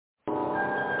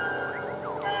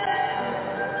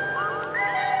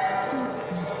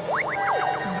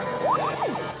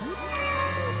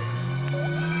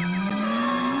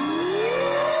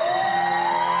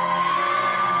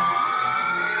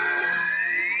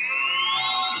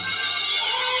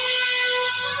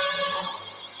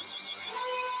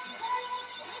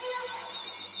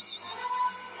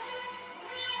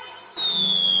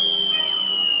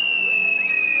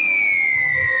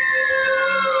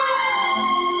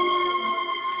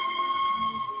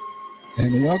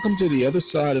And welcome to the other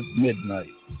side of midnight.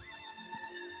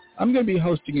 I'm going to be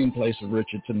hosting in place of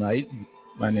Richard tonight.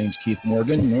 My name's Keith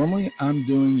Morgan. Normally, I'm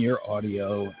doing your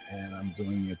audio and I'm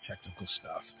doing your technical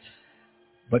stuff.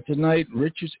 But tonight,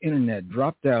 Richard's internet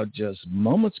dropped out just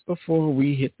moments before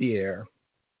we hit the air.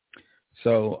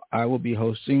 So I will be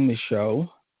hosting the show.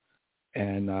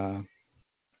 And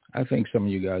I think some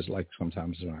of you guys like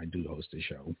sometimes when I do host the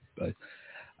show. But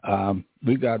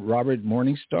we've got Robert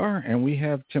Morningstar and we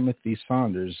have Timothy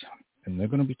Saunders. And they're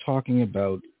going to be talking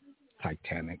about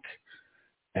Titanic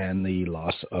and the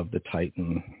loss of the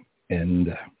Titan.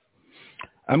 And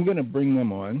I'm going to bring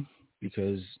them on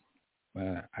because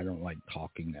I don't like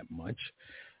talking that much.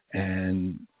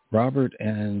 And Robert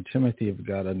and Timothy have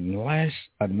got a nice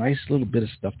little bit of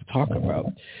stuff to talk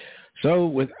about. So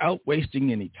without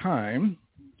wasting any time,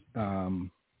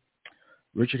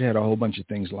 Richard had a whole bunch of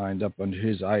things lined up under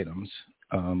his items.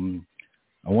 I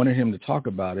wanted him to talk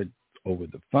about it over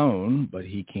the phone, but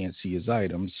he can't see his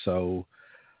items. So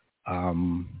I'd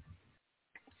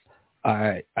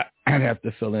have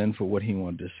to fill in for what he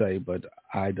wanted to say, but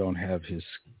I don't have his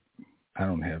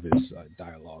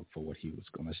dialogue for what he was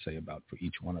going to say about for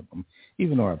each one of them,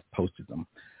 even though I've posted them.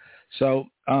 So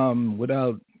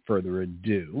without further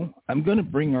ado, I'm going to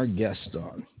bring our guest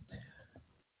on.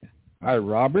 Hi,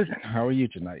 Robert. How are you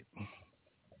tonight?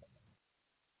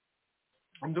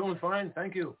 I'm doing fine.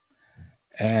 Thank you.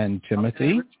 And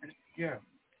Timothy? Yeah.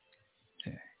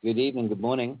 Good evening. Good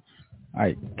morning. All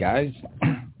right, guys.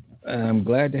 I'm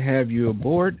glad to have you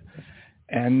aboard.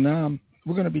 And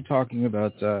we're going to be talking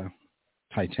about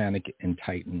Titanic and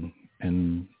Titan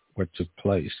and what took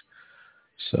place.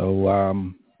 So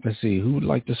let's see. Who would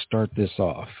like to start this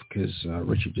off? Because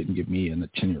Richard didn't give me an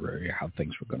itinerary of how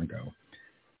things were going to go.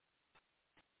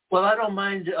 Well, I don't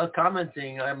mind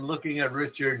commenting. I'm looking at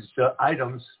Richard's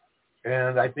items,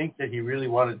 and I think that he really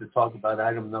wanted to talk about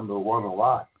item number one a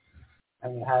lot.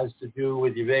 And it has to do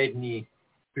with Yevgeny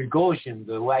Prigozhin,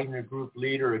 the Wagner Group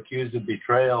leader accused of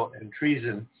betrayal and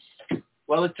treason.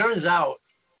 Well, it turns out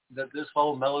that this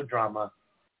whole melodrama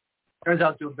turns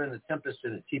out to have been a tempest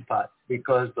in a teapot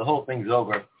because the whole thing's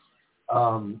over.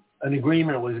 An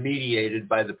agreement was mediated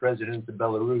by the president of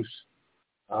Belarus,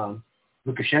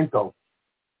 Lukashenko.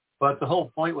 But the whole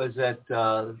point was that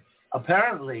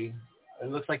apparently,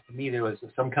 it looks like to me there was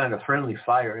some kind of friendly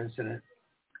fire incident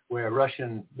where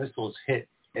Russian missiles hit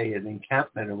an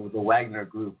encampment of the Wagner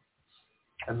Group.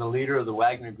 And the leader of the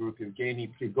Wagner Group,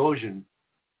 Yevgeny Prigozhin,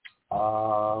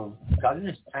 got in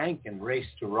his tank and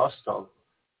raced to Rostov,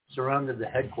 surrounded the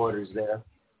headquarters there.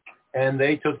 And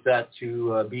they took that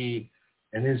to be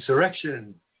an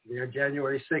insurrection near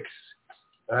January 6th,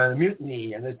 a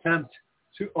mutiny, an attempt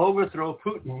to overthrow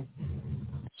Putin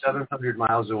 700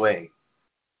 miles away,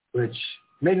 which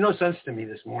made no sense to me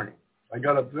this morning. I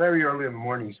got up very early in the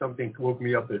morning. Something woke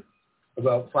me up at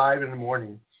about 5 in the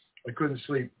morning. I couldn't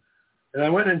sleep. And I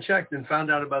went and checked and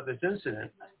found out about this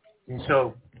incident. And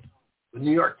so the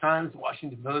New York Times, the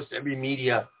Washington Post, every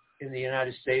media in the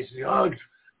United States,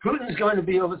 Putin's going to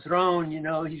be overthrown.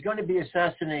 He's going to be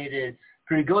assassinated.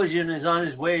 Prigozhin is on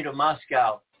his way to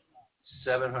Moscow,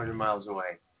 700 miles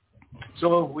away.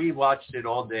 So we watched it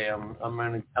all day. I'm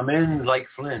in like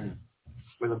Flynn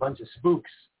with a bunch of spooks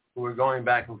who were going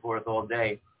back and forth all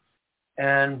day.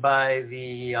 And by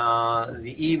the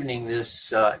evening, this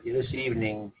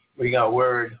evening, we got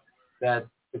word that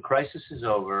the crisis is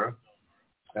over.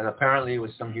 And apparently it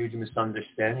was some huge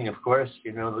misunderstanding. Of course,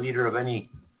 the leader of any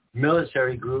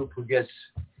military group who gets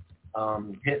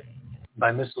hit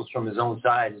by missiles from his own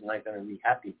side is not going to be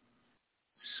happy.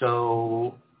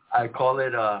 So I call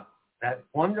it that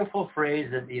wonderful phrase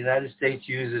that the United States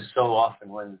uses so often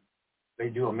when they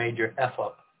do a major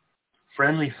F-up.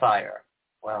 Friendly fire.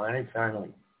 Well, it ain't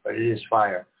friendly, but it is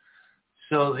fire.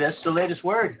 So that's the latest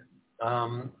word.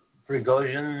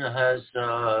 Prigozhin has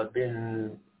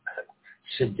been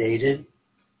sedated,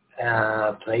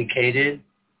 placated,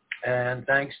 and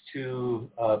thanks to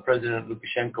President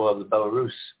Lukashenko of the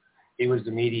Belarus, he was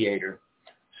the mediator.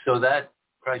 So that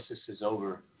crisis is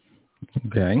over.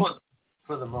 Okay.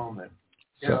 For the moment.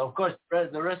 Of course,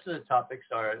 the rest of the topics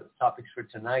are topics for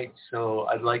tonight. So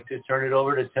I'd like to turn it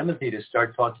over to Timothy to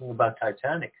start talking about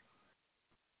Titanic.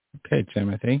 Okay,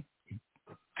 Timothy.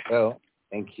 Well,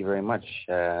 thank you very much.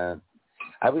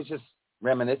 I was just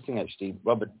reminiscing, actually,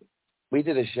 Robert. We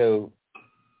did a show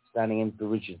standing in for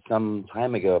Richard some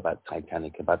time ago about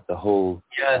Titanic, about the whole...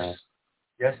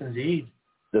 Yes, indeed.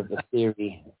 The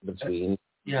theory between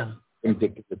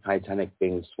the Titanic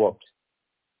being swapped.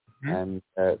 Mm-hmm.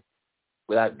 And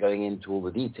without going into all the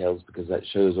details, because that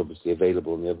show is obviously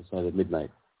available on the other side of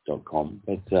midnight.com.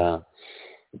 But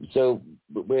So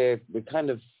we're kind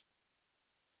of,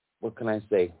 what can I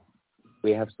say?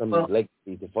 We have some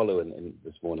legacy to follow in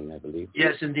this morning, I believe.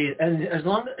 Yes, indeed. And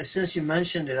since you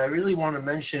mentioned it, I really want to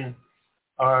mention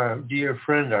our dear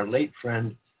friend, our late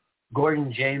friend,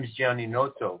 Gordon James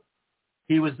Giannotto.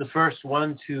 He was the first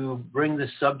one to bring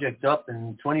this subject up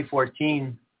in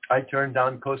 2014. I turned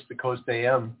on Coast to Coast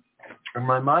AM, and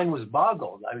my mind was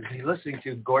boggled. I was listening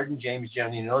to Gordon James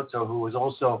Giannotto, who was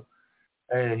also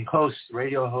a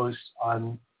radio host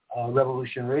on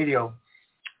Revolution Radio,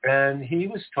 and he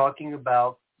was talking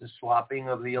about the swapping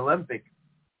of the Olympic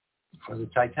for the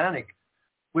Titanic,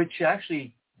 which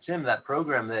actually, Tim, that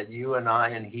program that you and I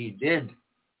and he did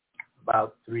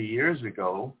about 3 years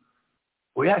ago,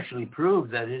 we actually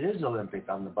proved that it is Olympic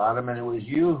on the bottom, and it was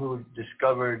you who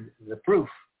discovered the proof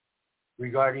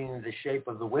regarding the shape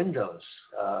of the windows,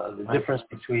 the difference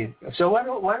between. So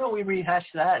why don't we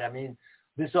rehash that? I mean,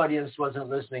 this audience wasn't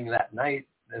listening that night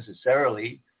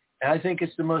necessarily, and I think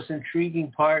it's the most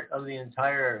intriguing part of the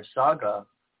entire saga,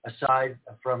 aside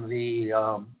from the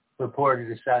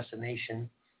purported assassination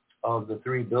of the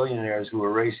 3 billionaires who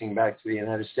were racing back to the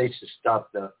United States to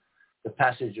stop the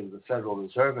passage of the Federal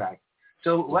Reserve Act.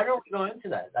 So why don't we go into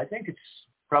that? I think it's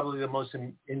probably the most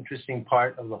interesting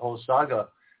part of the whole saga,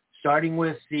 starting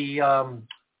with the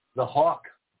Hawk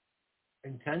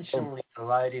intentionally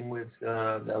colliding with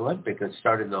the Olympic that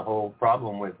started the whole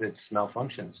problem with its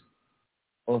malfunctions.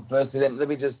 Well, firstly, let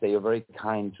me just say you're very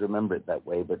kind to remember it that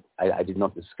way, but I did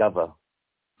not make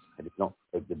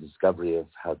the discovery of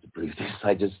how to prove this.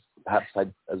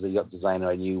 As a yacht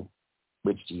designer, I knew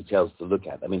which details to look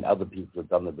at. I mean, other people have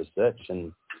done the research,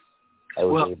 and I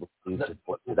was able to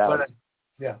put it out.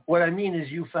 What I mean is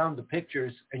you found the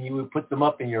pictures, and you would put them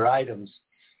up in your items.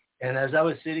 And as I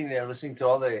was sitting there listening to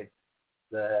all the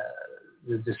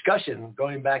discussion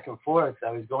going back and forth,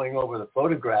 I was going over the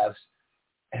photographs,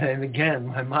 and again,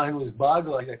 my mind was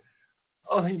boggling. Like,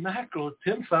 holy mackerel,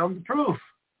 Tim found the proof.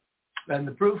 And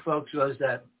the proof, folks, was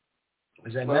that,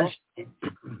 as I mentioned,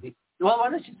 well, why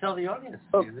don't you tell the audience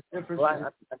the difference?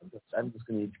 I'm just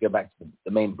going to need to go back to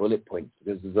the main bullet points,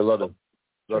 because there's a lot of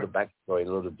backstory and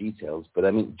a lot of details. But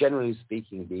I mean, generally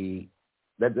speaking,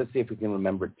 let's see if we can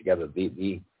remember it together. I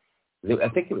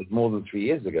think it was more than 3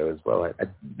 years ago as well.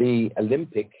 The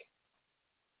Olympic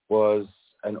was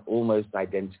an almost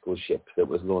identical ship that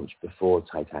was launched before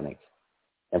Titanic.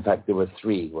 In fact, there were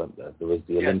 3, weren't there? There was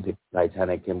the Olympic,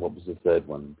 Titanic, and what was the third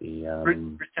one?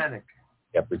 Britannic.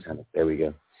 Yeah, Britannic. There we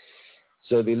go.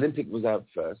 So the Olympic was out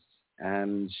first,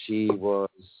 and she was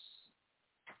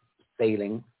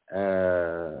sailing.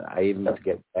 I even had to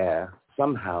get there.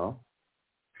 Somehow,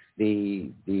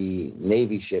 the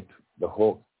Navy ship, the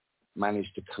Hawk,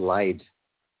 managed to collide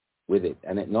with it,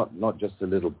 and it not just a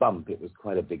little bump, it was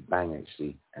quite a big bang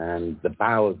actually. And the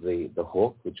bow of the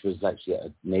Hawk, which was actually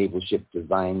a naval ship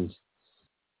designed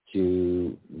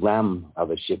to ram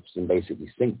other ships and basically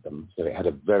sink them, so it had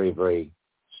a very, very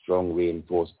strong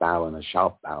reinforced bow and a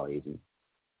sharp bow even.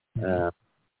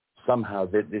 Somehow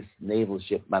this naval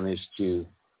ship managed to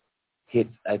hit,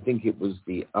 I think it was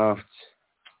the aft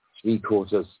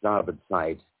 3/4 starboard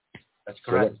side. That's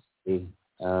correct. So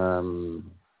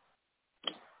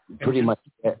pretty much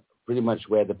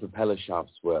where the propeller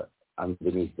shafts were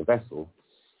underneath the vessel,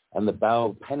 and the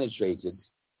bow penetrated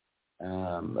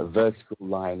a vertical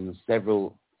line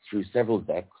through several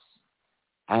decks,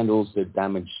 and also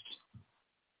damaged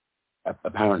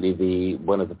apparently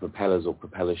one of the propellers or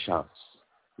propeller shafts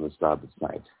on the starboard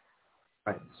side.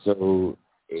 Right. So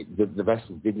the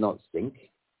vessel did not sink,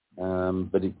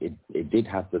 but it did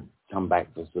have to come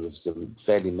back for sort of some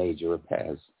fairly major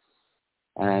repairs.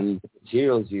 And the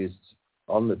materials used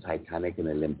on the Titanic and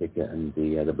Olympic and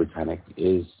the Britannic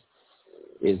is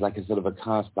like a sort of a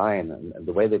cast iron, and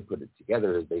the way they put it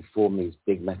together is they form these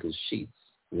big metal sheets,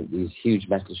 these huge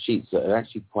metal sheets that are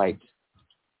actually quite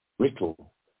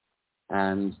brittle,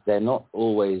 and they're not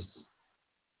always,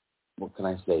 what can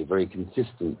I say, very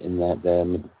consistent in their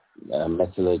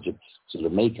metallurgic sort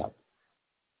of makeup.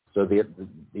 So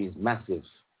these massive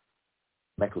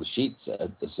metal sheets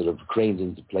are sort of craned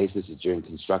into place. This is during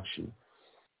construction,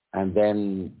 and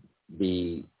then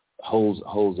the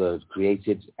holes are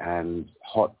created, and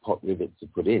hot pot rivets are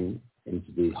put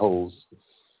into the holes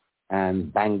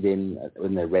and banged in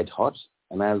when they're red hot.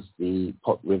 And as the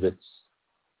pot rivets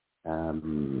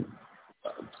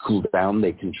cool down,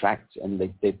 they contract and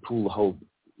they pull the whole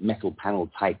metal panel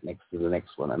tight next to the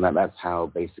next one. And that's how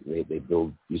basically they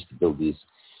used to build these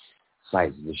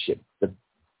sides of the ship. But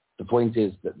the point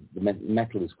is that the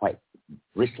metal is quite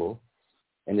brittle,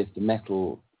 and if the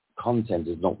metal content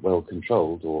is not well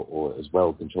controlled or as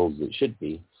well controlled as it should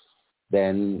be,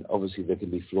 then obviously there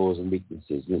can be flaws and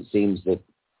weaknesses. And it seems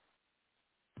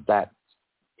that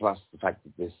plus the fact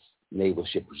that this naval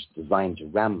ship was designed to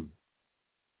ram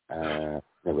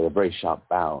with a very sharp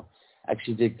bow,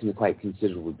 actually did quite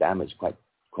considerable damage,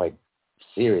 quite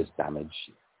serious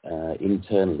damage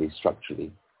internally,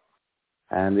 structurally.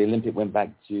 And the Olympic went back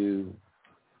to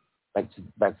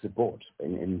port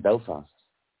in Belfast.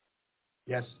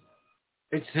 Yes.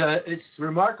 It's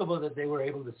remarkable that they were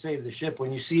able to save the ship.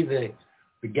 When you see the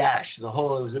gash, the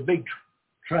hole, it was a big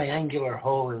triangular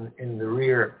hole in the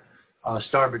rear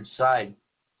starboard side.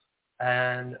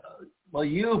 And, well,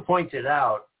 you pointed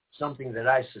out something that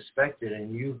I suspected,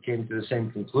 and you came to the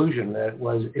same conclusion, that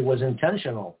it was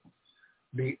intentional.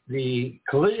 The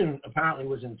collision apparently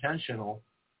was intentional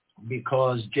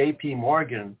because J.P.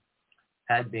 Morgan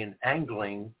had been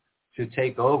angling to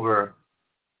take over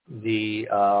the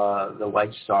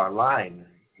White Star Line.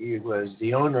 He was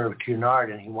the owner of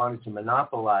Cunard, and he wanted to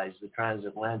monopolize the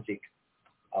transatlantic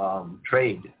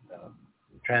trade,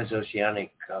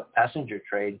 transoceanic passenger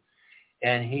trade.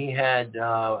 And he had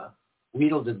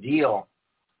wheedled a deal.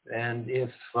 And if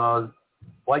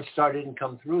White Star didn't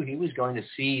come through, he was going to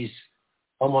seize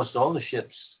almost all the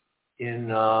ships in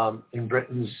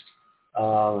Britain's,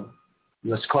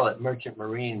 let's call it merchant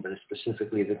marine, but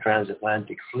specifically the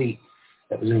transatlantic fleet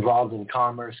that was involved in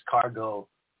commerce, cargo,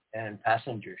 and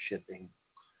passenger shipping.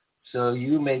 So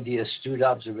you made the astute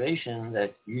observation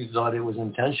that you thought it was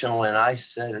intentional, and I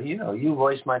said, you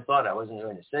voiced my thought. I wasn't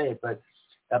going to say it, but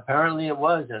apparently it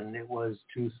was, and it was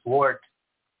to thwart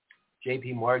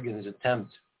J.P. Morgan's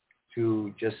attempt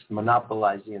to just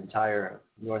monopolize the entire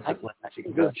North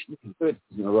Atlantic. Good,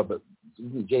 Robert.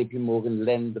 Didn't J.P. Morgan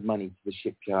lend the money to the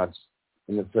shipyards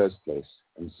in the first place?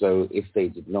 And so if they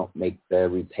did not make their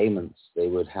repayments, they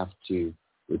would have to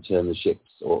return the ships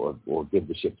or give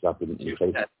the ships up in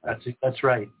place. That's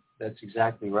right. That's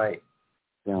exactly right.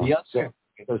 Yeah.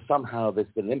 So somehow this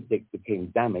Olympic became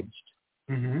damaged.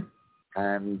 Mm-hmm.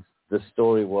 And the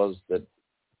story was that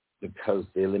because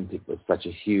the Olympic was such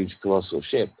a huge, colossal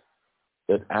ship,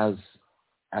 that as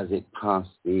it passed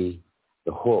the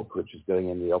Hawk, which was going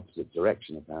in the opposite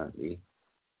direction apparently,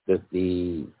 that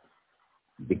the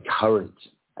current,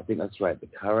 I think that's right, the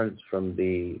current from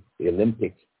the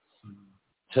Olympic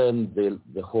turned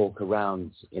the Hawk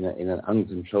around in an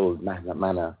uncontrolled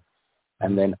manner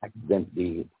and then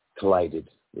accidentally collided,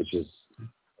 which is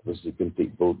obviously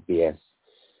complete BS.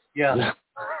 Yeah.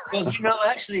 Well,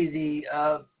 actually,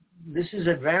 this is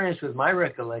at variance with my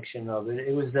recollection of it.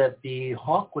 It was that the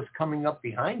Hawk was coming up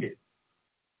behind it.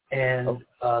 And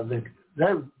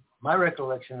my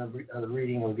recollection of the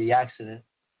reading of the accident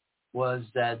was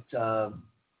that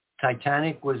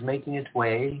Titanic was making its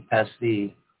way past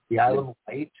the Isle of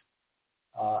Wight,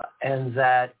 and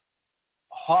that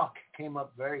Hawk came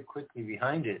up very quickly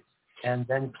behind it and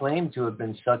then claimed to have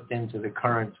been sucked into the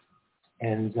current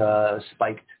and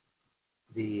spiked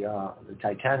the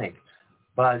Titanic.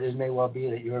 But it may well be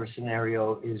that your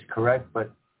scenario is correct, but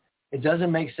it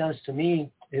doesn't make sense to me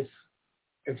if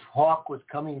Hawk was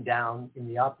coming down in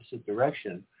the opposite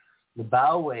direction. The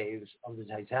bow waves of the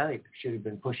Titanic should have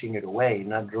been pushing it away,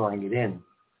 not drawing it in.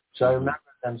 So I remember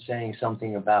them saying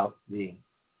something about the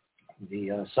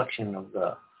suction of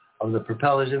the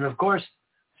propellers. And of course,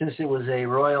 since it was a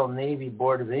Royal Navy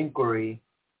Board of Inquiry,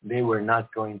 they were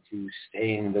not going to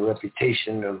stain the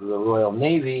reputation of the Royal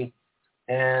Navy,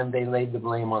 and they laid the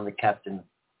blame on the captain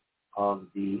of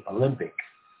the Olympic.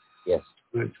 Yes,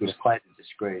 which was quite a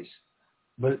disgrace.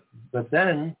 But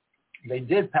then they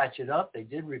did patch it up. They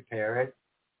did repair it.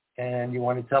 And you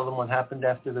want to tell them what happened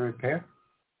after the repair?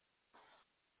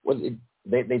 Well,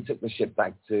 they took the ship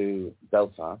back to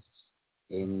Belfast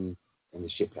in the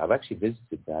shipyard. I've actually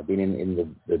visited there. I've been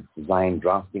in the design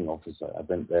drafting office. I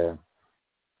went there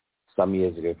some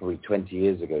years ago, probably 20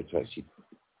 years ago, to actually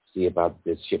see about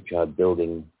this shipyard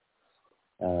building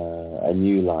a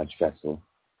new large vessel.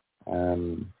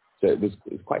 So it was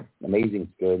quite amazing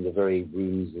to go in the very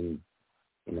rooms and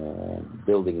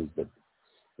buildings that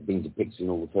have been depicted in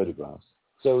all the photographs.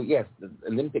 So yes, the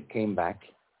Olympic came back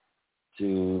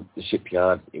to the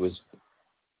shipyard. It was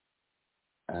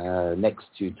next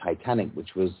to Titanic,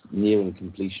 which was nearing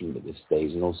completion at this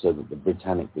stage, and also that the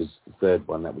Britannic was the third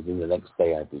one that was in the next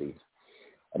day, I believe.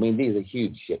 I mean, these are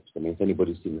huge ships. I mean, if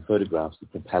anybody's seen the photographs, the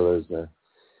propellers are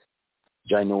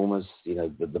ginormous.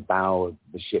 The bow of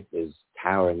the ship is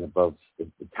towering above the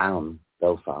town,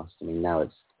 Belfast. I mean, now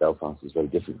Belfast is very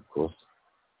different, of course.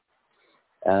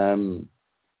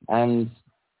 And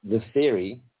the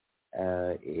theory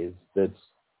is that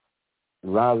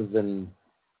rather than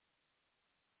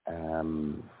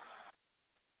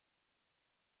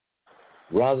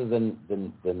rather than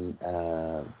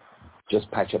just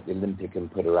patch up the Olympic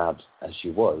and put her out as she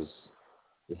was,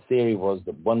 the theory was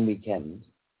that one weekend,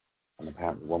 and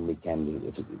apparently one weekend,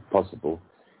 if it was possible,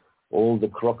 all the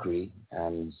crockery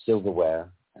and silverware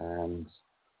and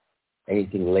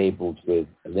anything labeled with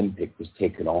Olympic was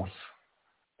taken off,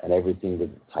 and everything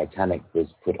with Titanic was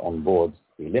put on board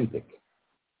the Olympic.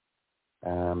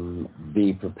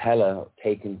 The propeller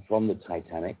taken from the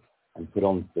Titanic and put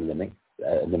on the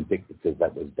Olympic because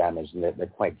that was damaged, and they're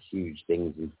quite huge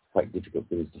things and quite difficult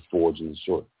things to forge in a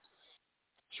short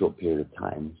period of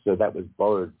time. So that was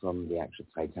borrowed from the actual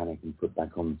Titanic and put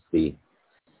back on the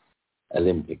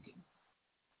Olympic.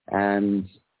 And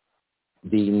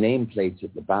the nameplate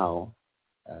at the bow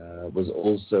was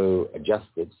also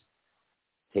adjusted,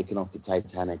 taken off the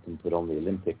Titanic and put on the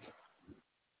Olympic.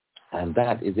 And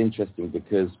that is interesting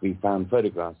because we found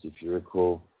photographs, if you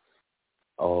recall,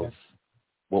 of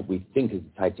what we think is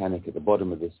the Titanic at the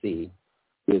bottom of the sea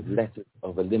with letters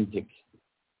of Olympic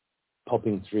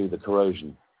popping through the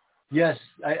corrosion. Yes,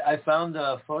 I found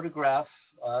a photograph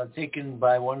taken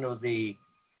by one of the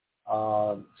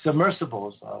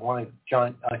submersibles, one of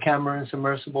John Cameron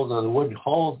submersibles, or the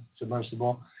Wood-Hull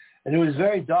submersible, and it was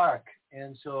very dark.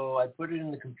 And so I put it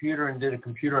in the computer and did a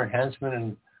computer enhancement,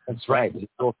 and that's right.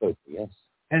 Yes.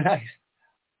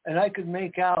 And I could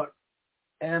make out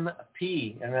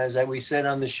MP, and as we said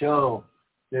on the show,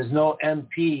 there's no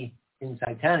MP in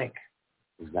Titanic.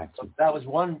 Exactly. So that was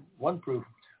one proof.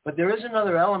 But there is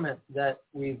another element that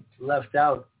we've left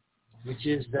out, which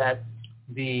is that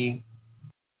the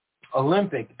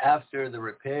Olympic, after the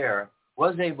repair,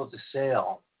 was able to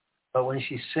sail, but when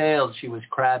she sailed, she was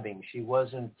crabbing. She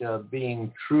wasn't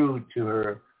being true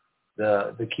to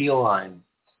the keel line.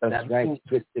 That's right.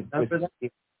 Twisted.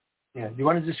 Yeah. Do you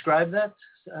want to describe that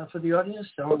for the audience?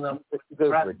 Go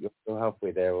for it. You're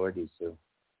halfway there already. So.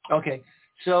 Okay.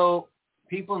 So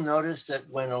people noticed that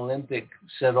when Olympic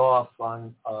set off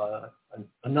on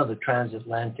another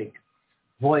transatlantic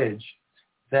voyage,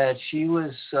 that she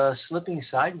was slipping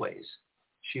sideways.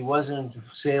 She wasn't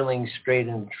sailing straight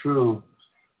and true,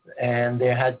 and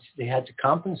they had to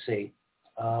compensate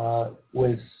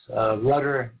with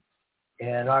rudder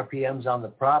and RPMs on the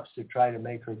props to try to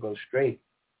make her go straight.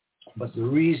 But the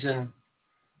reason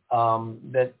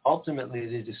that ultimately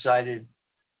they decided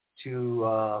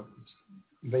to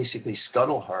basically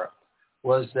scuttle her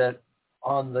was that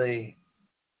on the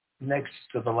next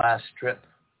to the last trip,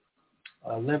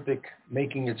 Olympic,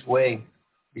 making its way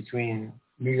between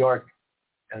New York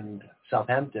and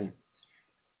Southampton,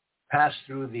 passed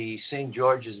through the St.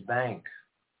 George's Bank.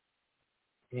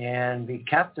 And the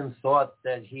captain thought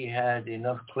that he had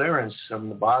enough clearance from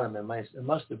the bottom. It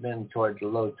must have been towards the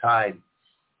low tide.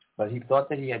 But he thought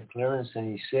that he had clearance,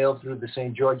 and he sailed through the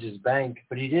St. George's Bank.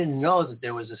 But he didn't know that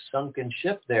there was a sunken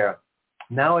ship there.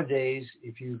 Nowadays,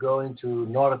 if you go into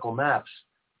nautical maps,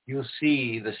 you'll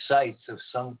see the sites of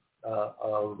sunk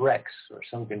wrecks or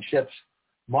sunken ships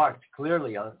marked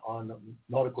clearly on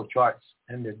nautical charts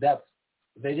and their depth.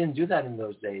 But they didn't do that in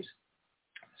those days.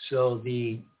 So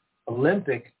the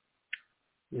Olympic,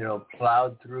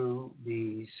 plowed through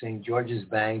the St. George's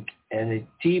Bank, and it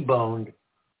T-boned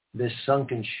this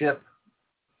sunken ship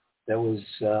that was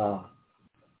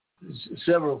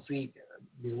several feet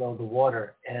below the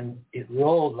water, and it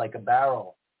rolled like a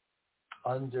barrel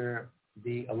under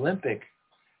the Olympic,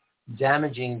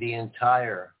 damaging the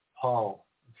entire hull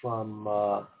from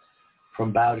bow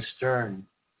to stern,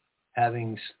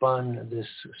 having spun this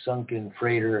sunken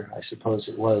freighter, I suppose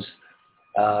it was,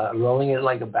 rolling it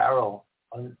like a barrel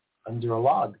under a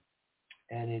log.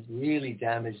 And it really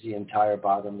damaged the entire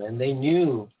bottom. And they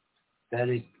knew that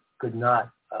it could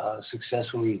not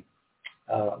successfully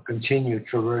continue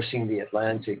traversing the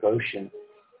Atlantic Ocean,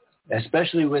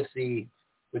 especially with the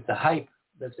hype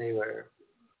that they were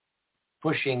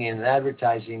pushing in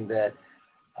advertising that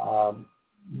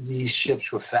these ships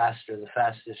were faster, the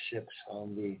fastest ships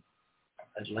on the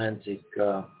Atlantic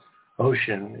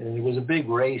Ocean. And it was a big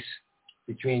race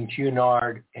between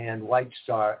Cunard and White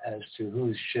Star as to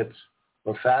whose ships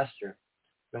were faster.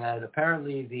 But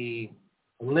apparently the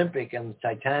Olympic and the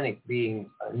Titanic, being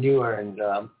newer and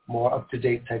more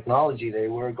up-to-date technology, they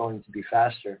were going to be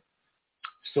faster.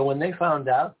 So when they found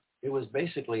out, it was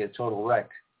basically a total wreck.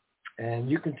 And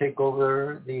you can take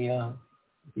over the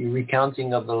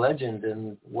recounting of the legend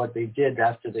and what they did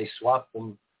after they swapped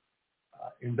them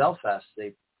in Belfast.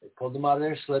 They pulled them out of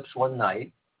their slips one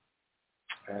night,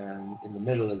 and in the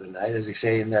middle of the night, as they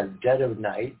say, in the dead of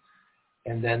night,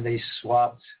 and then they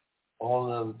swapped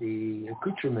all of the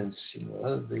accoutrements,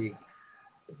 the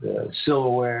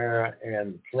silverware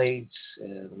and plates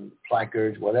and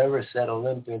placards, whatever said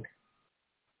Olympic,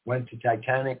 went to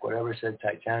Titanic, whatever said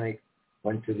Titanic,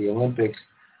 went to the Olympics,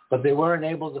 but they weren't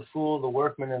able to fool the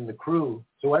workmen and the crew.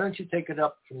 So why don't you take it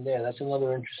up from there? That's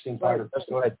another interesting part of the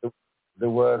story. Right. There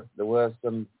were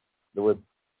some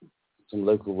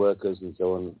local workers and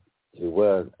so on who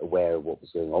were aware of what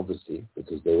was going on, obviously,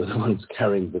 because they were the ones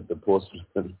carrying the porcelain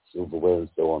and silverware and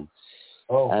so on.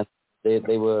 Oh. And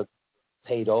they were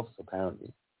paid off,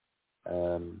 apparently.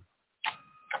 I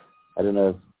don't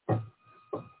know if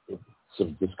sort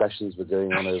of discussions were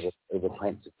going on over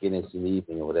pints of Guinness in the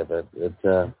evening or whatever.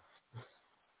 But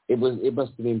it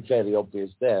must have been fairly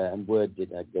obvious there, and word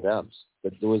did get out.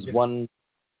 But there was one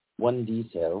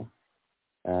detail.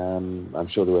 I'm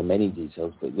sure there were many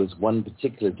details, but there was one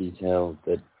particular detail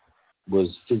that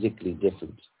was physically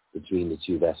different between the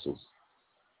two vessels.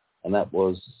 And that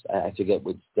was, I forget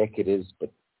which deck it is, but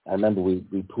I remember we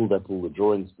pulled up all the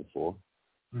drawings before.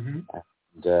 Mm-hmm.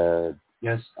 And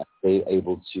yes, they were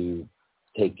able to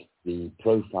take the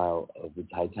profile of the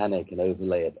Titanic and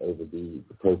overlay it over the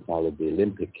profile of the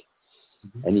Olympic.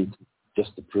 Mm-hmm. And you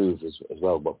just to prove as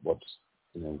well what was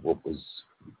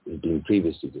being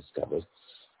previously discovered.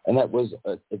 And that was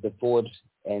at the forward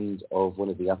end of one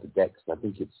of the upper decks. I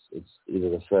think it's either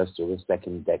the first or the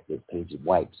second deck that's painted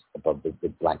white above the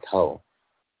black hull.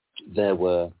 There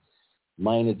were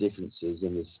minor differences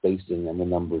in the spacing and the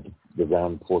number of the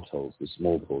round portholes, the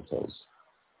small portholes.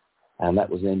 And that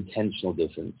was an intentional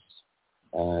difference,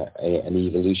 an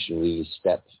evolutionary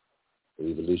step,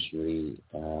 evolutionary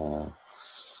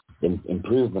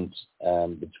improvement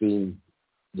between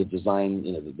the design,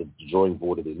 the drawing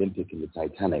board of the Olympic and the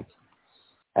Titanic.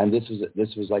 And this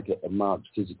was like a marked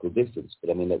physical difference. But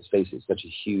I mean, let's face it, it's such a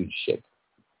huge ship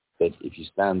that if you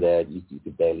stand there, you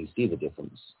could barely see the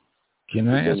difference. Can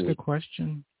I ask a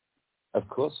question? Of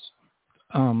course.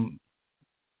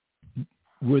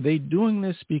 Were they doing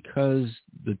this because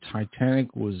the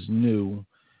Titanic was new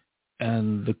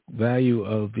and the value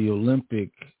of the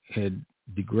Olympic had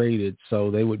degraded,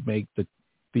 so they would make the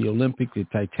Olympic, the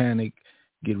Titanic,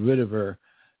 get rid of her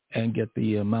and get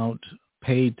the amount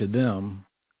paid to them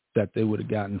that they would have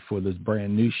gotten for this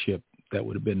brand new ship that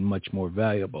would have been much more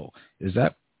valuable? Is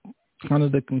that kind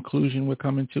of the conclusion we're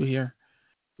coming to here?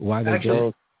 Why they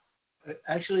did?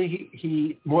 Actually,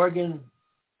 he Morgan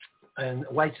and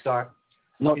White Star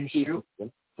not insured,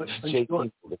 cheap.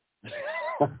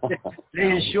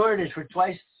 they insured it for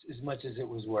twice as much as it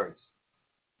was worth.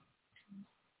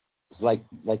 It's like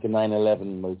a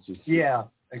 9/11 motif. Yeah,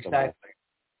 exactly.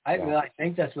 I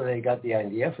think that's where they got the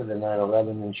idea for the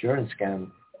 9/11 insurance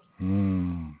scam.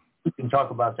 We can talk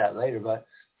about that later, but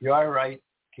you are right,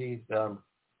 Keith.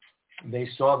 They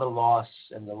saw the loss,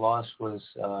 and the loss was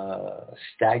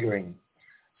staggering.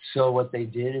 So what they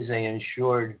did is they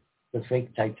insured the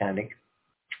fake Titanic,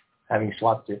 having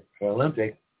swapped it for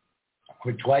Olympic,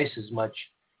 for twice as much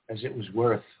as it was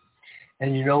worth.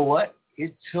 And you know what?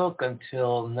 It took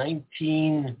until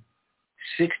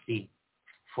 1960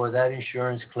 for that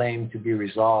insurance claim to be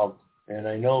resolved. And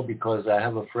I know because I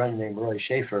have a friend named Roy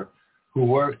Schaefer who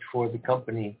worked for the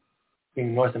company, the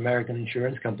North American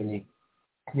Insurance Company,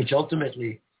 which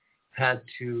ultimately had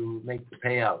to make the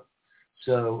payout.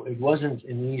 So it wasn't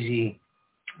an easy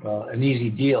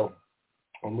deal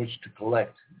on which to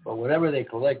collect. But whatever they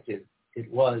collected,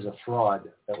 it was a fraud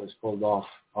that was pulled off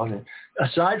on it.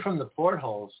 Aside from the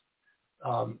portholes,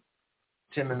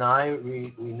 Tim and I,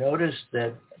 we noticed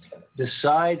that the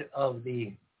side of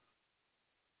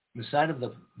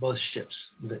both ships,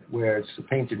 where it's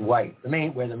painted white,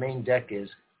 where the main deck is,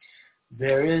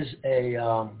 there is a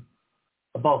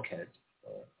bulkhead,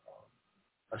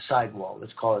 a sidewall,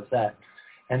 let's call it that.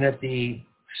 And at the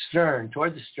stern,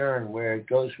 toward the stern, where it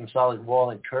goes from solid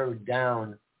wall and curved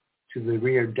down to the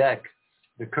rear deck,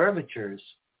 the curvatures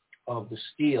of the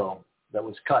steel that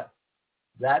was cut,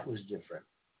 that was different.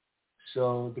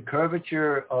 So the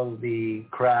curvature of the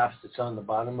craft that's on the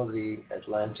bottom of the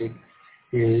Atlantic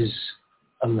is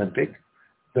Olympic.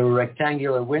 The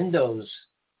rectangular windows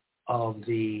of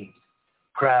the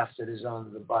craft that is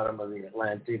on the bottom of the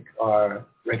Atlantic are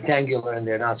rectangular and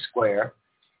they're not square.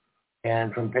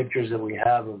 And from pictures that we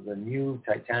have of the new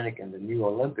Titanic and the new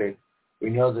Olympic, we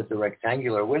know that the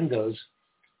rectangular windows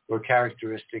were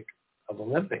characteristic of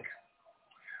Olympic.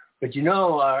 But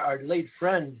our late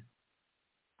friend,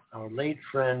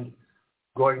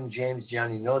 Gordon James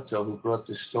Giannotto, who brought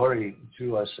this story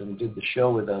to us and did the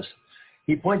show with us,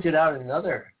 he pointed out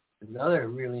another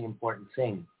really important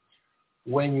thing.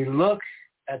 When you look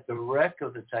at the wreck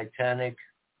of the Titanic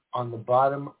on the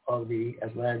bottom of the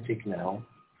Atlantic now,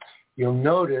 you'll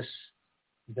notice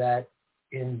that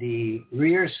in the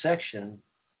rear section,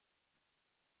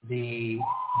 the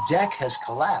deck has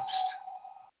collapsed.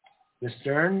 The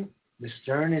stern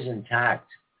is intact,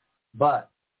 but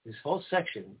this whole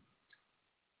section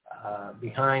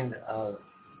behind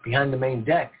the main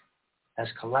deck has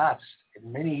collapsed.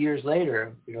 And many years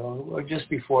later, or just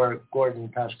before Gordon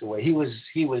passed away, he was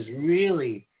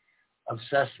really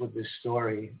obsessed with this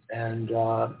story, and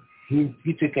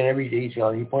he took in every detail.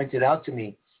 And he pointed out to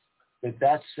me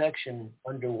that section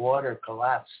underwater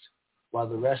collapsed while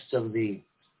the rest of the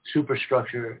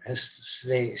superstructure has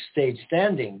stayed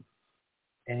standing.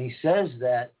 And he said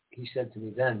to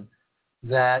me then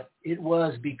that it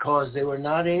was because they were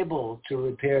not able to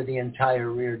repair the entire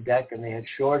rear deck, and they had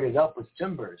shored it up with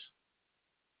timbers.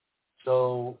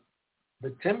 So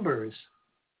the timbers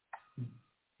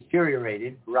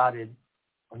deteriorated, rotted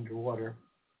underwater,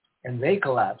 and they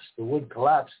collapsed. The wood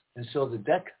collapsed, and so the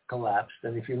deck collapsed.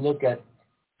 And if you look at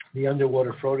the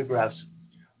underwater photographs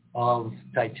of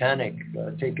Titanic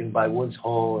taken by Woods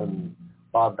Hole and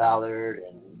Bob Ballard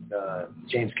and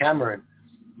James Cameron,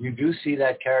 you do see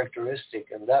that characteristic,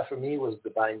 and that for me was the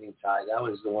binding tie. That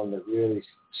was the one that really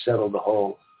settled the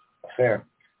whole affair.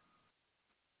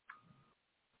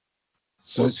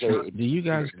 So do you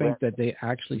guys think that they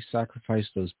actually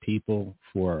sacrificed those people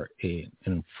for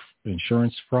an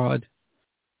insurance fraud?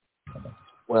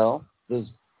 Well,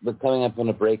 we're coming up on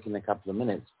a break in a couple of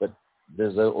minutes, but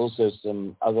there's also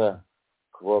some other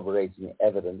corroborating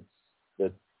evidence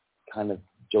that kind of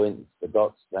joins the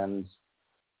dots, and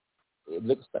it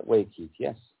looks that way, Keith,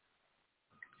 yes?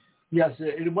 Yes,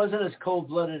 it wasn't as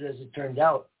cold-blooded as it turned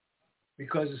out,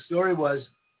 because the story was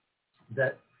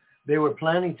that they were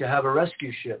planning to have a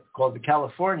rescue ship called the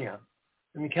California.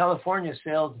 And the California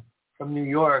sailed from New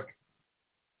York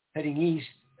heading east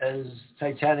as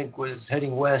Titanic was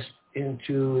heading west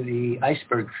into the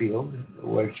iceberg field,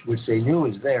 which they knew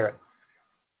was there.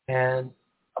 And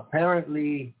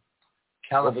apparently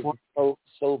California... What the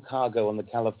sole cargo on the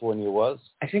California was?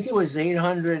 I think it was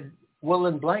 800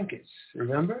 woolen blankets,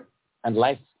 remember? And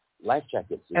life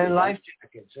jackets. And life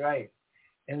jackets, right.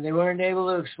 And they weren't able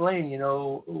to explain,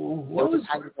 what was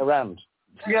hanging around.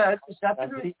 Yeah, it just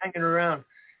happened to be hanging around.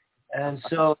 And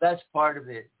so that's part of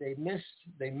it. They missed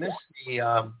the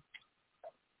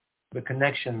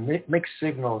connection, mixed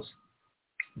signals,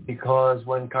 because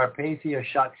when Carpathia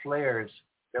shot flares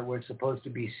that were supposed to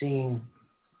be seen,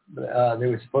 they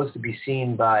were supposed to be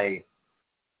seen by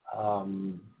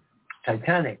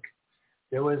Titanic.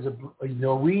 There was a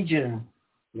Norwegian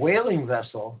whaling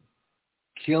vessel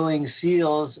killing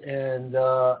seals and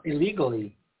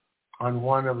illegally on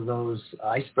one of those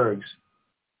icebergs.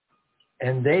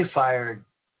 And they fired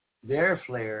their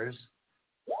flares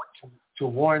to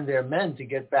warn their men to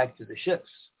get back to the ships,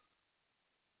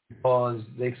 because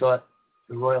they thought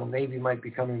the Royal Navy might be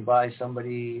coming by,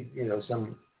 somebody,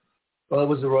 well, it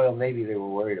was the Royal Navy they were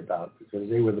worried about, because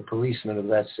they were the policemen of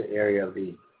that area of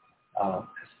the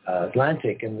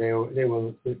Atlantic, and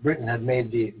Britain had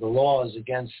made the laws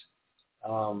against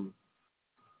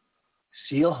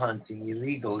seal hunting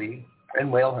illegally,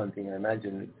 and whale hunting, I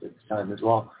imagine, at the time as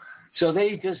well. So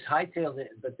they just hightailed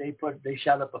it, but they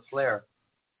shot up a flare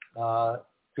to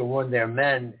warn their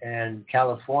men, and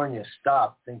California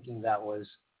stopped, thinking that was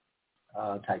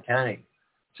Titanic.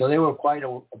 So they were quite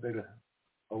a bit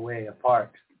a way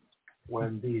apart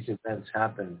when these events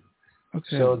happened.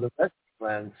 Okay. So the rescue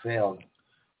plan failed.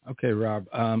 Okay, Rob.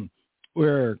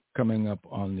 We're coming up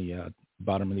on the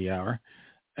bottom of the hour,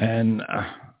 and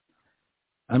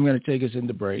I'm going to take us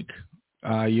into break.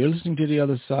 You're listening to The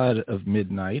Other Side of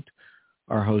Midnight.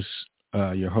 Our host,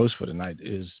 your host for tonight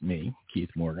is me, Keith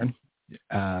Morgan.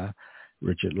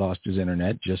 Richard lost his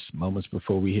internet just moments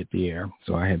before we hit the air,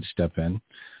 so I had to step in.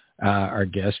 Our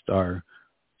guests are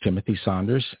Timothy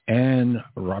Saunders and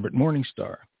Robert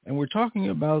Morningstar, and we're talking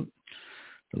about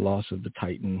the loss of the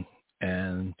Titan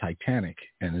and Titanic,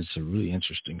 and it's a really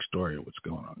interesting story of what's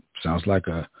going on. Sounds like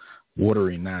a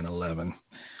watery 9/11.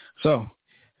 So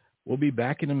we'll be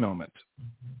back in a moment.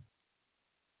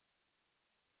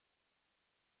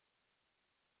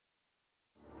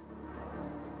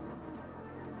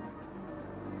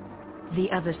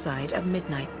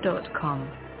 theothersideofmidnight.com.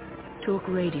 Talk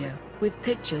radio with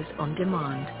pictures on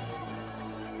demand.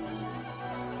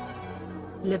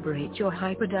 Liberate your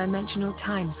hyperdimensional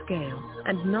time scale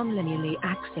and non-linearly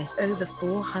access over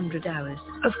 400 hours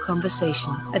of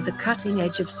conversation at the cutting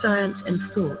edge of science and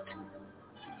thought.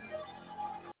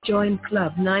 Join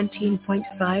Club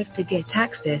 19.5 to get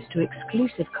access to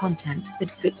exclusive content that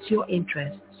fits your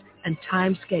interests and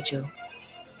time schedule.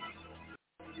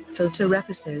 Filter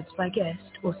episodes by guest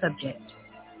or subject.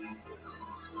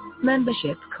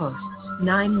 Membership costs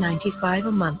 $9.95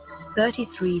 a month,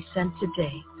 33 cents a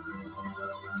day.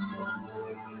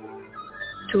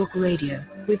 talk radio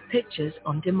with pictures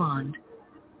on demand.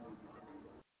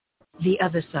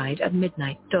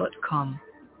 theothersideofmidnight.com.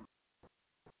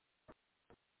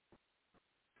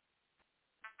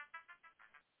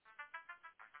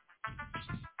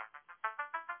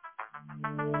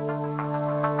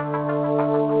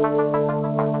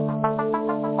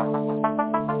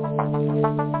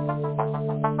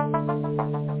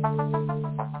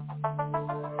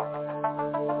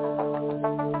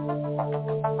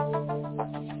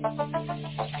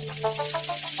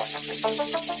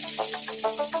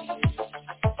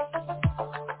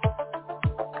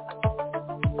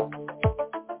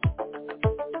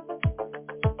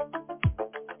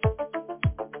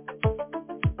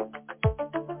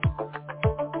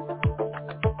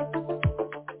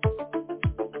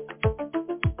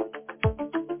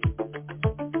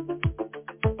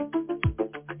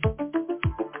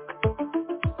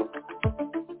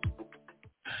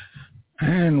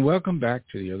 And welcome back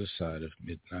to the other side of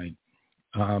midnight.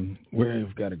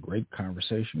 We've got a great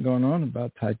conversation going on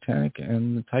about Titanic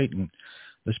and the Titan.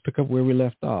 Let's pick up where we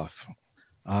left off.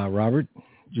 Robert,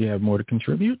 do you have more to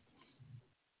contribute?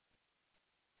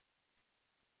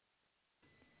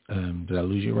 Did I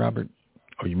lose you, Robert?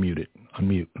 Or you muted?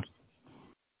 Unmute.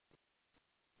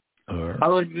 Or... I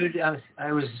was muted.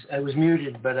 I was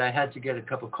muted, but I had to get a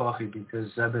cup of coffee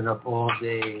because I've been up all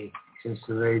day since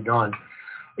the very dawn.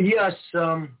 Yes,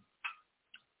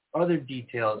 other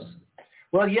details.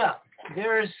 Well, yeah,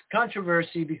 there's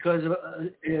controversy because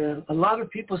a lot of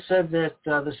people said that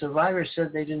the survivors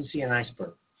said they didn't see an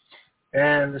iceberg.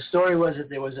 And the story was that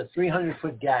there was a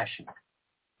 300-foot gash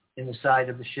in the side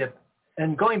of the ship.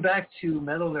 And going back to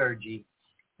metallurgy,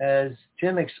 as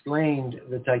Tim explained,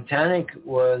 the Titanic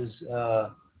was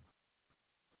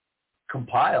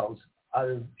compiled out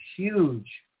of huge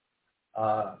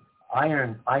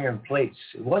iron plates.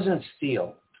 It wasn't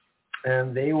steel,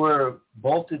 and they were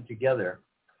bolted together.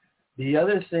 The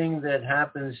other thing that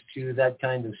happens to that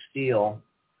kind of steel,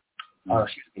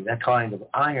 that kind of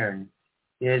iron,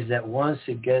 is that once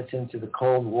it gets into the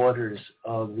cold waters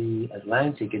of the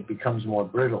Atlantic, it becomes more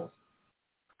brittle.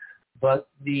 But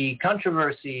the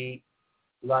controversy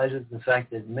lies with the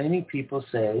fact that many people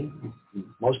say,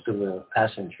 most of the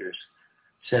passengers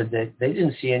said that they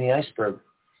didn't see any iceberg.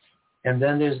 And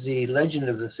then there's the legend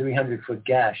of the 300-foot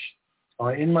gash.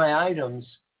 In my items,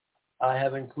 I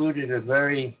have included a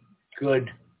very good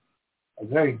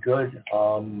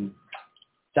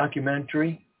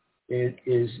documentary. It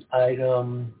is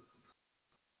item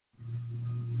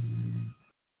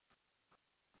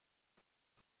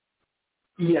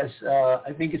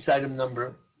I think it's item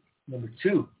number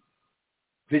 2.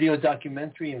 Video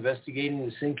documentary investigating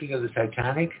the sinking of the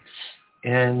Titanic.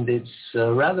 And it's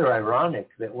rather ironic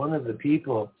that one of the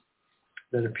people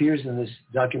that appears in this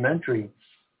documentary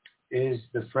is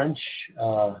the French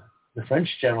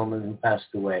gentleman who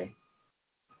passed away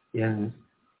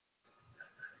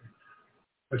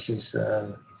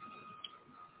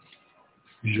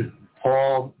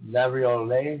Paul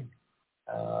Lavriolet.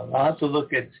 I'll have to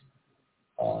look at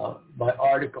my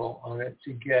article on it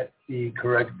to get the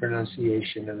correct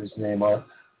pronunciation of his name.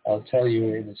 I'll tell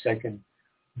you in a second.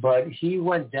 But he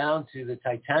went down to the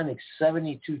Titanic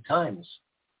 72 times.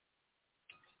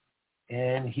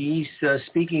 And he's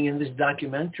speaking in this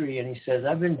documentary, and he says,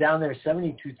 I've been down there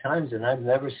 72 times, and I've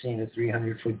never seen a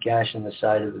 300-foot gash in the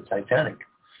side of the Titanic,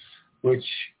 which,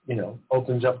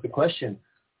 opens up the question,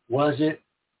 was it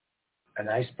an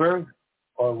iceberg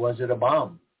or was it a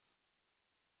bomb?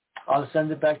 I'll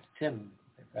send it back to Tim.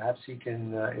 Perhaps he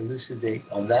can elucidate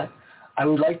on that. I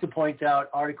would like to point out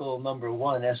article number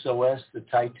 1, SOS, the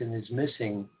Titan is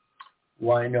missing.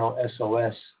 Why no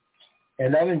SOS?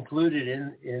 And I've included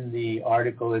in the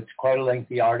article, it's quite a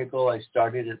lengthy article. I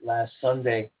started it last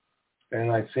Sunday,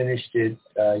 and I finished it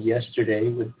yesterday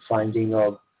with the finding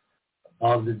of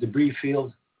the debris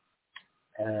field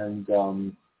and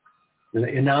the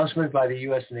announcement by the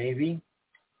U.S. Navy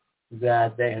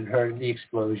that they had heard the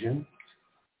explosion,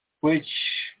 which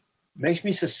makes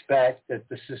me suspect that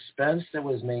the suspense that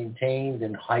was maintained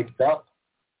and hyped up,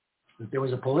 that there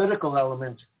was a political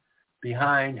element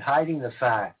behind hiding the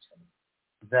fact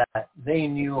that they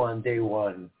knew on day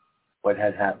one what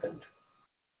had happened.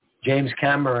 James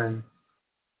Cameron,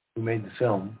 who made the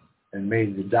film and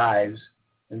made the dives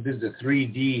and did the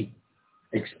 3D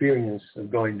experience of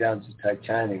going down to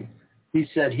Titanic, he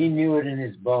said he knew it in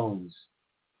his bones.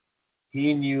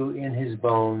 He knew in his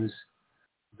bones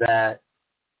that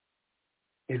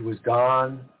it was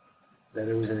gone, that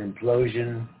it was an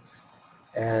implosion.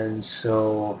 And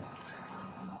so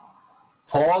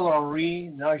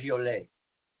Paul-Henri Nargeolet,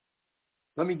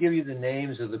 let me give you the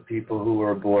names of the people who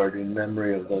were aboard in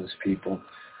memory of those people.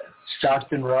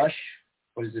 Stockton Rush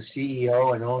was the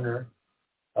CEO and owner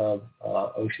of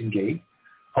OceanGate.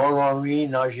 Paul-Henri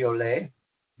Nargeolet,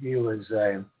 he was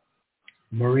a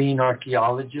marine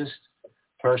archaeologist.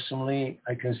 Personally,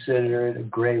 I consider it a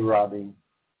grave robbing,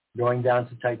 going down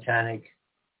to Titanic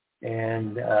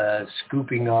and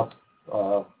scooping up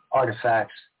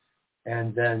artifacts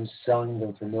and then selling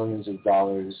them for millions of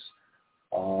dollars.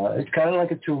 It's kind of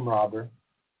like a tomb robber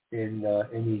in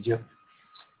Egypt.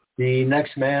 The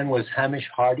next man was Hamish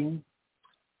Harding,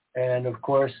 and of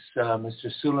course,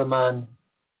 Mr. Suleiman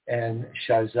and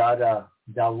Shahzada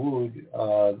Dawood.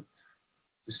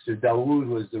 Mr. Dawood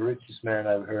was the richest man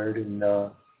I've heard, and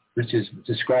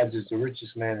described as the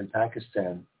richest man in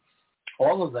Pakistan.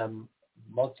 All of them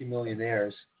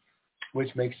multimillionaires,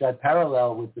 which makes that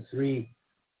parallel with the 3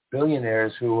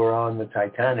 billionaires who were on the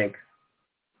Titanic: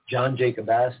 John Jacob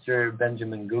Astor,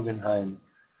 Benjamin Guggenheim,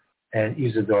 and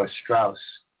Isidor Straus.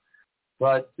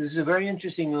 But this is a very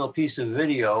interesting little piece of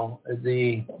video.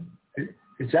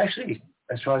 It's actually,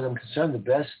 as far as I'm concerned, the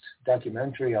best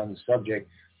documentary on the subject.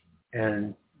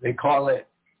 And they call it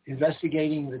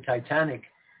Investigating the Titanic,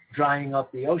 Drying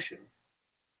Up the Ocean.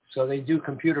 So they do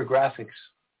computer graphics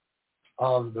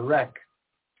of the wreck,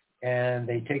 and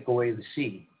they take away the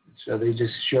sea. So they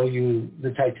just show you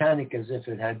the Titanic as if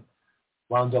it had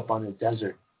wound up on a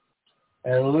desert.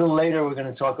 And a little later, we're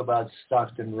going to talk about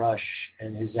Stockton Rush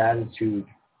and his attitude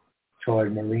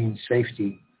toward marine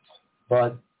safety.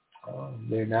 But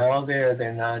they're now there.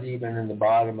 They're not even in the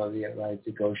bottom of the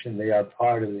Atlantic Ocean. They are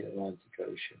part of the Atlantic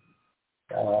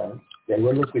Ocean. They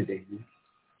were liquidated.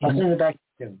 I'll send it back to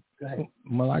Tim. Go ahead.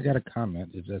 Well, I got a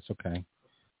comment, if that's okay.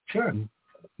 Sure.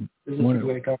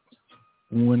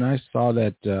 When I saw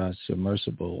that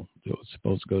submersible that was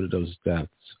supposed to go to those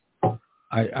depths,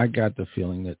 I got the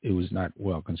feeling that it was not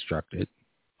well constructed.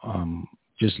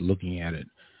 Just looking at it,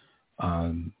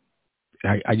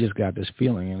 I just got this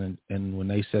feeling, and when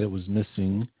they said it was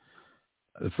missing,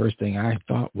 the first thing I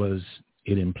thought was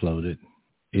it imploded.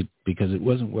 Because it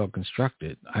wasn't well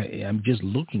constructed. I'm just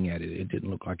looking at it; it didn't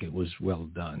look like it was well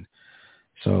done.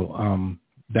 So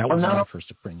that was my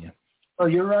first opinion. Oh,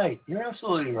 you're right. You're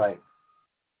absolutely right.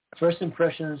 First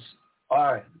impressions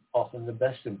are often the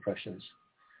best impressions.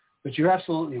 But you're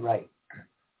absolutely right.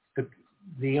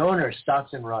 The owner,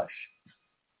 Stockton Rush,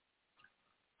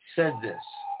 said this,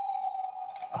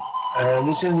 and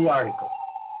it's in the article.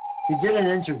 He did an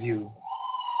interview,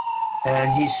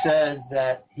 and he said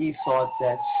that he thought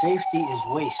that safety is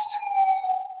waste.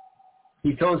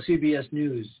 He told CBS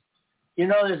News,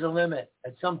 there's a limit.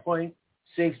 At some point,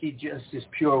 safety just is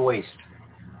pure waste.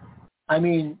 I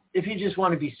mean, if you just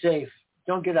want to be safe,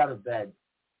 don't get out of bed.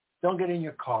 Don't get in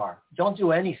your car. Don't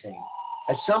do anything.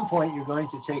 At some point, you're going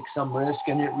to take some risk,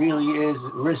 and it really is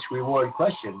a risk-reward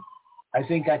question. I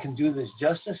think I can do this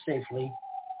just as safely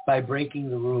by breaking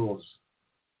the rules.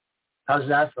 How's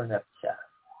that for an epitaph?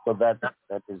 Well, that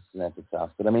is an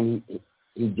epitaph. But, I mean,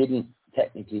 he didn't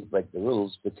technically break the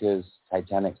rules because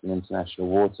Titanic's in international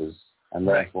waters, and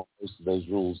therefore most of those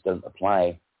rules don't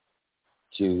apply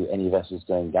to any vessels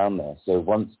going down there. So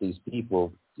once these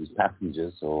people, these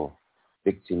passengers or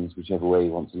victims, whichever way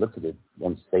you want to look at it,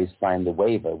 once they signed the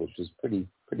waiver, which was pretty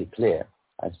clear.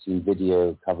 I've seen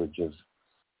video coverage of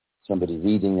somebody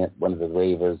reading it, one of the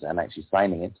waivers, and actually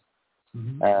signing it.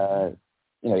 Mm-hmm.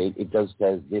 It does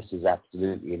say this is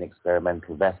absolutely an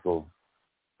experimental vessel.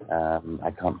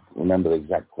 I can't remember the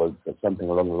exact quote, but something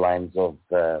along the lines of,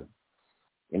 there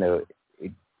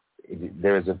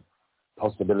is a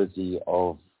possibility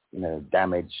of,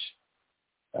 damage,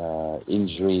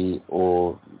 injury,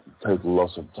 or total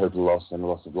loss and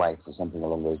loss of life, or something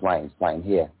along those lines, fine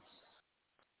here.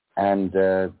 And,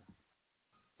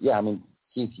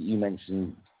 Keith, you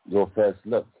mentioned your first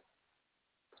look.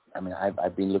 I mean,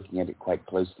 I've been looking at it quite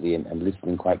closely and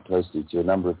listening quite closely to a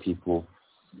number of people.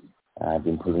 I've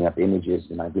been pulling up images,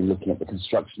 and I've been looking at the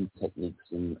construction techniques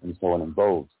and so on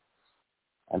involved.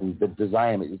 And the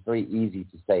design, it's very easy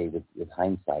to say with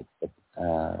hindsight, but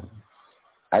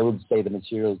I would say the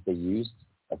materials they used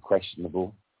are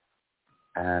questionable,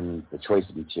 and the choice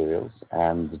of materials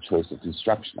and the choice of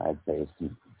construction, I'd say,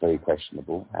 is very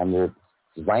questionable. And there are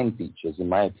design features, in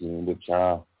my opinion, which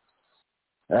are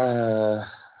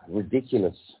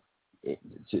ridiculous to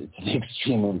the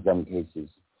extreme in some cases.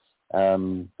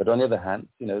 But on the other hand,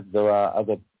 there are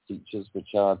other features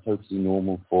which are totally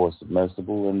normal for a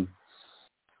submersible,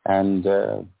 and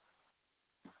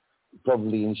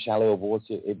probably in shallower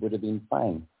water it would have been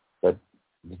fine. But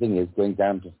the thing is, going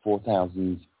down to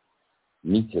 4,000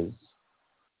 meters,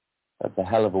 that's a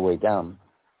hell of a way down.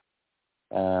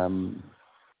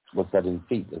 what's that in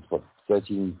feet? That's what,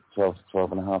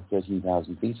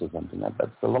 13,000 feet or something like that.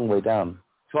 That's a long way down.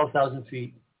 12,000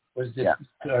 feet was the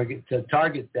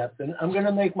target depth. And I'm going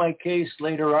to make my case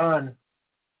later on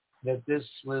that this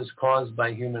was caused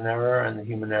by human error, and the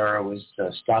human error was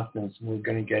Stockton's, and we're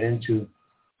going to get into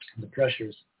the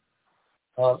pressures.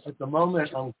 At the moment,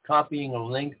 I'm copying a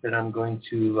link that I'm going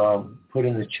to put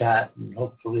in the chat, and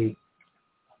hopefully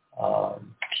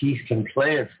Keith can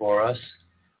play it for us.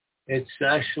 It's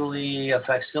actually a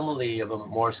facsimile of a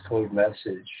Morse code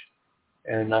message,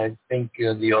 and I think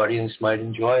the audience might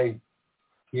enjoy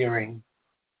hearing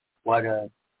what a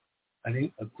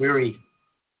query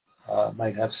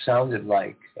might have sounded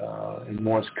like in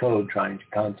Morse code trying to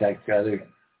contact either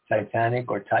Titanic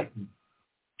or Titan.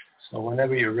 So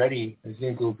whenever you're ready, I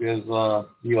think we'll give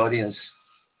the audience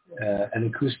an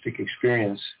acoustic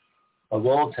experience of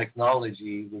old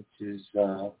technology, which is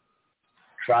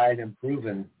tried and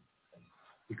proven,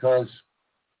 because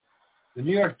the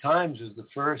New York Times was the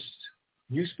first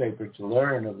newspaper to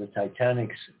learn of the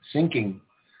Titanic's sinking,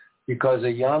 because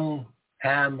a young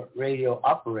ham radio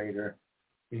operator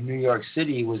in New York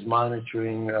City was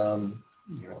monitoring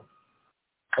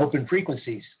open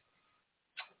frequencies,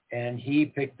 and he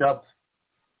picked up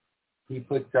the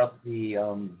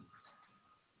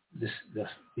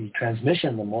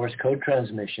transmission, the Morse code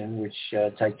transmission, which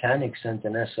Titanic sent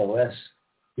an SOS.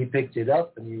 He picked it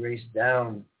up and he raced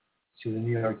down to the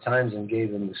New York Times and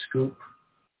gave them the scoop.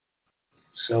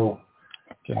 So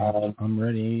okay, I'm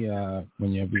ready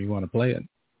whenever you want to play it.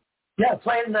 Yeah,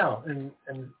 play it now, and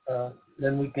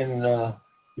then we can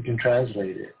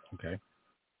translate it. Okay.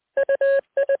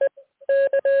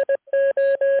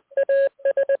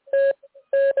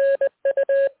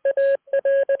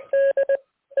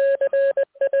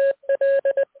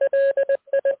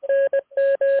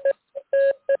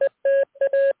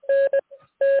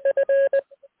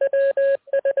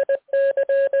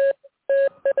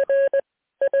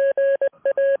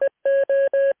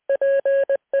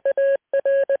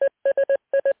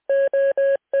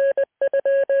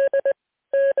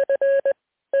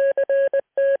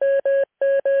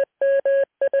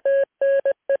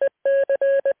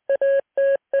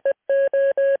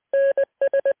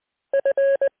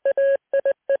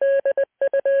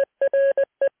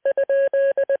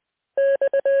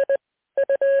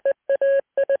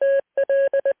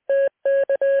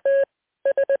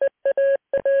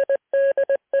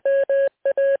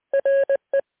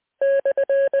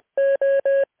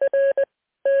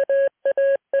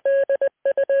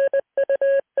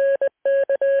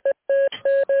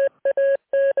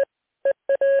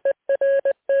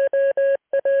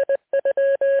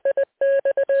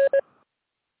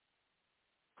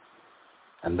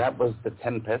 And that was The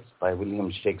Tempest by William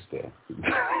Shakespeare.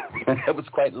 That was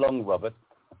quite long, Robert.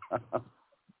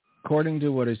 According to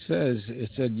what it says, it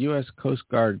said U.S. Coast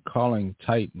Guard calling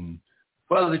Titan.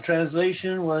 Well, the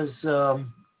translation was,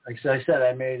 like I said,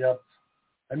 I made up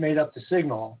the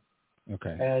signal.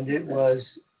 Okay. And it was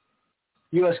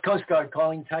U.S. Coast Guard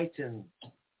calling Titan.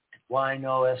 Why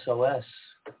no SOS?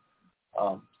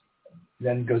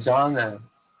 Then goes on to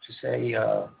say,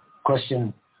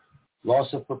 question,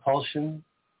 loss of propulsion,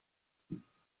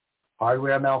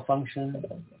 hardware malfunction,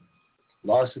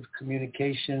 loss of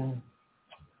communication,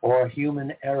 or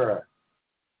human error.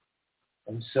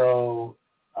 And so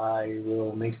I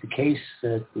will make the case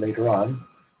that later on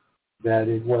that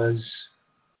it was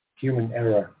human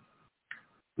error.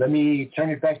 Let me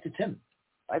turn it back to Tim.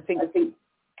 I think it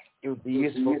would be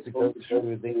useful to go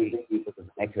through the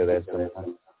echo there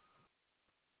sometimes.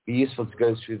 Be useful to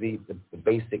go through the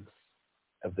basics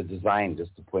of the design,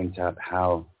 just to point out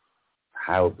how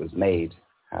it was made,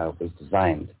 how it was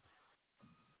designed.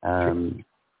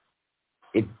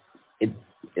 It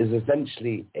is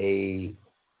essentially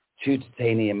two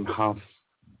titanium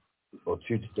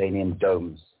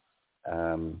domes,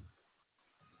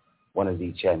 one at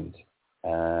each end.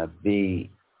 The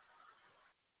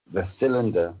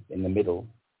cylinder in the middle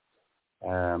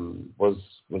was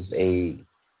a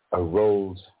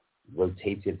rolled,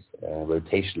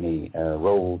 rotationally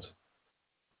rolled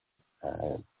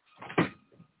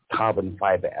carbon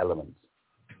fiber element.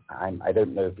 I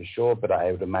don't know for sure, but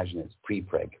I would imagine it's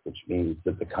pre-preg, which means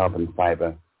that the carbon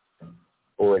fiber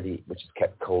which is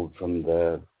kept cold from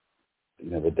the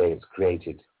day it's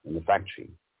created in the factory,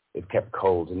 it's kept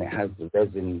cold and it has the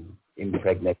resin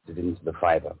impregnated into the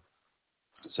fiber.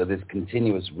 So this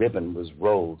continuous ribbon was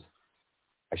rolled.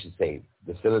 I should say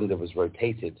the cylinder was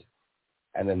rotated,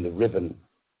 and then the ribbon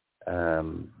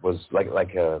was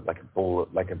like a ball,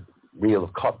 like a reel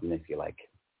of cotton, if you like.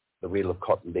 The reel of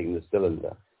cotton being the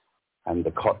cylinder, and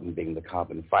the cotton being the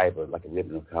carbon fiber, like a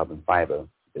ribbon of carbon fiber,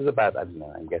 is about, I don't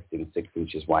know, I'm guessing 6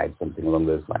 inches wide, something along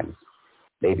those lines,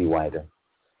 maybe wider.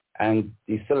 And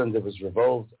the cylinder was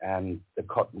revolved, and the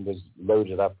cotton was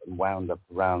loaded up and wound up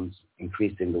around,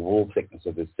 increasing the wall thickness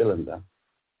of the cylinder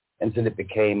until it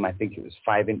became, I think it was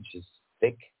 5 inches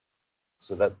thick.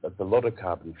 So that's a lot of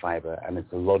carbon fiber, and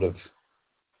it's a lot of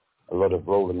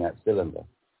rolling that cylinder.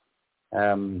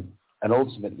 And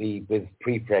ultimately, with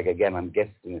pre-preg, again, I'm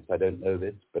guessing this, I don't know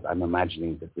this, but I'm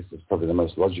imagining that this is probably the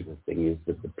most logical thing, is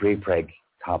that the pre-preg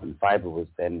carbon fiber was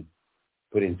then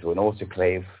put into an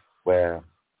autoclave where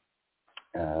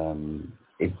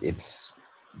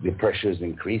the pressure is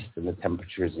increased and the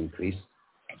temperature is increased.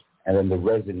 And then the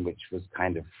resin, which was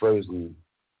kind of frozen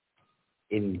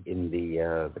in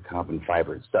the carbon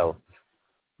fiber itself,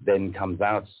 then comes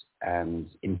out and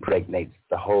impregnates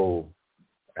the whole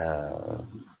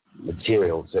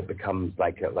material, so it becomes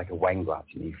like a wine glass.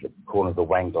 You flip the corner of the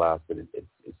wine glass, and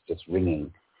it's just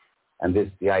ringing.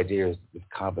 And the idea is this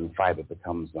carbon fiber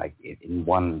becomes like in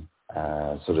one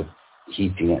sort of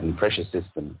heating and pressure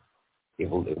system. It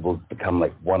will become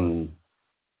like one.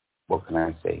 What can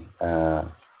I say?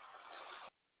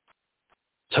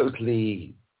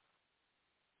 Totally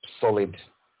solid,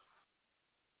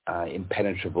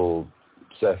 impenetrable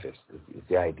surface is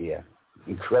the idea.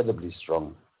 Incredibly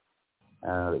strong.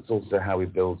 It's also how we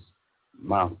build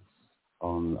masts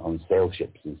on sail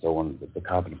ships and so on, the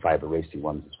carbon fiber racing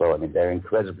ones as well. I mean, they're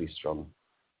incredibly strong.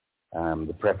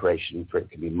 The preparation for it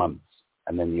can be months,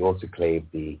 and then the autoclave,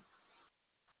 the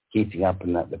heating up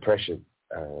and the pressure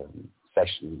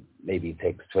session maybe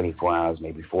takes 24 hours,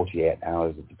 maybe 48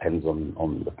 hours. It depends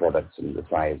on the products and the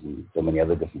size and so many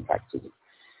other different factors.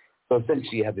 So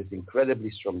essentially you have this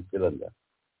incredibly strong cylinder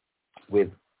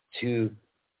with two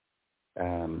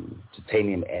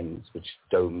titanium ends,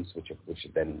 domes, which are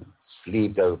then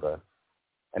sleeved over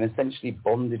and essentially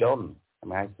bonded on. I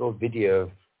mean, I saw a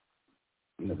video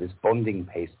of this bonding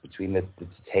paste between the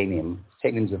titanium.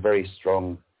 Titanium's a very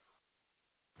strong,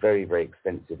 very, very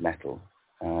expensive metal.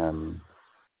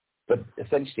 But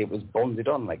essentially it was bonded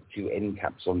on like two end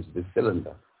caps onto the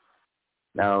cylinder.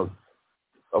 Now,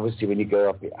 obviously when you go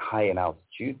up high in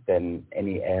altitude, then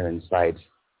any air inside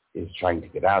is trying to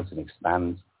get out and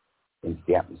expand into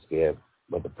the atmosphere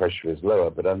where the pressure is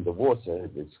lower. But underwater,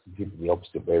 it's completely the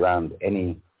opposite way around.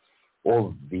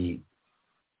 All the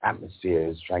atmosphere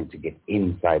is trying to get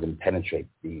inside and penetrate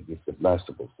the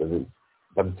submersible. So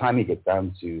by the time you get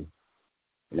down to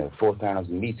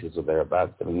 4,000 meters or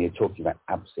thereabouts, I mean, you're talking about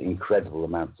absolutely incredible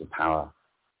amounts of power,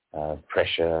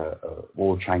 pressure,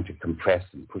 all trying to compress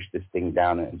and push this thing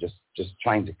down and just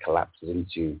trying to collapse it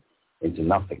into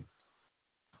nothing.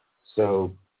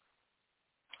 So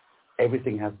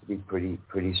everything has to be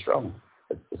pretty strong.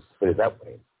 Let's put it that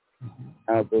way.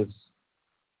 Now, to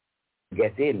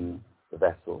get in the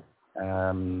vessel,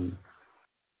 one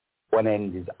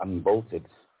end is unbolted,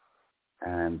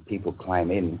 and people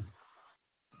climb in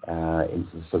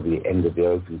into sort of the end of the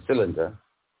open cylinder.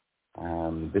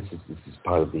 This is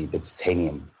part of the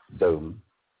titanium dome.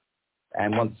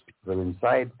 And once people are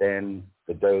inside, then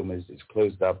the dome is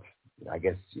closed up. I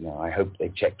guess, I hope they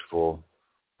checked for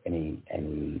any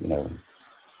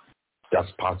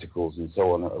dust particles and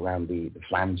so on around the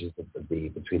flanges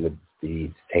between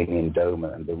the titanium dome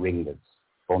and the ring that's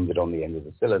bonded on the end of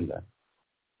the cylinder.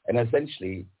 And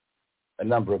essentially, a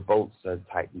number of bolts are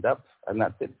tightened up, and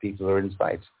that's it. People are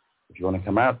inside. If you want to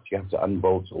come out, you have to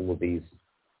unbolt all of these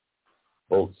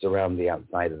bolts around the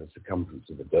outside of the circumference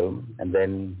of the dome, and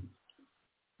then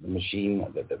the machine,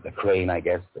 the crane, I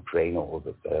guess, or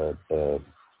the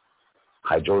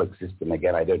hydraulic system.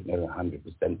 Again, I don't know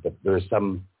 100%, but there is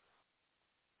some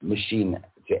machine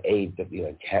to aid that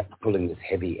pulling this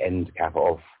heavy end cap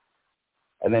off,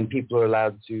 and then people are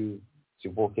allowed to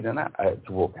walk in and out,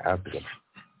 to walk out again.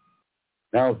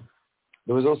 Now,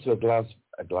 there was also a glass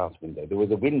window. There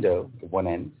was a window at one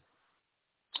end,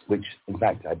 which, in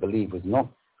fact, I believe was not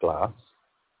glass,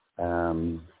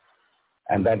 and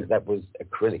that was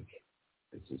acrylic.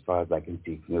 As far as I can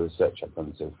see from the research I've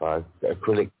done so far,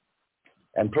 acrylic,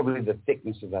 and probably the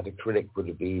thickness of that acrylic would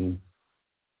have been,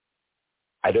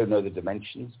 I don't know the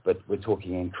dimensions, but we're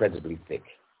talking incredibly thick.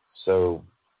 So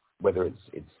whether it's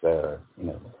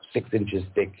 6 inches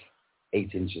thick,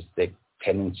 8 inches thick,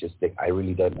 10 inches thick, I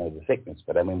really don't know the thickness,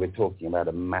 but I mean, we're talking about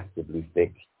a massively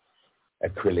thick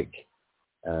acrylic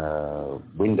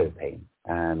window pane.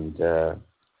 And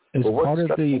as part of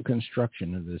the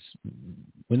construction of this,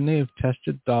 wouldn't they have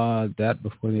tested that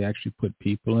before they actually put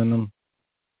people in them?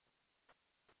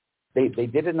 They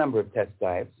did a number of test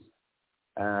dives,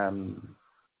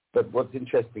 but what's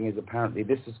interesting is apparently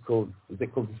this is it called the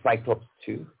Cyclops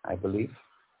 2, I believe.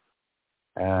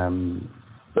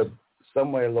 But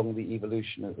somewhere along the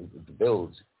evolution of the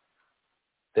build,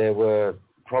 there were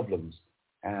problems,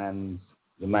 and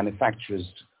the manufacturers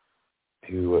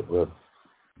who were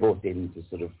brought in to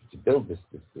sort of to build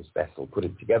this vessel, put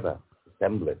it together,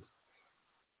 assemble it,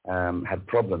 had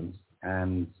problems,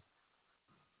 and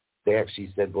they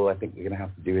actually said, well, I think we're going to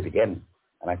have to do it again.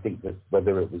 And I think that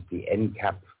whether it was the end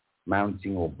cap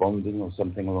mounting or bonding or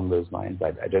something along those lines,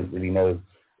 I don't really know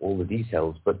all the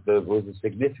details, but there was a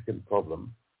significant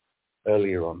problem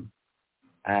earlier on,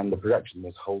 and the production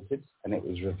was halted, and it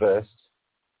was reversed,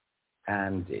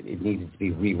 and it needed to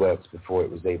be reworked before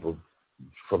it was able,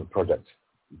 before the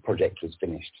project was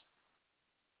finished.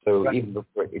 So right. Even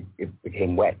before it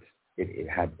became wet, it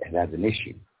had an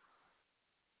issue.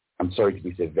 I'm sorry to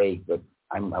be so vague, but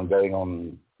I'm going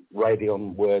on, riding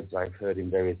on words I've heard in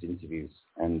various interviews,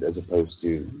 and as opposed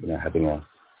to having a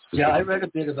specific... Yeah, I read a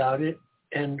bit about it,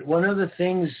 and one of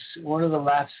the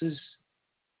lapses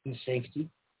in safety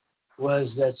was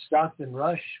that Stockton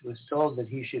Rush was told that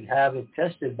he should have it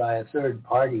tested by a third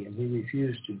party, and he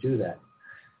refused to do that.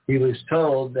 He was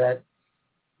told that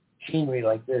machinery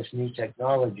like this, new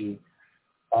technology,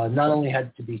 not only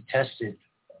had to be tested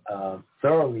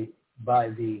thoroughly by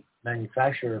the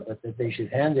manufacturer, but that they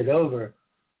should hand it over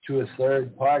to a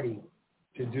third party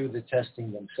to do the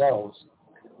testing themselves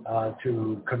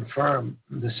to confirm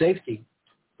the safety.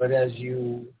 But as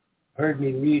you heard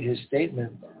me read his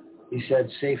statement, he said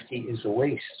safety is a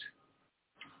waste.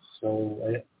 So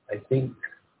I think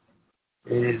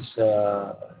his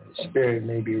spirit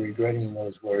may be regretting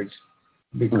those words,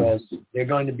 because they're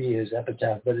going to be his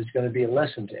epitaph, but it's going to be a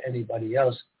lesson to anybody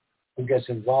else who gets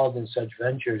involved in such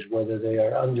ventures, whether they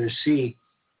are undersea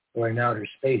or in outer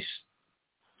space.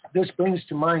 This brings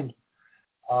to mind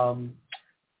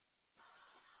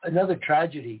another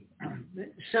tragedy,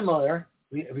 similar,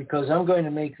 because I'm going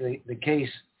to make the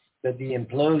case that the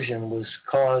implosion was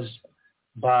caused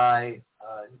by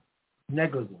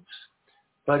negligence.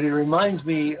 But it reminds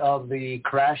me of the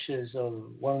crashes of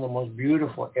one of the most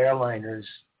beautiful airliners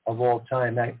of all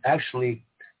time. Actually,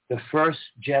 the first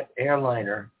jet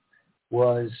airliner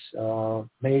was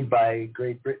made by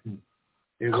Great Britain.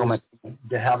 It was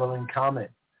de Havilland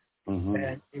Comet. Mm-hmm.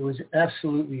 And it was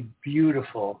absolutely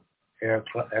beautiful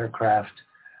aircraft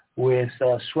with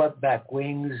swept back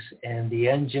wings and the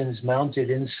engines mounted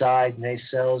inside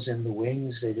nacelles in the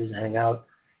wings. They didn't hang out.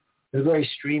 They were very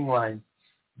streamlined,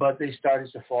 but they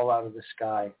started to fall out of the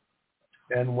sky.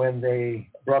 And when they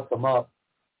brought them up,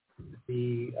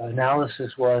 the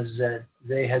analysis was that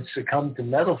they had succumbed to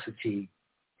metal fatigue.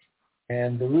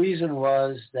 And the reason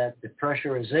was that the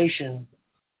pressurization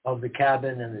of the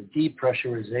cabin and the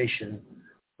depressurization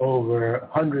over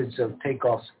hundreds of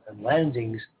takeoffs and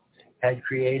landings had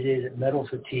created metal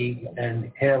fatigue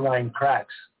and hairline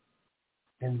cracks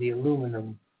in the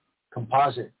aluminum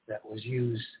composite that was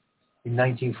used in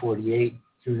 1948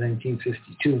 through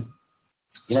 1952.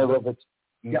 Robert,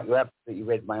 you absolutely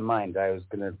read my mind. I was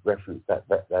going to reference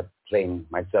that plane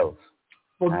myself.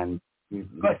 Well, and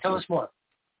tell us more.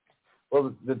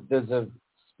 Well, there's a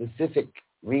specific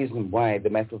reason why the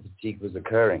metal fatigue was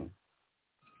occurring.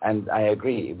 And I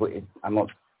agree. I'm not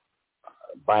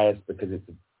biased because it's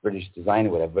a British design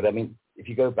or whatever, but I mean, if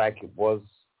you go back, it was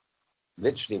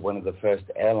literally one of the first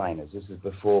airliners. This is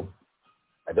before,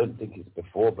 I don't think it's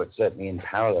before, but certainly in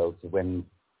parallel to when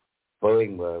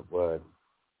Boeing were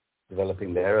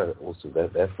developing their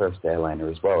first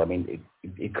airliner as well. I mean,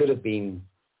 it could have been,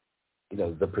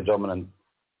 the predominant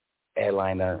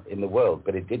airliner in the world,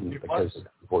 but it didn't because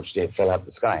unfortunately it fell out of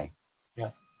the sky. Yeah.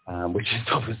 Which is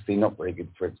obviously not very good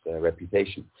for its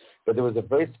reputation. But there was a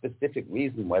very specific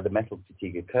reason why the metal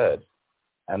fatigue occurred,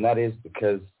 and that is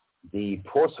because the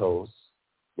portholes,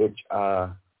 which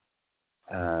are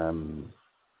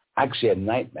actually a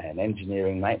nightmare, an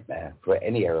engineering nightmare for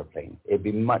any aeroplane. It'd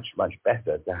be much, much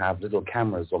better to have little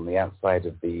cameras on the outside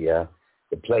of the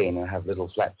plane and have little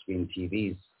flat screen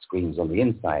TV screens on the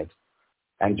inside,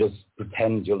 and just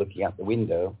pretend you're looking out the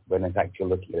window when in fact you're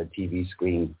looking at a TV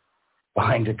screen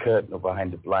behind a curtain or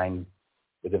behind a blind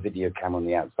with a video camera on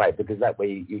the outside, because that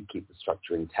way you keep the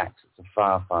structure intact. It's a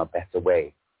far, far better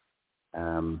way.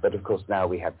 But of course now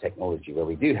we have technology where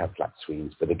we do have flat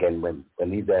screens. But again, when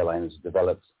these airliners were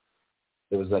developed,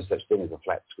 there was no such thing as a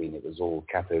flat screen. It was all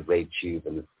cathode ray tube,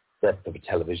 and the depth of a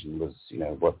television was,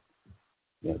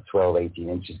 12, 18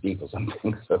 inches deep or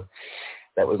something. So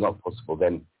that was not possible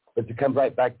then. But to come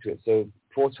right back to it, so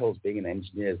portholes being an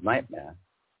engineer's nightmare,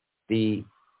 the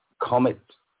Comet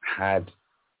had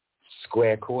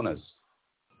square corners,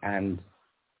 and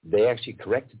they actually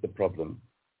corrected the problem,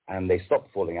 and they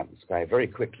stopped falling out of the sky very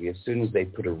quickly as soon as they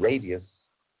put a radius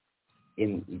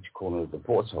in each corner of the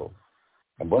porthole.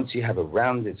 And once you have a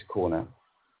rounded corner,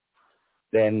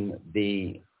 then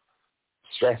the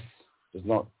stress does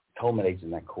not culminate in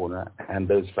that corner, and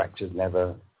those fractures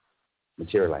never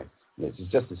materialize. It's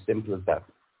just as simple as that.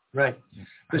 Right.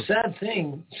 The sad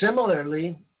thing,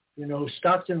 similarly,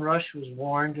 Stockton Rush was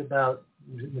warned about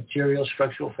material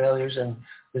structural failures and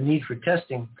the need for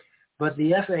testing. But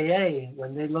the FAA,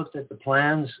 when they looked at the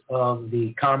plans of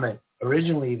the comet,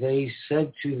 originally they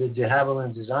said to the de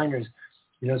Havilland designers,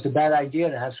 it's a bad idea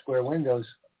to have square windows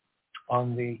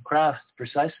on the craft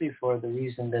precisely for the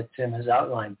reason that Tim has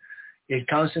outlined. It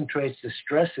concentrates the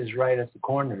stresses right at the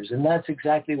corners. And that's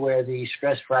exactly where the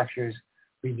stress fractures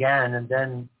began and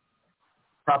then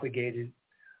propagated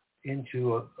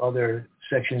into other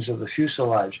sections of the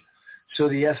fuselage. So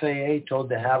the FAA told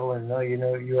de Havilland, no,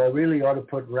 you really ought to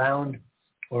put round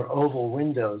or oval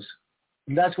windows.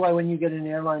 And that's why when you get in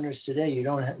airliners today, you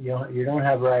don't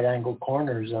have right-angled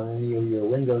corners on any of your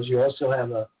windows. You also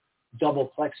have a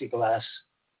double plexiglass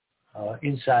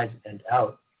inside and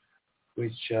out,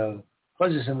 which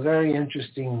causes some very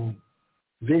interesting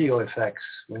video effects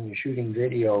when you're shooting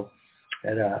video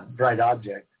at a bright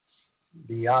object.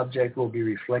 The object will be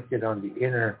reflected on the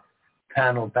inner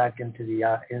panel back into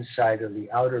the inside of the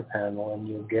outer panel, and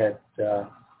you'll get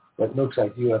what looks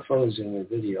like UFOs in your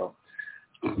video.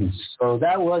 So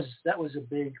that was a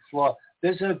big flaw.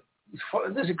 There's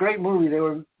a great movie.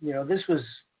 This was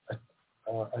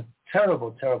a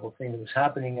terrible, terrible thing that was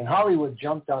happening, and Hollywood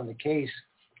jumped on the case,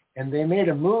 and they made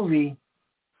a movie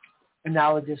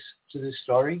analogous to this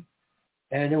story,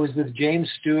 and it was with James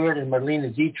Stewart and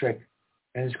Marlene Dietrich,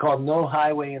 and it's called No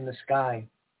Highway in the Sky,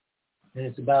 and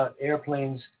it's about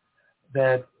airplanes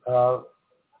that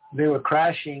they were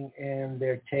crashing and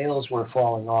their tails were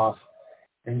falling off,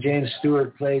 and James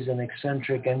Stewart plays an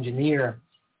eccentric engineer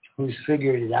who's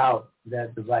figured it out,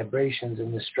 that the vibrations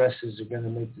and the stresses are going to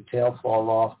make the tail fall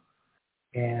off,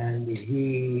 and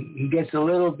he gets a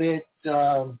little bit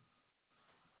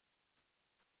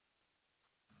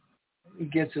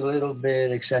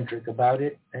eccentric about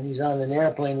it, and he's on an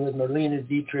airplane with Marlene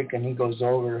Dietrich, and he goes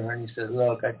over to her and he says,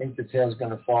 look, I think the tail's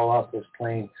going to fall off this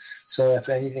plane, so if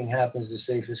anything happens, the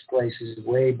safest place is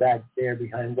way back there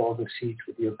behind all the seats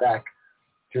with your back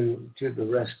to the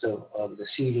rest of the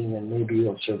seating, and maybe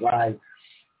you'll survive.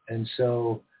 And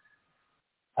so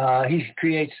he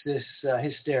creates this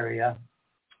hysteria.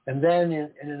 And then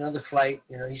in another flight,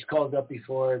 he's called up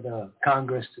before the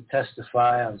Congress to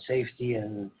testify on safety,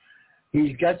 and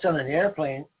he gets on an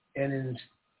airplane, and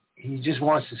he just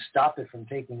wants to stop it from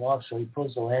taking off, so he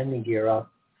pulls the landing gear up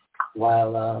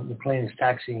while the plane is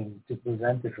taxiing to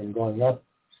prevent it from going up.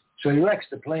 So he wrecks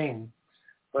the plane,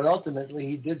 but ultimately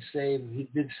he did save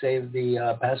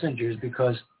the passengers,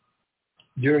 because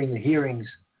during the hearings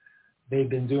they've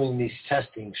been doing these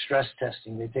testing, stress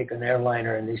testing. They take an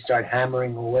airliner and they start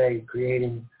hammering away,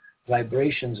 creating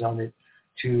vibrations on it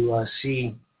to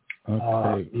see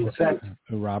the effect.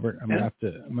 Robert, I'm gonna have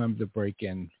to break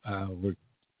in. We're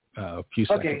a few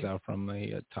seconds out from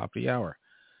the top of the hour.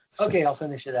 So, okay, I'll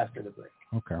finish it after the break.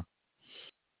 Okay.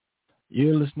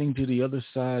 You're listening to The Other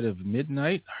Side of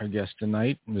Midnight. Our guest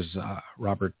tonight is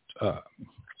Robert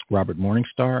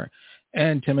Morningstar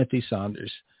and Timothy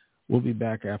Saunders. We'll be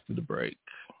back after the break.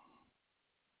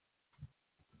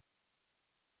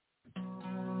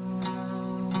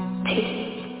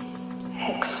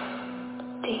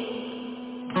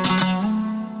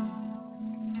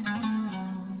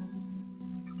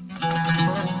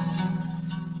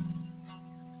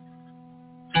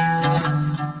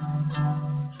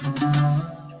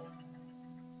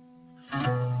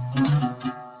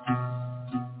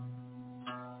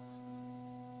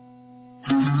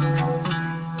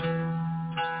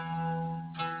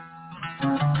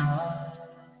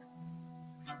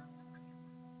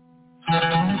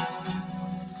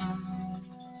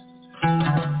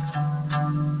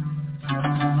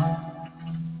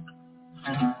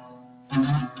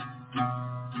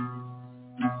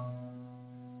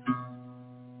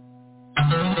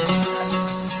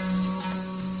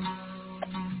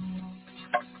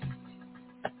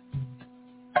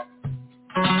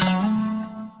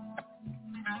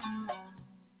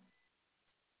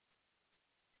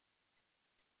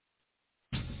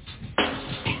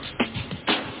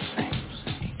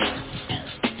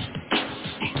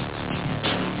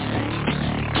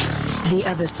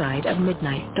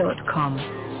 theothersideofmidnight.com.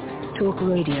 Talk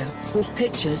radio with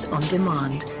pictures on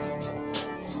demand.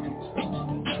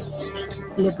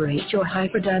 Liberate your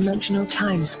hyperdimensional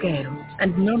time scale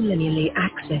and non-linearly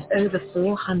access over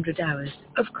 400 hours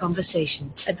of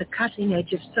conversation at the cutting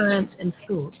edge of science and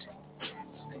thought.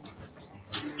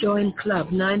 Join Club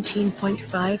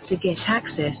 19.5 to get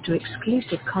access to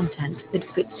exclusive content that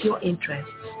fits your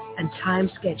interests and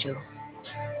time schedule.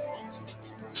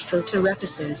 Filter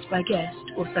episodes by guest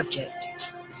or subject.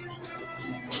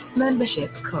 Membership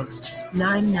costs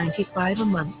 $9.95 a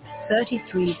month,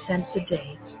 33 cents a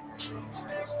day.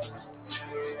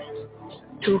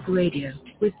 Talk radio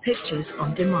with pictures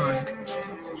on demand.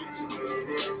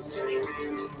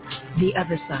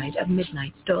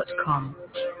 theothersideofmidnight.com.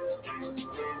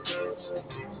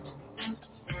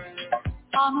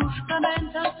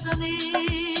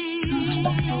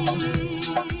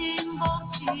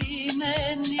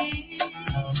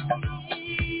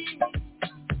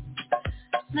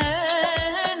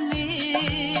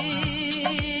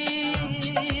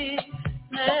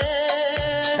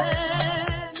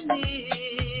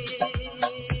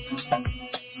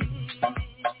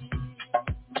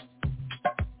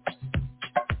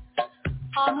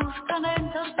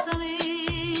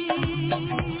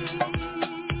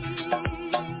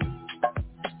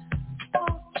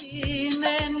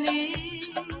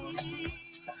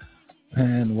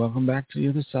 And welcome back to the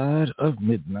other side of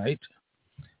midnight.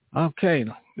 Okay,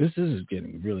 this is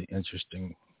getting really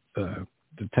interesting. The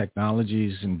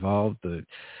technologies involved, the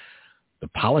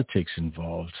politics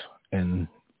involved, and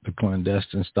the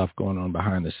clandestine stuff going on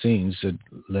behind the scenes that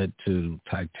led to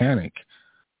Titanic.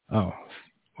 Oh,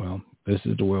 well, this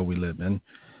is the world we live in.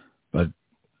 But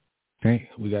hey,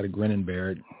 we got to grin and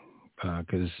bear it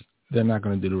because they're not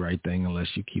going to do the right thing unless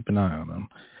you keep an eye on them.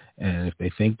 And if they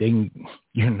think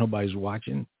nobody's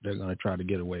watching, they're going to try to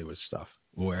get away with stuff.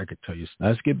 Boy, I could tell you.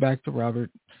 Let's get back to Robert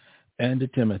and to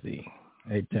Timothy.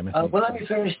 Hey, Timothy. Well, let me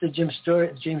finish the James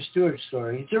Stewart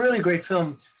story. It's a really great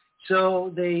film.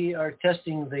 So they are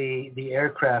testing the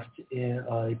aircraft.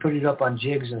 They put it up on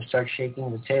jigs and start shaking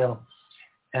the tail.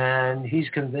 And he's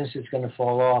convinced it's going to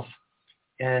fall off.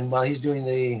 And while he's doing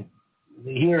the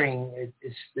hearing,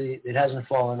 it hasn't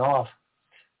fallen off.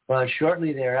 But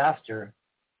shortly thereafter,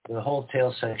 the whole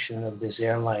tail section of this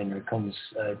airliner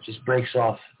just breaks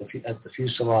off at the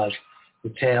fuselage. The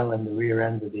tail and the rear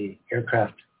end of the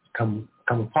aircraft come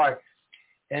apart.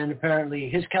 And apparently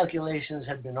his calculations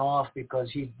had been off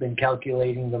because he'd been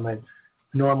calculating them at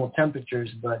normal temperatures,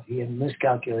 but he had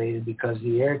miscalculated because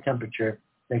the air temperature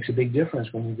makes a big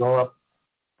difference. When you go up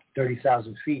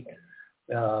 30,000 feet,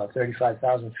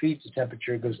 35,000 feet, the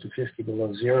temperature goes to 50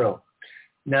 below zero.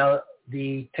 Now,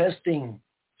 the testing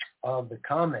of the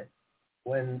comet,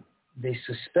 when they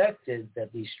suspected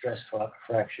that these stress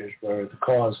fractures were the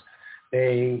cause,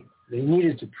 they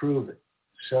needed to prove it.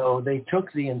 So they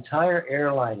took the entire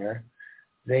airliner,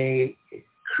 they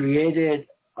created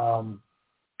a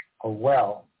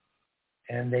well,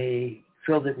 and they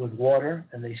filled it with water,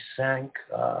 and they sunk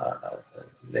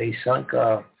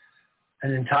an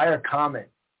entire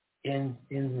comet in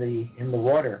the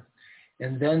water,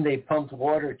 and then they pumped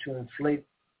water to inflate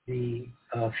the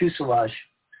fuselage,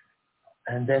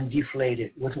 and then deflate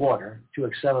it with water to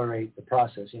accelerate the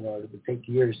process. It would take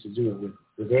years to do it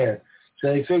with air.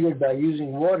 So they figured by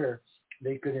using water,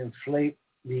 they could inflate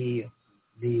the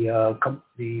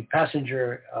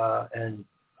passenger and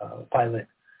pilot,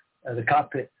 the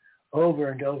cockpit, over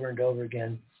and over and over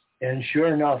again. And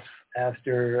sure enough,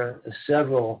 after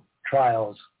several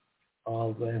trials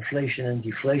of inflation and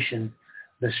deflation,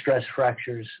 the stress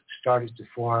fractures started to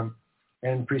form,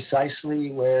 and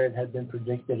precisely where it had been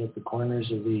predicted at the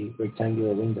corners of the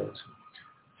rectangular windows.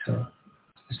 So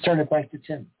let's turn it back to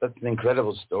Tim. That's an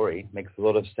incredible story. It makes a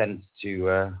lot of sense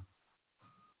to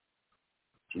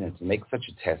make such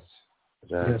a test,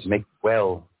 Yes. to make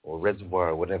well or reservoir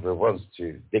or whatever it was,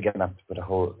 to big enough to put a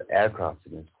whole aircraft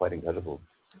in. It's quite incredible.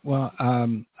 Well,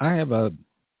 I have a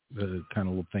kind of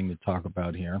little thing to talk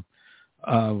about here.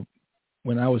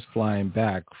 When I was flying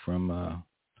back from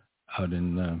out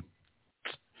in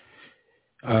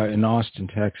Austin,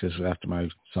 Texas, after my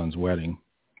son's wedding,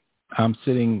 I'm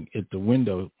sitting at the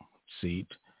window seat,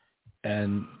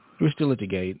 and we're still at the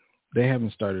gate. They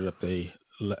haven't started up the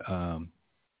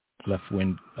left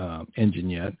wing engine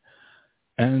yet,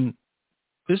 and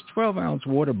this 12-ounce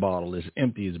water bottle is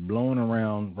empty. It's blowing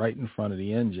around right in front of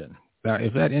the engine. Now,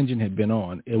 if that engine had been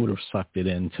on, it would have sucked it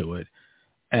into it,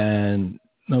 and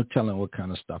no telling what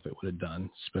kind of stuff it would have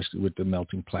done, especially with the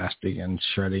melting plastic and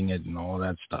shredding it and all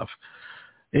that stuff.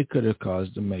 It could have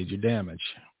caused a major damage.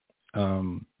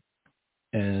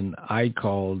 And I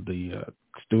called the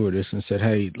stewardess and said,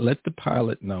 hey, let the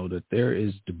pilot know that there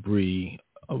is debris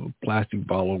of a plastic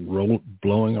bottle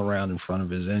blowing around in front of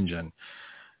his engine.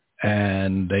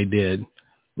 And they did.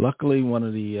 Luckily, one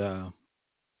of the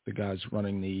guys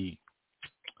running the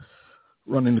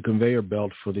conveyor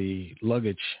belt for the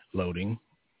luggage loading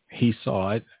he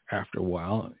saw it after a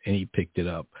while, and he picked it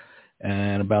up.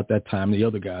 And about that time, the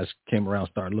other guys came around,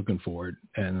 started looking for it,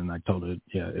 and then I told her,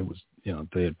 yeah, it was,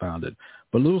 they had found it.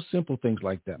 But little simple things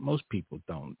like that, most people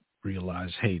don't realize,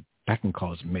 hey, that can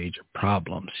cause major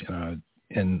problems,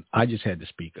 and I just had to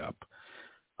speak up.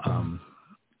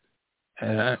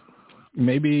 And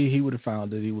maybe he would have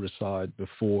found it, he would have saw it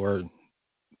before,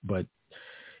 but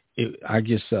I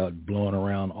just saw it blowing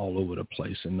around all over the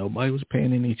place, and nobody was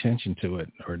paying any attention to it,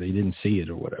 or they didn't see it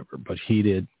or whatever. But he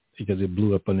did, because it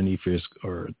blew up underneath his,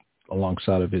 or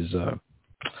alongside of his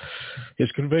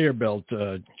conveyor belt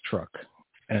truck.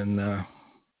 And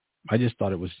I just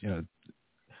thought it was,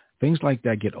 things like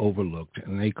that get overlooked,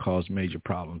 and they cause major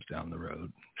problems down the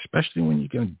road, especially when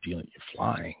you're you're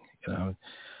flying,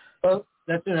 Well,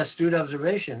 that's an astute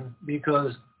observation,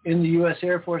 because in the U.S.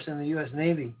 Air Force and the U.S.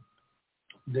 Navy,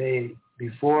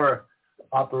 before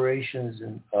operations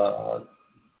and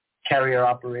carrier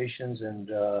operations and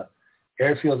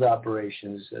airfield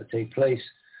operations take place,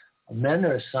 men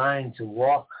are assigned to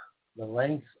walk the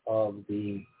length of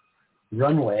the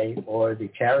runway or the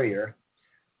carrier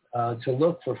to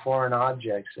look for foreign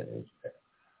objects,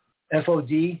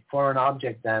 FOD, foreign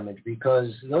object damage,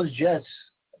 because those jets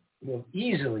will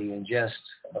easily ingest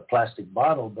a plastic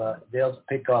bottle, but they'll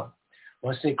pick up,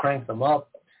 once they crank them up,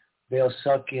 they'll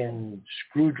suck in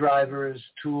screwdrivers,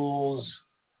 tools,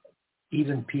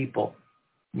 even people.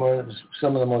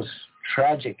 Some of the most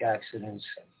tragic accidents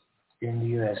in the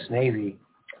U.S. Navy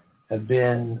have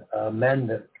been men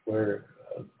that were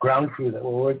ground crew that were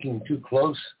working too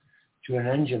close to an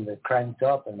engine that cranked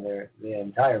up, and their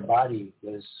entire body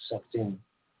was sucked in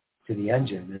to the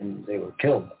engine, and they were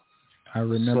killed. I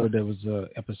remember there was an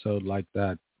episode like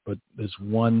that, but this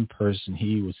one person,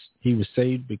 he was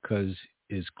saved because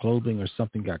his clothing or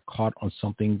something got caught on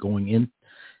something going in,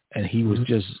 and he was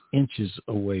just inches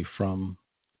away from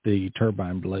the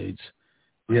turbine blades.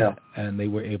 Yeah. And they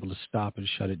were able to stop and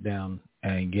shut it down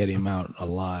and get him out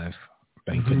alive.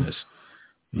 Thank goodness.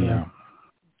 Yeah.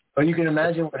 Well, you can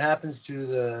imagine what happens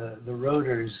to the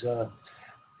rotors.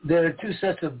 There are two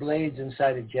sets of blades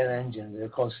inside a jet engine. They're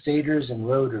called stators and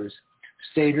rotors.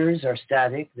 Stators are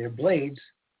static. They're blades,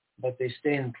 but they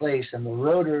stay in place. And the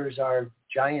rotors are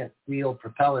giant wheel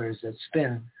propellers that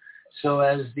spin. So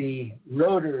as the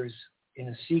rotors in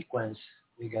a sequence,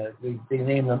 they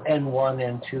name them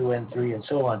N1, N2, N3, and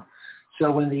so on.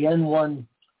 So when the N1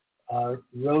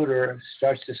 rotor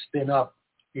starts to spin up,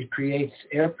 it creates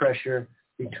air pressure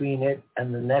between it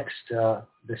and the next, the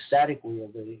static wheel,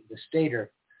 the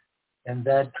stator, and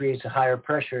that creates a higher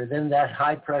pressure. Then that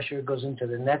high pressure goes into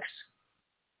the next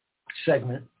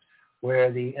segment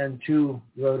where the N2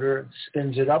 rotor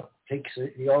spins it up, takes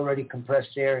the already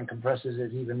compressed air and compresses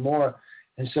it even more.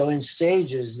 And so in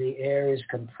stages, the air is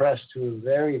compressed to a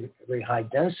very, very high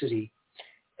density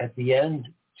at the end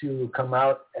to come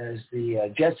out as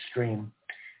the jet stream.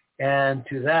 And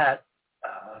to that,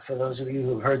 for those of you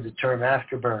who've heard the term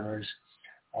afterburners,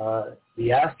 the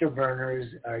afterburners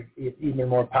are even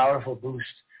more powerful boost,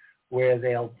 where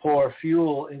they'll pour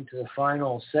fuel into the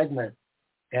final segment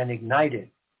and ignite it.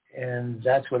 And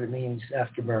that's what it means,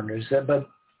 afterburners. But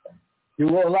you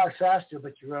go a lot faster,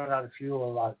 but you run out of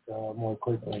fuel a lot more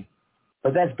quickly.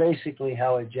 But that's basically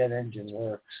how a jet engine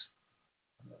works.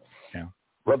 Yeah.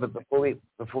 Robert,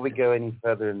 before we go any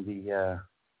further in the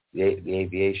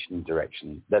aviation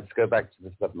direction, let's go back to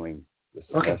the submarine.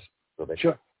 Okay.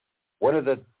 Sure. One of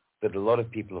that a lot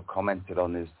of people have commented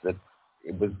on is that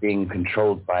it was being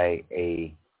controlled by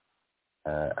a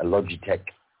Logitech,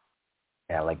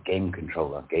 like game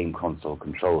console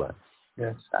controller.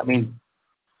 Yes. I mean,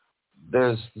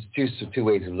 there's two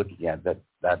ways of looking at that.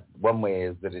 That one way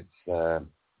is that it's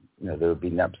there have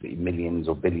been absolutely millions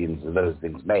or billions of those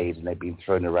things made, and they've been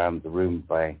thrown around the room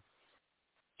by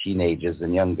teenagers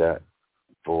and younger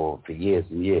for years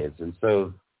and years, and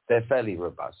so they're fairly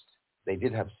robust. They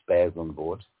did have spares on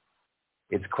board.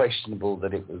 It's questionable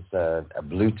that it was a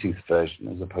Bluetooth version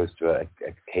as opposed to a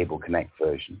cable connect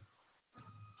version.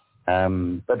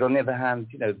 But on the other hand,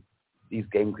 these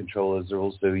game controllers are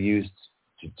also used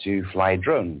to fly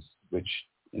drones, which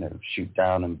shoot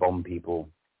down and bomb people,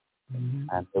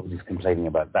 and nobody's complaining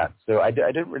about that. So I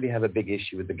don't really have a big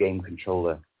issue with the game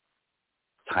controller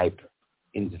type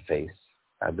interface.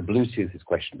 The Bluetooth is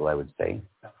questionable, I would say.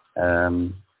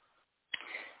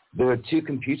 There are two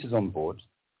computers on board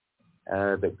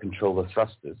that control the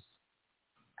thrusters,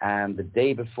 and the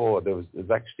day before there was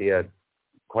actually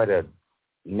quite a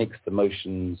mixed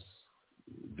emotions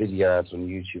video out on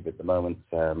YouTube at the moment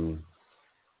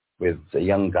with a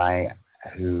young guy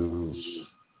who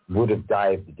would have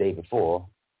dived the day before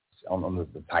on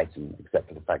the Titan, except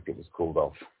for the fact it was called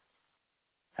off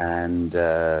And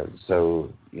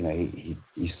so,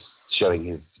 he's showing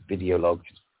his video logs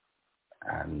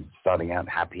and starting out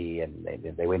happy, and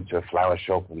they went to a flower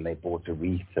shop and they bought a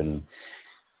wreath and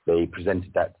they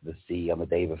presented that to the sea on the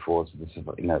day before to the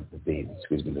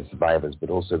survivors, but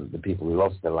also the people who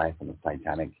lost their life on the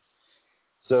Titanic.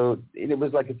 So it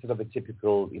was like a sort of a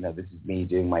typical, this is me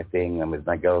doing my thing, I'm with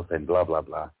my girlfriend, blah, blah,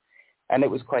 blah. And it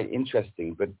was quite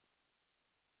interesting, but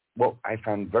what I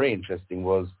found very interesting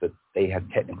was that they had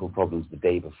technical problems the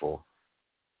day before.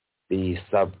 The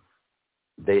sub,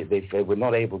 they were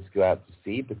not able to go out to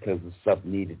sea because the sub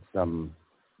needed some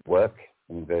work,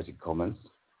 in inverted commas.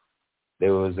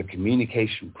 There was a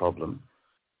communication problem.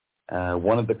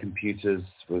 One of the computers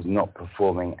was not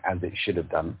performing as it should have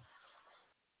done.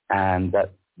 And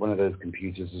that one of those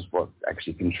computers is what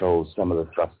actually controls some of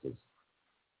the thrusters.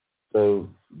 So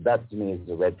that to me is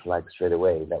a red flag straight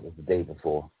away. That was the day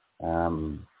before.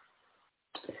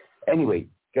 Anyway,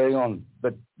 going on,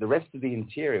 but the rest of the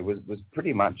interior was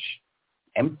pretty much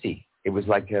empty. It was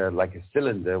like a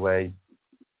cylinder where,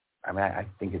 I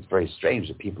think it's very strange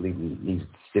that people even need to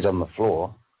sit on the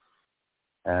floor.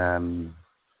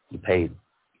 You pay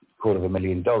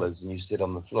 $250,000 and you sit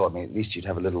on the floor. At least you'd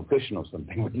have a little cushion or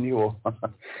something, wouldn't you? Or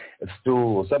a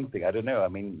stool or something. I don't know.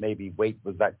 Maybe weight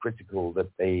was that critical that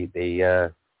they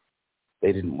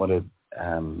didn't want to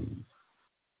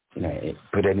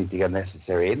put anything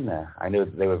unnecessary in there. I know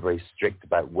that they were very strict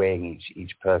about weighing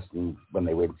each person when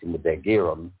they went in with their gear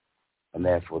on, and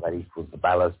therefore that equals the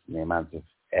ballast and the amount of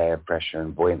air pressure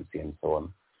and buoyancy and so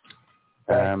on.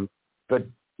 Right. But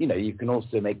you can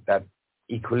also make that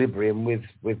equilibrium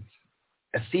with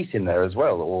a seat in there as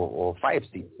well, or 5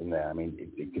 seats in there.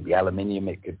 It could be aluminium,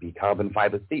 it could be carbon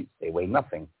fiber seats. They weigh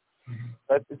nothing. Mm-hmm.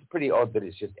 But it's pretty odd that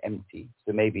it's just empty.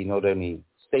 So maybe not only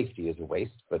safety is a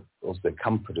waste, but also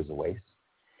comfort is a waste.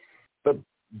 But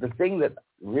the thing that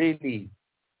really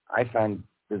I found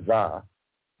bizarre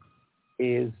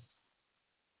is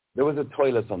there was a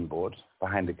toilet on board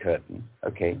behind a curtain.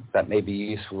 Okay, that may be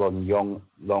useful on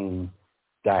long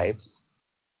dives.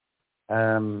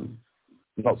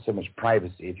 Not so much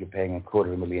privacy if you're paying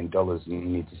 $250,000 and you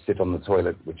need to sit on the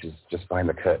toilet, which is just behind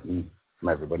the curtain from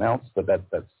everyone else. But that's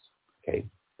okay.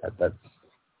 That's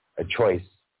a choice.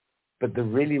 But the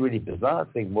really, really bizarre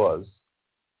thing was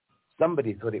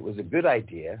somebody thought it was a good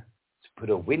idea to put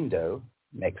a window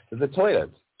next to the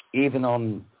toilet. Even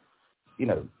on,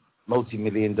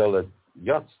 multi-million-dollar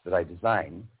yachts that I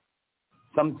design,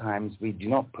 sometimes we do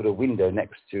not put a window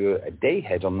next to a day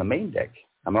head on the main deck.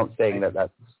 I'm not saying that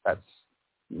that's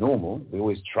normal. We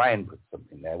always try and put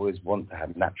something there. We always want to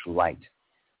have natural light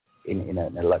in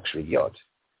a luxury yacht.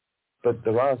 But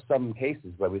there are some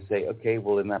cases where we say, okay,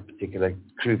 well, in that particular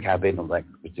crew cabin or that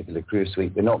particular crew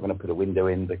suite, we're not going to put a window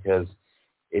in because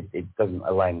it doesn't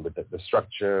align with the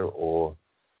structure, or,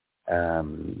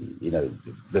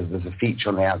 there's a feature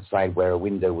on the outside where a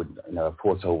window would, a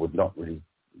porthole would not really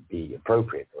be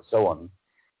appropriate, or so on.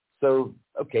 So,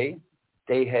 okay,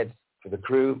 day head for the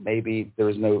crew, maybe there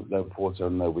is no porthole,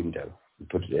 no window. You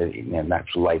put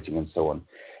natural lighting and so on.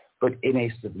 But in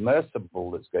a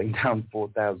submersible that's going down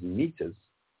 4,000 meters,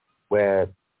 where,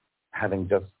 having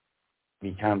just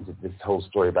recounted this whole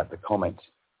story about the comet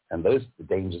and the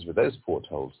dangers with those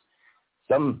portholes,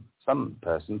 some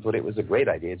person thought it was a great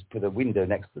idea to put a window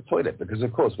next to the toilet, because,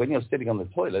 of course, when you're sitting on the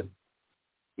toilet,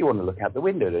 you want to look out the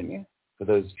window, don't you, for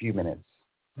those few minutes?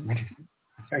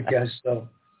 I guess so.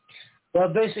 Well,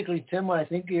 basically, Tim, I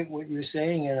think what you're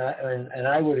saying, and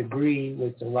I would agree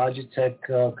with the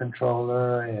Logitech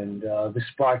controller and the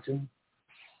Spartan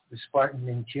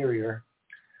interior,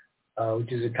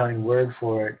 which is a kind word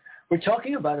for it. We're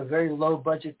talking about a very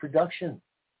low-budget production.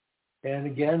 And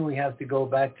again, we have to go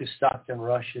back to Stockton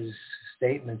Rush's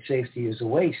statement, safety is a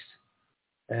waste,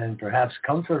 and perhaps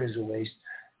comfort is a waste.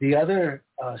 The other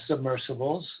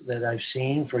submersibles that I've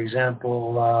seen, for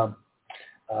example,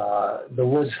 the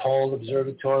Woods Hole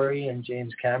Observatory and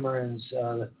James Cameron's,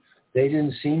 they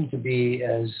didn't seem to be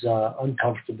as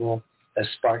uncomfortable as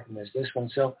Spartan as this one.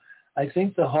 So I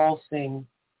think the whole thing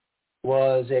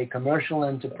was a commercial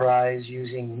enterprise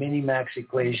using mini-max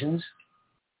equations,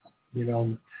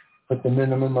 put the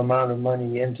minimum amount of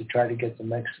money in to try to get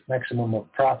the maximum of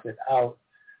profit out,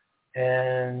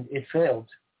 and it failed.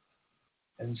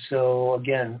 And so,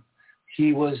 again,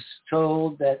 he was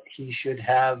told that he should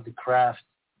have the craft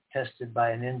tested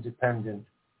by an independent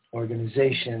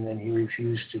organization, and he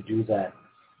refused to do that.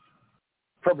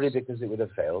 Probably because it would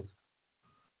have failed.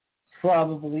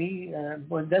 Probably.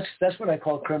 Well, that's what I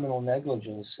call criminal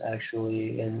negligence,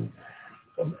 actually. And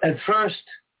at first,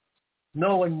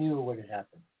 no one knew what had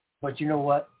happened. But you know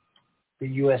what? The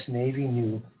U.S. Navy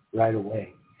knew right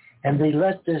away. And they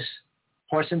let this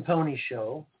horse and pony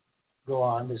show go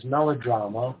on, this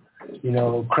melodrama,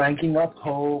 cranking up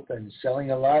hope and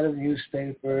selling a lot of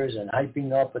newspapers and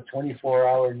hyping up a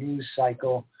 24-hour news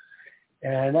cycle.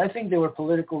 And I think there were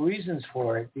political reasons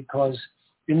for it, because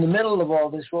in the middle of all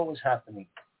this, what was happening?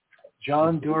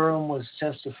 John Durham was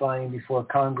testifying before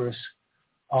Congress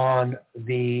on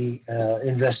the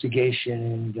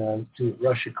investigation into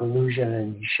Russia collusion,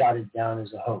 and he shot it down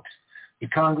as a hoax. The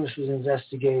Congress was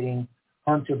investigating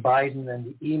Hunter Biden and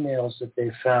the emails that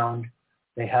they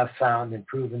have found and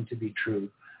proven to be true.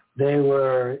 They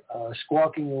were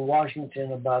squawking in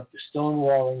Washington about the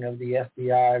stonewalling of the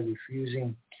FBI,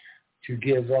 refusing to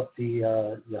give up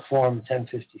the Form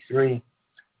 1053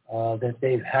 that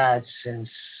they've had since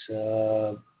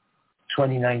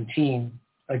 2019,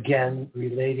 again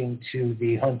relating to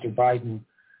the Hunter Biden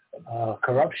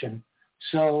corruption.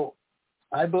 So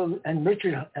and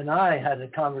Richard and I had a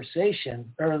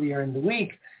conversation earlier in the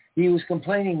week. He was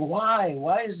complaining, why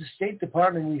is the State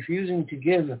Department refusing to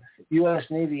give U.S.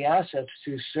 Navy assets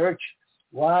to search?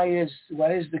 Why is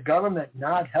the government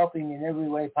not helping in every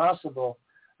way possible?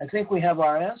 I think we have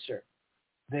our answer.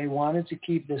 They wanted to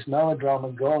keep this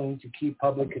melodrama going, to keep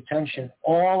public attention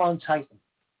all on Titan,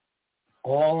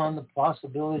 all on the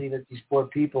possibility that these poor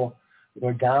people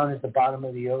were down at the bottom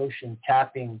of the ocean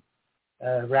tapping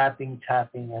at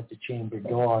the chamber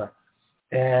door.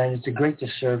 And it's a great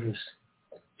disservice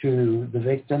to the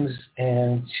victims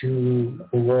and to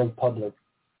the world public.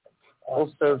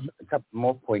 Also, a couple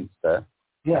more points there.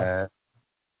 Yeah.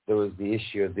 There was the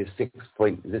issue of the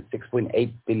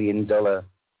 $6.8 billion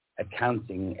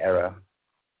accounting error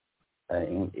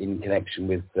in connection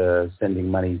with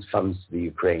sending funds to the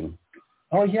Ukraine.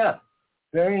 Oh, yeah.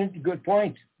 Very good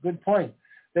point. Good point.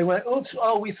 They went, oops,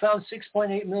 we found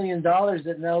 $6.8 million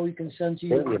that now we can send to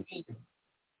Ukraine.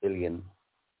 Billion.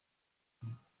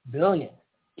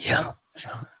 Yeah.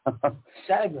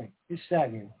 Staggering. It's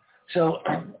staggering. So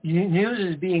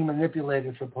news is being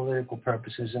manipulated for political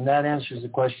purposes, and that answers the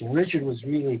question. Richard was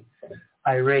really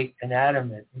irate and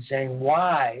adamant in saying,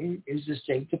 why is the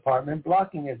State Department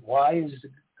blocking it? Why is the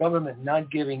government not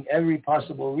giving every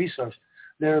possible resource?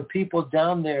 There are people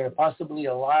down there possibly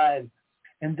alive.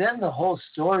 And then the whole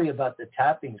story about the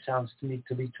tapping sounds to me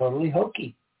to be totally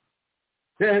hokey.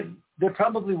 There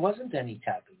probably wasn't any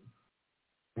tapping.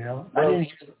 I didn't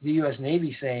hear the U.S.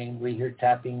 Navy saying we hear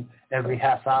tapping every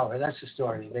half hour. That's the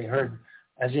story. They heard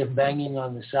as if banging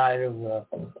on the side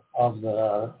of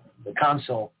the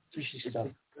console. Fishy stuff.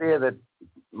 It's clear that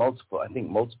multiple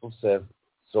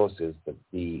sources that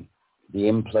the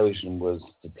implosion was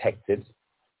detected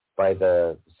by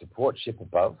the support ship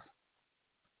above,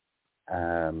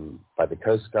 by the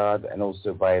Coast Guard, and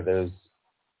also by those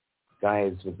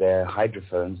guys with their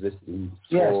hydrophones listening.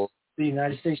 Yes, the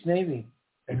United States Navy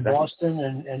in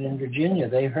Boston and in Virginia,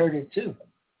 they heard it too.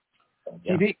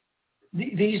 Yeah.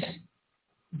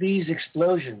 These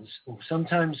explosions,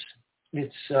 sometimes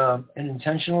it's an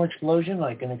intentional explosion,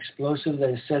 like an explosive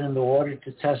that is set in the water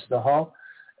to test the hull.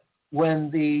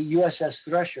 When the USS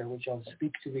Thresher, which I'll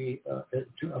speak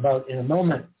about in a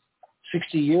moment,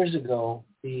 60 years ago,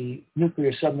 the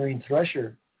nuclear submarine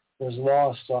Thresher was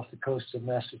lost off the coast of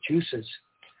Massachusetts,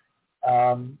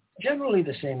 generally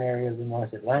the same area of the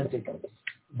North Atlantic.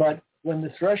 But when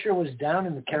the Thresher was down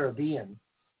in the Caribbean,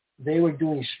 they were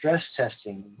doing stress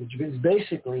testing, which was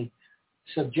basically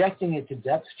subjecting it to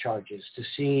depth charges to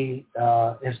see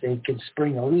if they could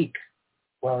spring a leak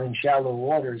while in shallow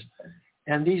waters.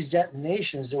 And these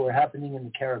detonations that were happening in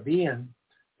the Caribbean,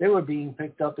 they were being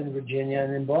picked up in Virginia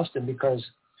and in Boston because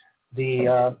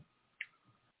the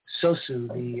SOSU,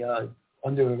 the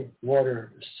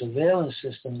underwater surveillance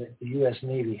system that the U.S.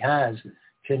 Navy has,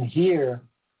 can hear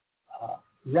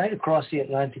right across the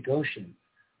Atlantic Ocean.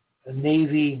 The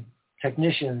Navy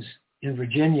technicians in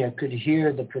Virginia could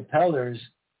hear the propellers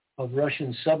of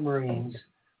Russian submarines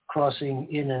crossing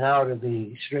in and out of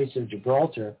the Straits of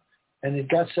Gibraltar. And it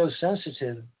got so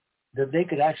sensitive that they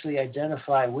could actually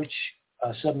identify which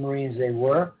submarines they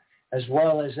were, as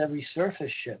well as every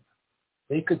surface ship.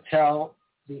 They could tell,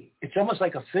 it's almost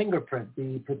like a fingerprint.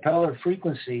 The propeller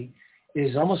frequency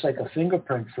is almost like a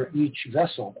fingerprint for each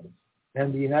vessel.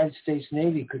 And the United States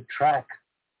Navy could track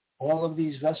all of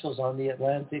these vessels on the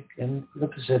Atlantic and the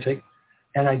Pacific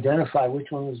and identify which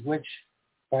one was which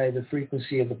by the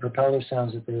frequency of the propeller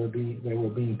sounds that they were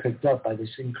being picked up by this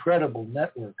incredible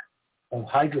network of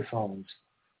hydrophones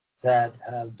that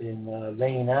have been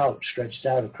stretched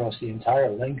out across the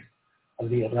entire length of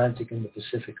the Atlantic and the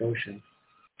Pacific Ocean.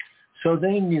 So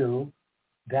they knew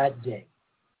that day,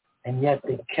 and yet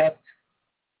they kept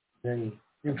the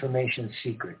information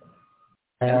secret.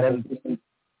 And then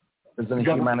there's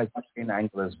a humanitarian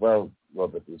angle as well,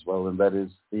 Robert, as well, and that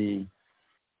is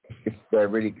if they're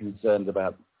really concerned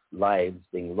about lives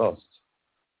being lost,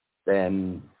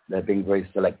 then they're being very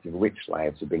selective which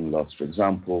lives are being lost. For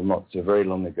example, not so very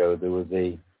long ago, there was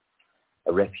a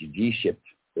refugee ship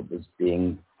that was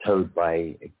being towed by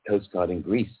a coast guard in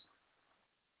Greece,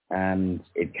 and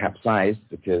it capsized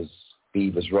because B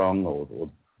was wrong, or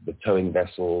the towing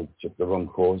vessel took the wrong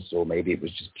course, or maybe it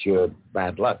was just pure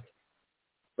bad luck.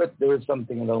 But there was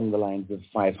something along the lines of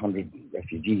 500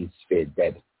 refugees feared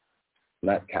dead. And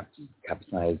that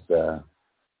capsized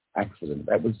accident.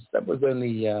 That was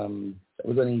only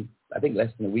I think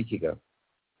less than a week ago.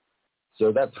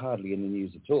 So that's hardly in the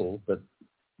news at all. But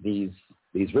these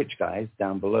rich guys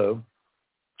down below,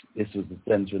 this was the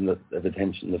center of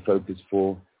attention, the focus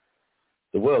for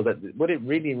the world. What it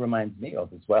really reminds me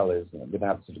of as well is,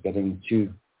 without sort of getting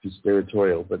too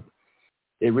conspiratorial, but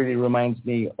it really reminds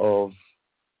me of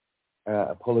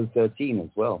Apollo 13 as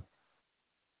well.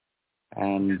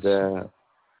 And, that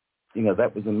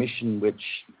was a mission which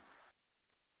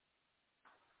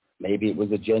maybe it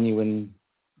was a genuine,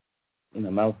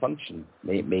 malfunction.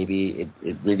 Maybe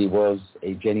it really was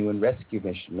a genuine rescue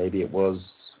mission. Maybe it was,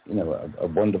 a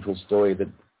wonderful story that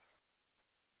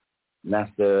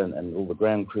NASA and all the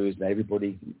ground crews and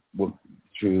everybody went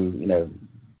through,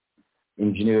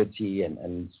 ingenuity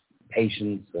and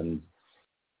patience and,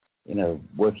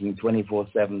 working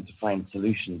 24/7 to find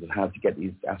solutions of how to get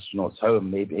these astronauts home.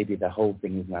 Maybe the whole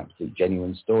thing is an absolute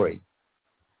genuine story.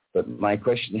 But my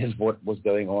question is, what was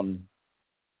going on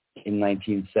in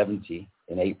 1970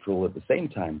 in April at the same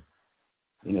time?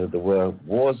 There were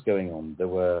wars going on. There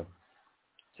were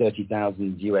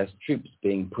 30,000 U.S. troops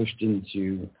being pushed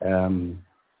into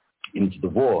the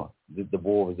war. The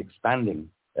war was expanding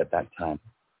at that time.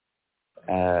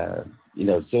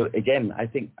 So again,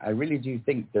 I really do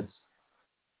think that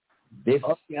this...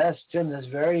 Oh, yes, Tim, that's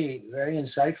very, very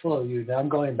insightful of you. Now I'm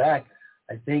going back.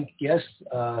 I think, yes,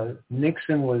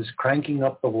 Nixon was cranking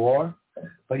up the war,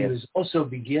 but he was also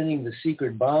beginning the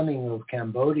secret bombing of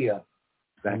Cambodia.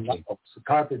 Exactly. The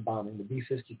carpet bombing, the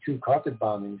B-52 carpet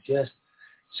bombings, yes.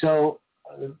 So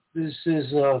this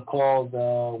is called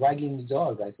wagging the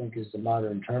dog, I think is the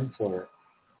modern term for it.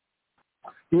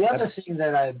 The other thing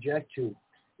that I object to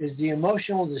is the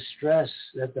emotional distress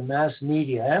that the mass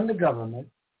media and the government,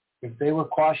 if they were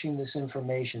quashing this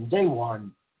information, day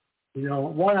one,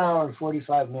 1 hour and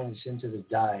 45 minutes into the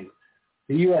dive,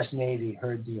 the U.S. Navy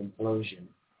heard the implosion,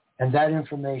 and that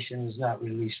information was not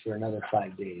released for another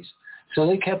 5 days. So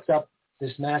they kept up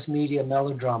this mass media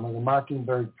melodrama, the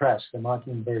Mockingbird Press, the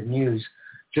Mockingbird News,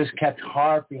 just kept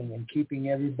harping and keeping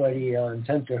everybody on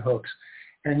tenterhooks,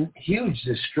 and huge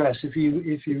distress. If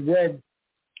you read,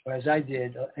 or as I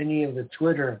did, any of the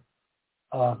Twitter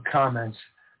comments,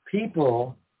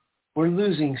 people were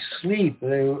losing sleep.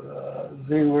 They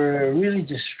were really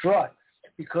distraught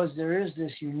because there is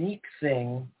this unique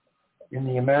thing in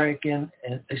the American,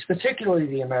 and it's particularly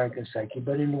the American psyche,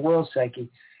 but in the world psyche,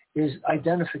 is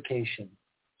identification.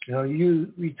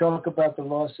 We talk about the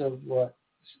loss of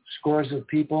scores of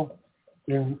people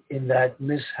in that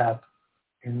mishap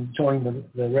in towing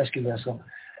the rescue vessel,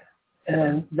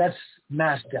 and that's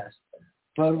mass death.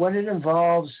 But when it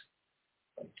involves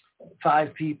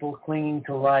 5 people clinging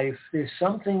to life, there's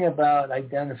something about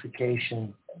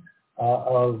identification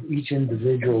of each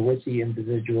individual with the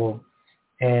individual,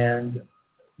 and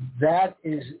that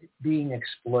is being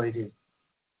exploited.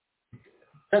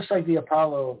 Just like the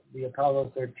Apollo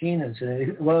 13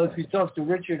 incident. Well, if you talk to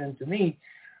Richard and to me,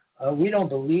 we don't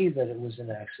believe that it was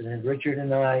an accident. Richard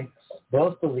and I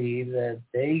both believe that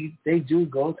they do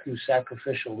go through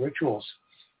sacrificial rituals,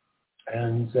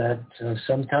 and that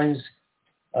sometimes,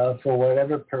 for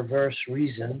whatever perverse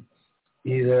reason,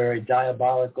 either a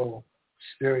diabolical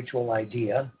spiritual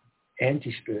idea,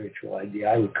 anti-spiritual idea,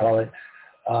 I would call it,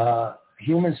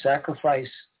 human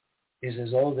sacrifice is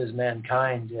as old as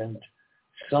mankind, and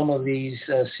some of these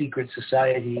secret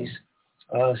societies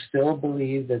still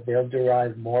believe that they'll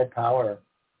derive more power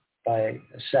by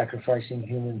sacrificing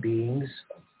human beings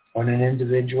on an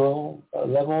individual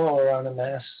level or on a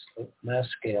mass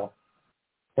scale.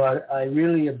 But I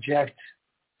really object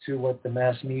to what the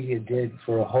mass media did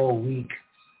for a whole week,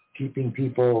 keeping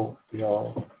people,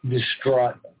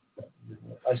 distraught.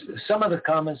 Some of the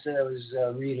comments that I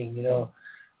was reading,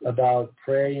 about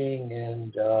praying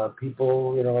and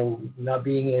people, not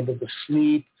being able to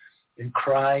sleep and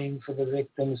crying for the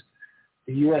victims.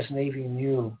 The U.S. Navy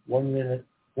knew 1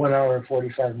 hour and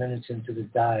 45 minutes into the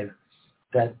dive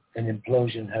that an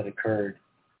implosion had occurred.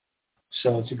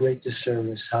 So it's a great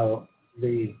disservice how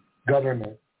the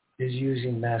government is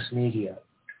using mass media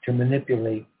to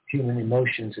manipulate human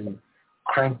emotions and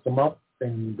crank them up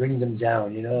and bring them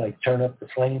down, like turn up the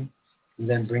flame and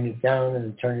then bring it down and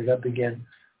then turn it up again.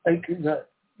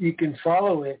 You can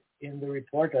follow it in the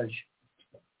reportage.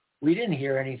 We didn't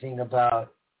hear anything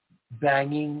about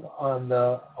banging on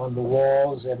the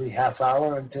walls every half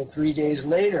hour until 3 days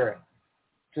later,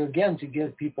 to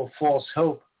give people false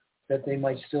hope that they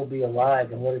might still be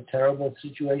alive. And what a terrible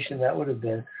situation that would have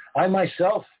been. I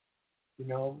myself,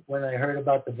 when I heard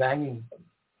about the banging,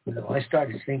 I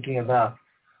started thinking about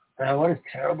what a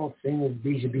terrible thing it would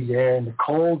be to be there in the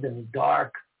cold and the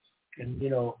dark. And,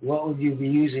 what would you be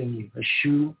using? A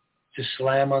shoe to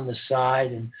slam on the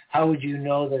side? And how would you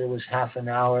know that it was half an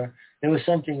hour? There was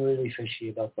something really fishy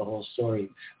about the whole story.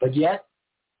 But yet,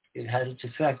 it had its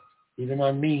effect, even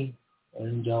on me.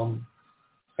 And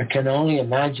I can only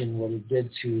imagine what it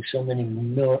did to so many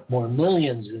more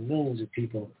millions and millions of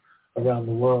people around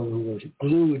the world who were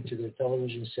glued to their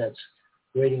television sets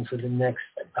waiting for the next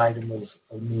item of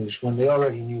news when they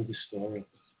already knew the story.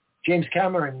 James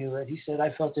Cameron knew it. He said,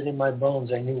 I felt it in my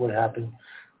bones. I knew what happened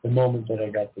the moment that I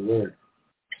got the word.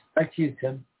 Back to you,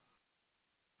 Tim.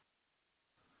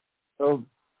 So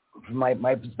from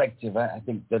my perspective, I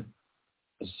think that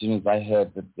as soon as I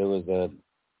heard that there was a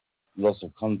loss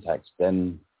of contact,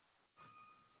 then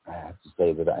I have to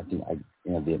say that I think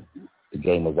the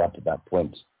game was up at that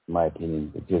point, in my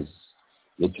opinion, because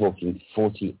you're talking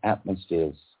 40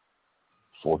 atmospheres,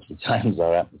 40 times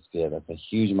our atmosphere. That's a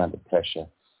huge amount of pressure.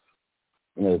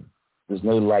 There's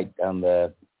no light down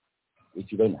there.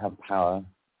 If you don't have power,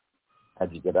 how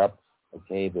do you get up?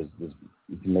 Okay,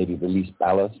 you can maybe release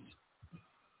ballast,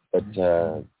 but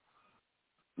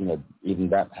even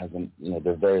that hasn't.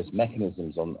 There are various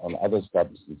mechanisms on other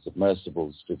subs and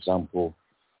submersibles. For example,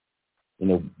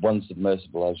 one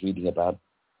submersible I was reading about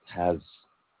has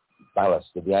ballast.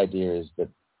 So the idea is that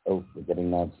we're getting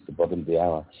now to the bottom of the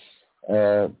hour.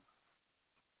 The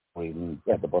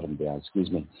bottom of the hour, excuse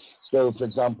me. So, for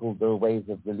example, there are ways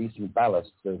of releasing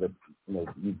ballast so that,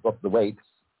 you drop the weights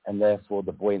and therefore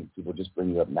the buoyancy will just bring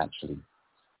you up naturally.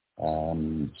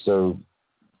 So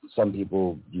some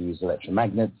people use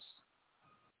electromagnets.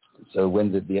 So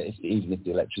when even if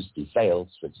the electricity fails,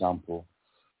 for example,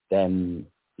 then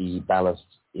the ballast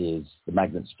the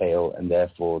magnets fail and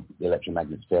therefore the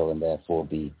electromagnets fail and therefore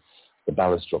the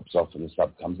ballast drops off and the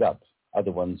sub comes up.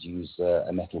 Other ones use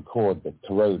a metal cord that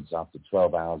corrodes after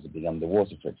 12 hours of being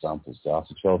underwater, for example. So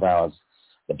after 12 hours,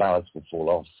 the ballast will fall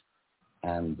off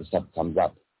and the sub comes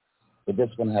up. But this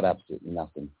one had absolutely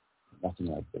nothing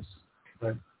like this.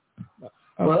 Right.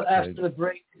 Well, after the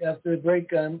break,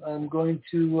 I'm going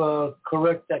to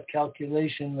correct that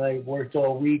calculation. I worked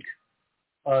all week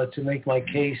to make my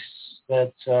case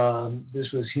that this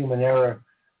was human error.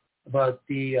 But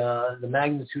the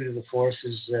magnitude of the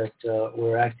forces that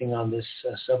were acting on this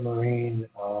submarine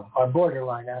are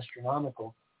borderline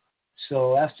astronomical.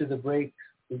 So after the break,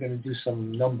 we're going to do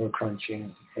some number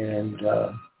crunching. And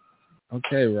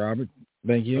okay, Robert,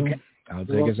 thank you. Okay. I'll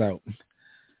take us out.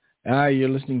 You're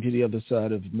listening to The Other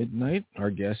Side of Midnight.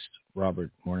 Our guest,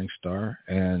 Robert Morningstar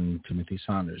and Timothy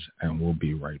Saunders. And we'll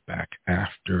be right back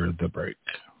after the break.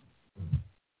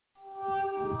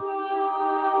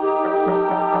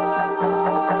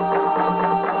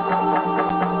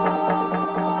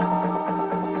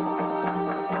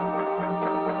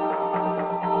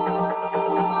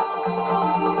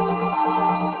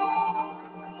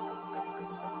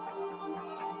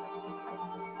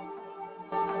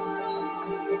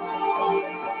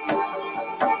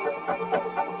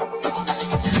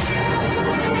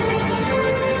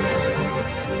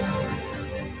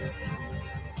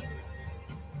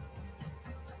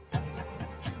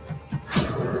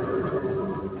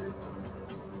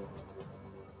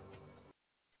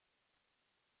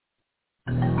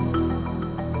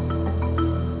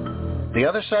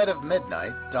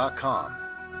 TheOtherSideOfMidnight.com.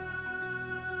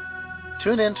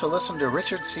 Tune in to listen to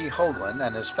Richard C. Hoagland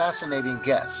and his fascinating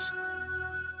guests.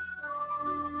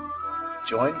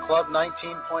 Join Club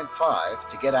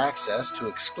 19.5 to get access to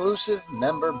exclusive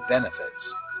member benefits.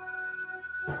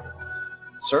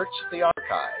 Search the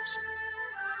archives.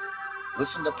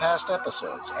 Listen to past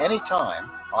episodes anytime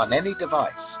on any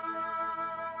device.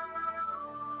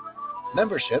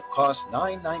 Membership costs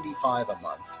 $9.95 a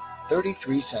month,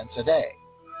 33 cents a day.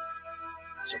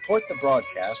 Support the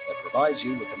broadcast that provides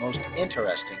you with the most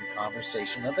interesting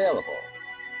conversation available.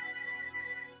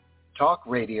 Talk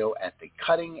radio at the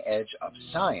cutting edge of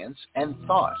science and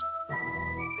thought.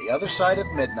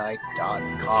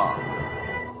 TheOtherSideOfMidnight.com.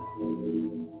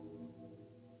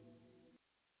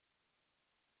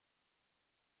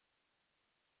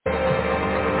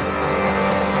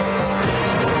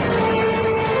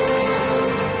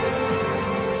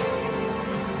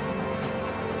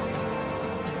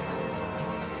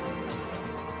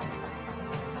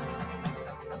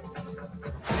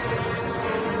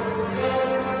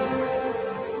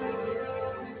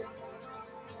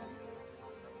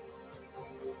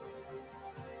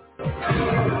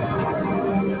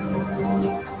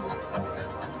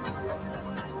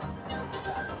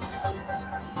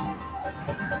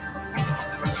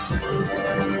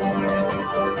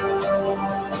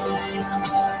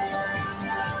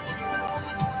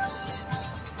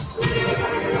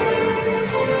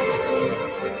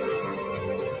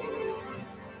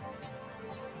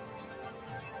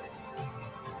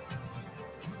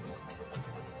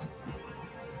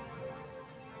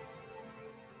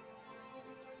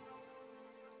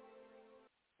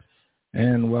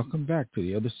 And welcome back to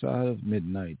the other side of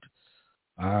midnight.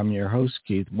 I'm your host,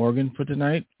 Keith Morgan, for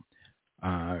tonight.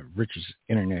 Rich's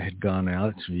internet had gone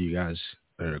out, so you guys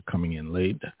are coming in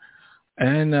late.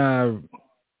 And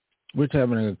we're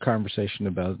having a conversation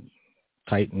about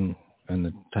Titan and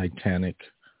the Titanic,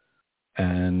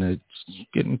 and it's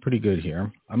getting pretty good here.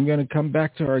 I'm going to come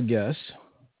back to our guests,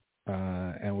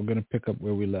 and we're going to pick up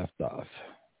where we left off.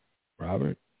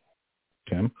 Robert?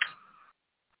 Tim?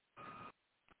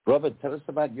 Robert, tell us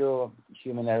about your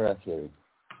human error theory.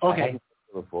 Okay. I haven't read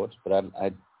the reports, but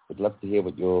I would love to hear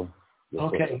what your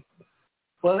okay.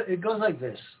 Well, it goes like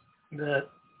this. The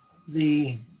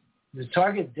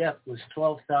target depth was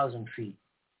 12,000 feet,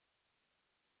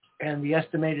 and the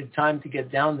estimated time to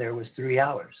get down there was 3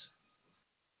 hours.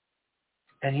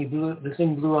 And the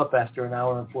thing blew up after an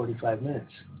hour and 45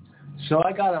 minutes. So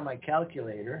I got on my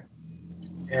calculator,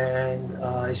 and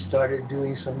I started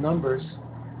doing some numbers.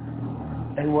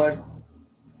 And what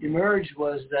emerged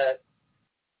was that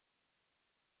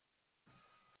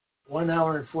 1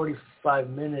 hour and 45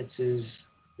 minutes is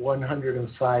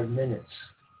 105 minutes.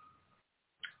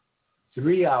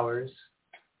 3 hours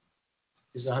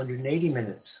is 180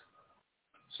 minutes.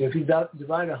 So if you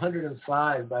divide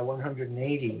 105 by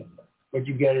 180, what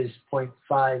you get is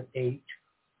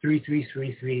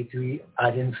 0.583333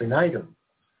 ad infinitum.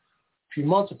 If you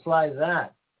multiply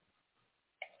that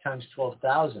times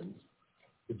 12,000,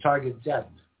 the target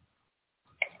depth,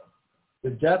 the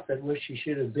depth at which he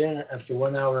should have been after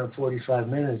 1 hour and 45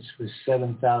 minutes was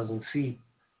 7,000 feet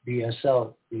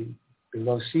BSL,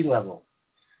 below sea level.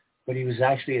 But he was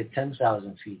actually at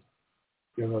 10,000 feet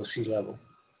below sea level.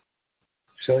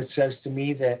 So it says to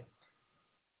me that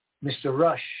Mr.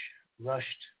 Rush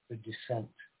rushed the descent.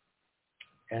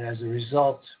 And as a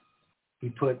result, he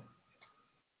put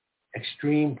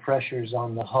extreme pressures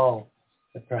on the hull,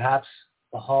 that perhaps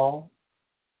the hull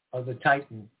of the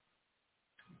Titan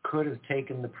could have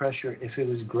taken the pressure if it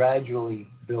was gradually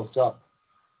built up.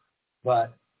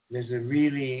 But there's a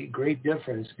really great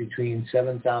difference between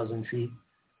 7,000 feet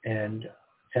and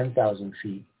 10,000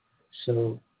 feet.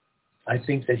 So I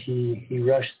think that he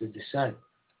rushed the descent.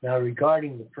 Now,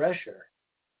 regarding the pressure,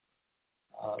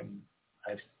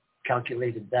 I've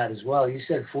calculated that as well. You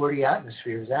said 40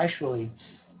 atmospheres. Actually,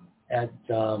 at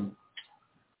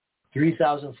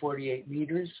 3,048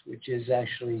 meters, which is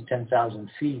actually 10,000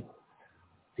 feet,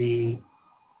 the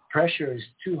pressure is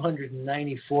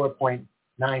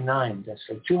 294.99. That's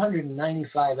so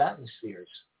 295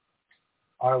 atmospheres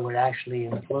are what actually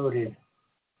imploded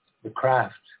the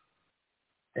craft.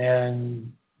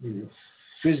 And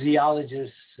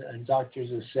physiologists and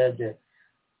doctors have said that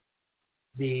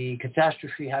the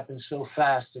catastrophe happened so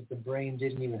fast that the brain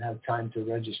didn't even have time to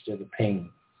register the pain.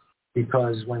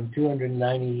 Because when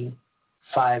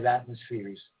 295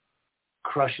 atmospheres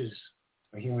crushes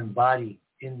a human body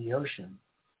in the ocean,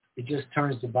 it just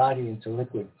turns the body into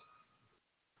liquid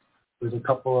with a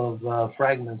couple of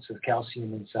fragments of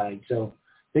calcium inside. So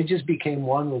they just became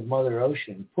one with Mother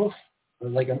Ocean. Poof,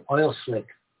 like an oil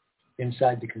slick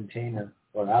inside the container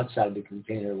or outside the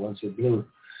container once it blew.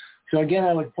 So again,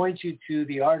 I would point you to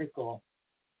the article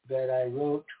that I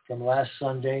wrote from last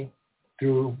Sunday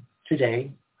through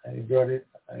today. I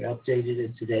updated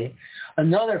it today.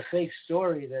 Another fake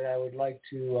story that I would like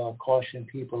to caution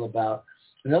people about.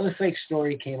 Another fake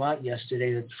story came out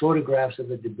yesterday that photographs of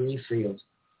the debris field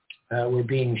were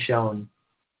being shown.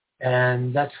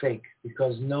 And that's fake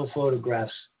because no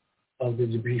photographs of the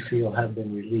debris field have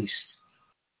been released.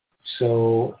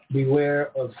 So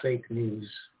beware of fake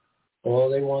news.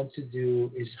 All they want to do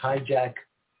is hijack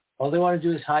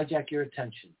your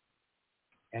attention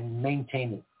and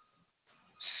maintain it.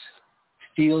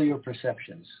 Steal your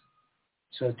perceptions.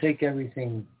 So take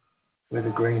everything with a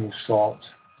grain of salt.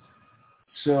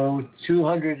 So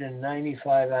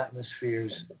 295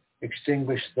 atmospheres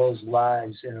extinguished those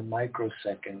lives in a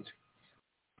microsecond,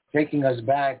 taking us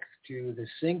back to the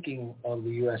sinking of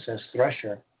the USS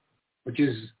Thresher, which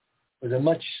was a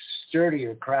much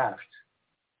sturdier craft.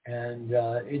 And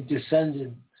it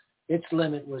descended, its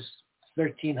limit was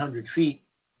 1,300 feet,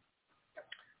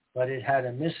 but it had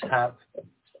a mishap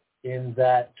in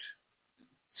that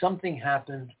something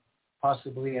happened,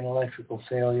 possibly an electrical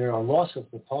failure or loss of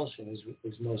propulsion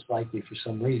is most likely for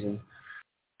some reason.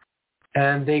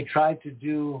 And they tried to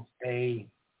do an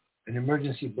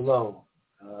emergency blow.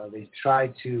 They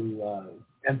tried to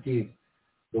empty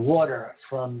the water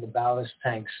from the ballast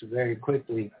tanks very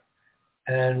quickly.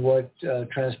 And what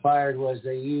transpired was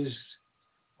they used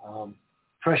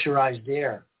pressurized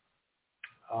air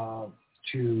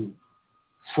to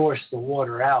force the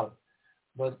water out.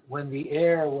 But when the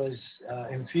air was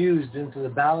infused into the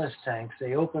ballast tanks,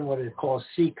 they opened what is called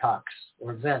seacocks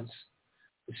or vents.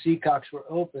 The seacocks were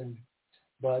opened,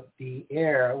 but the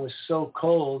air was so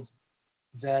cold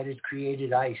that it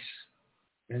created ice.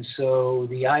 And so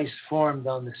the ice formed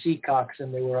on the seacocks,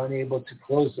 and they were unable to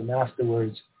close them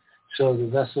afterwards. So the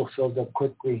vessel filled up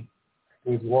quickly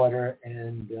with water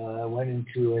and went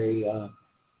into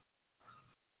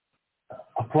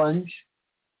a plunge.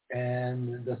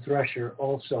 And the Thresher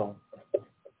also,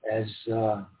 as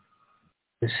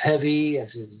heavy, as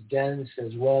dense,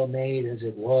 as well made as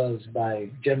it was by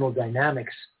General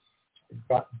Dynamics in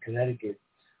Groton, Connecticut,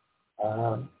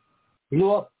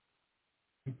 blew up,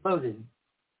 imploded,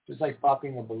 just like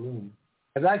popping a balloon.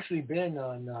 I've actually been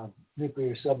on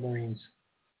nuclear submarines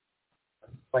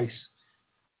twice.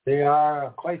 They are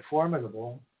quite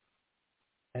formidable,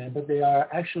 but they are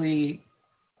actually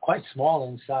quite small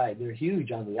inside. They're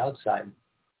huge on the outside.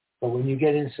 But when you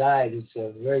get inside, it's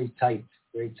a very tight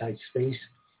space.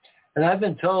 And I've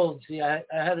been told, I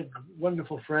had a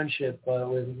wonderful friendship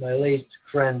with my late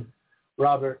friend,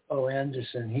 Robert O.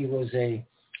 Anderson. He was a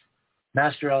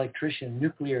master electrician,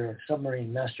 nuclear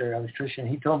submarine master electrician.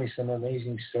 He told me some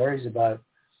amazing stories about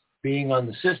being on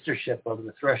the sister ship of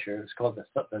the Thresher. It's called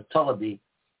the Tullabee.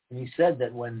 And he said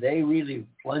that when they really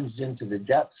plunged into the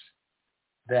depths,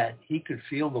 that he could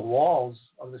feel the walls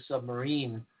of the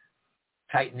submarine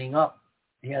tightening up.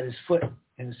 He had his foot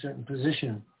in a certain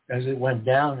position as it went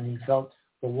down, and he felt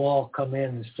the wall come in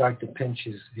and start to pinch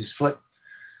his foot.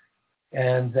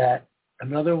 And that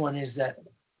another one is that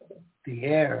the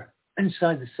air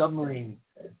inside the submarine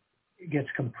gets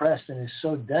compressed and is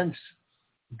so dense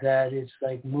that it's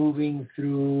like moving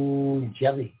through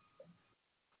jelly.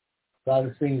 A lot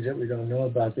of things that we don't know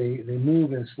about. They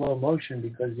move in slow motion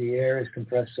because the air is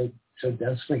compressed so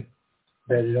densely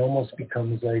that it almost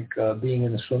becomes like being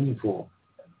in a swimming pool.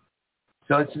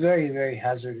 So it's very, very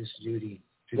hazardous duty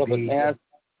to be. May I ask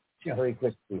very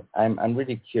quickly, I'm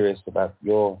really curious about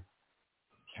your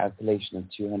calculation of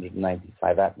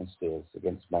 295 atmospheres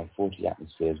against my 40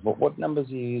 atmospheres. What numbers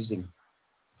are you using?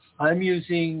 I'm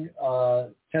using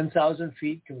 10,000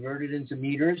 feet converted into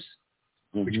meters,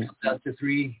 which comes out to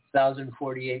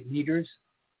 3,048 meters,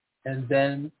 and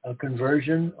then a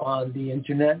conversion on the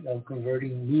internet of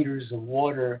converting meters of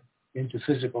water into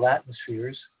physical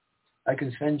atmospheres. I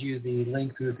can send you the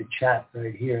link through the chat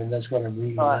right here, and that's what I'm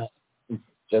reading now.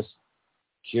 Just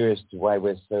curious to why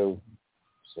we're so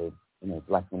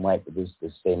black and white, but it's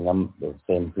the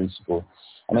same principle.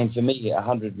 I mean, for me,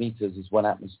 100 meters is 1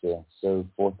 atmosphere, so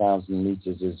 4,000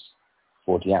 meters is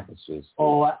 40 atmospheres.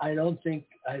 Oh, I don't think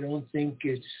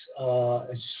it's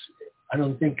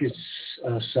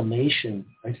a summation.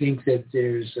 I think that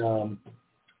there's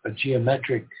a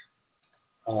geometric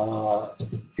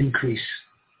increase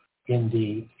in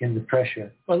the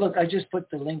pressure. Well, look, I just put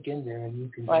the link in there, and you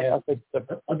can. I'll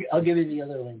give you the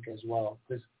other link as well,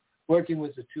 because working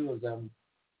with the two of them,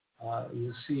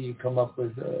 you'll see you come up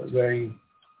with very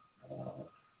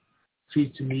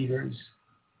feet to meters.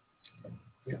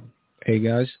 Yeah. Hey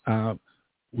guys,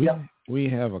 we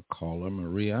have a caller,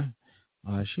 Maria.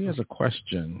 She has a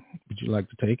question. Would you like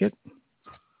to take it?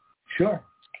 Sure.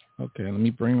 Okay, let me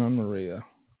bring on Maria.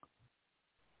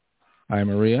 Hi,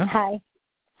 Maria. Hi.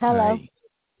 Hello. Hi.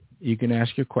 You can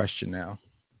ask your question now.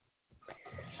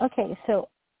 Okay, so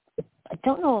I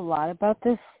don't know a lot about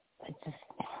this. I just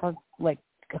heard like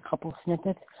a couple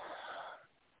snippets.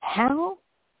 I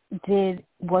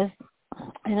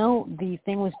know the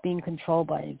thing was being controlled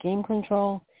by a game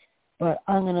control, but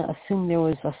I'm going to assume there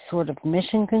was a sort of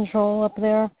mission control up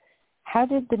there. How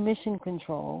did the mission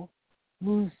control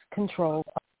lose control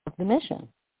of the mission?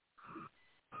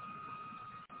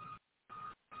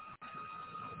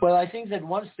 Well, I think that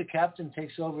once the captain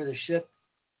takes over the ship,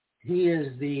 he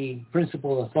is the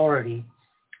principal authority,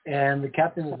 and the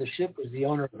captain of the ship was the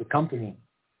owner of the company.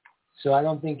 So I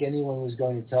don't think anyone was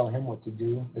going to tell him what to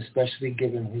do, especially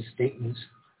given his statements.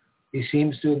 He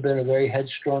seems to have been a very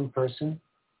headstrong person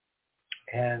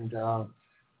and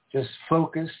just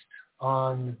focused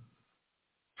on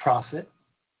profit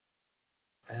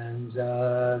and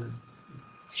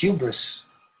hubris.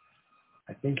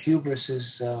 I think hubris is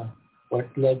what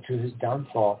led to his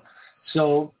downfall.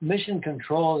 So mission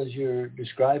control, as you're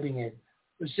describing it,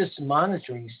 was just a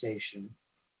monitoring station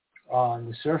on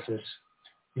the surface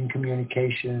in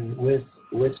communication with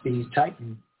the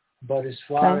Titan. But as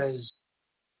far as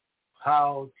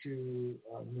how to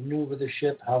maneuver the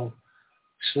ship, how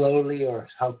slowly or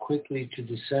how quickly to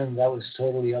descend, that was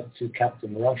totally up to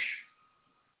Captain Rush.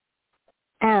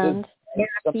 And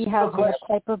he has what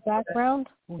type of background?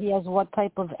 He has what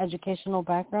type of educational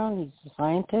background? He's a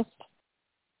scientist?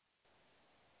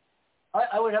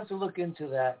 I would have to look into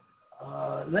that.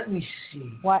 Let me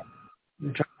see. What?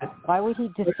 Why would he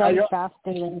descend faster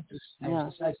than...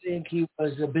 I think he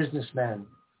was a businessman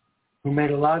who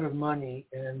made a lot of money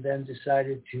and then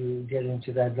decided to get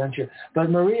into that venture. But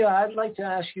Maria, I'd like to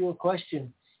ask you a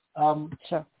question.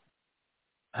 Sure.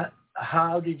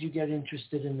 How did you get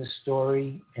interested in the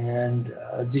story, and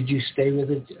did you stay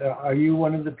with it? Are you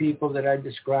one of the people that I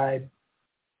described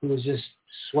who was just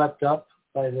swept up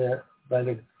by the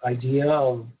idea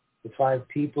of the 5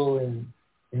 people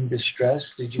in distress?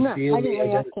 Did you feel? I didn't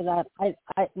react to that.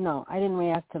 I didn't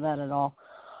react to that at all.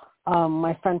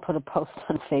 My friend put a post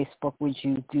on Facebook, would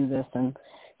you do this? And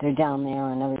they're down there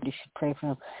and everybody should pray for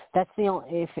them. That's the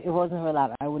only, if it wasn't for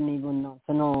that, I wouldn't even know.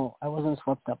 So no, I wasn't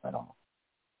swept up at all.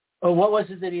 Oh, what was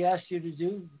it that he asked you to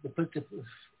do? To put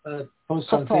the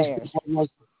post on prayers. Facebook?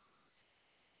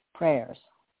 Prayers.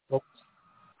 Oh,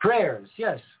 prayers,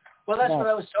 yes. Well, that's what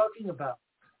I was talking about.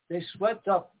 They swept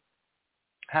up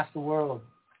half the world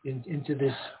into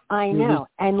this. I know.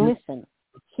 And listen,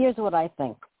 here's what I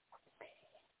think.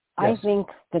 Yes. I think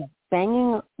the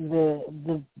banging,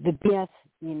 the BS,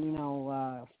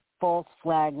 false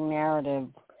flag narrative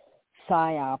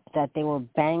psyop that they were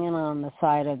banging on the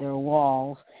side of their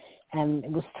walls, and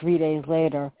it was 3 days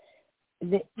later.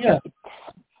 It's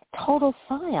total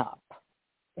psyop.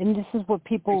 And this is what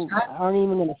people aren't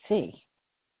even going to see.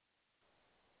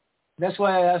 That's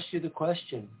why I asked you the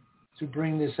question, to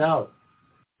bring this out.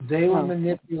 They were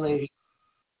manipulating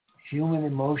human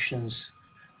emotions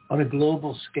on a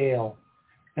global scale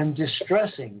and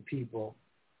distressing people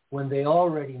when they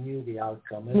already knew the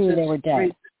outcome. Knew they were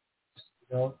dead.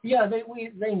 Yeah, they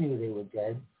knew they were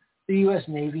dead. The U.S.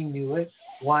 Navy knew it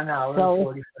 1 hour and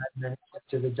 45 minutes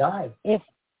to the dive. If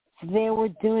they were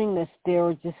doing this, they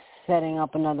were just setting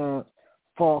up another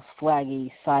false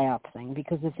flaggy psyop thing.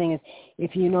 Because the thing is,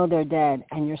 if you know they're dead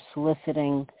and you're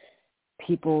soliciting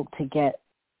people to get,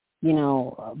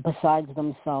 besides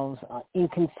themselves,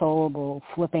 inconsolable,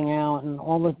 flipping out, and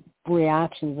all the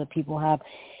reactions that people have,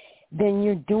 then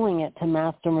you're doing it to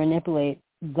master manipulate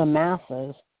the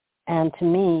masses. And to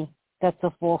me, that's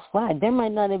a false flag. There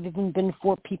might not have even been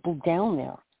 4 people down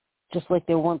there, just like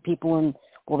there weren't people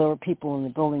there were people in the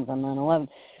buildings on 9/11,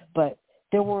 but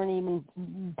there weren't even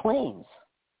planes.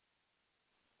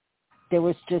 There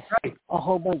was just a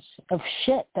whole bunch of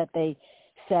shit that they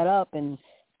set up and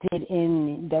did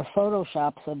in their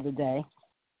Photoshops of the day,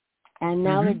 and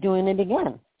now they're doing it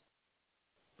again.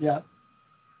 Yeah.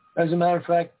 As a matter of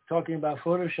fact, talking about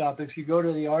Photoshop, if you go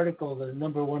to the article, the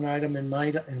number 1 item in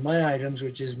my items,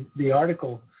 which is the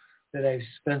article that I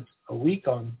spent a week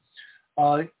on,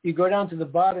 you go down to the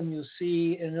bottom, you'll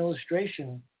see an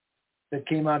illustration that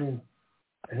came out in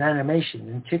an animation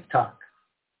in TikTok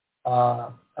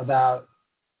about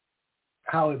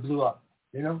how it blew up.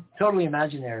 Totally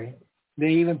imaginary. They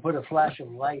even put a flash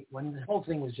of light when the whole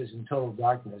thing was just in total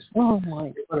darkness. Oh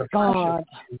my God!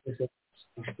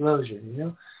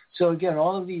 Explosion. So again,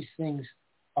 all of these things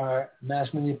are mass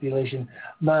manipulation.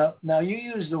 Now you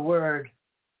use the word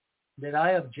that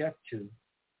I object to,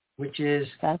 which is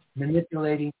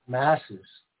manipulating masses,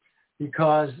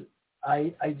 because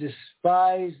I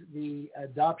despise the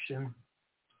adoption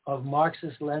of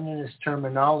Marxist-Leninist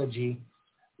terminology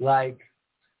like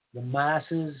the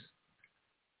masses,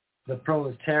 the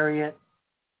proletariat,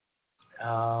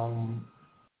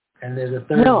 and there's a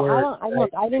third word.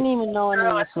 I didn't even know any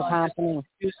of this was happening.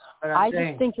 I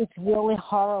just think it's really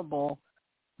horrible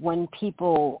when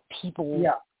people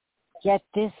get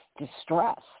this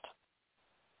distressed.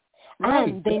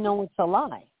 And they know it's a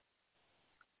lie.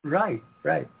 Right.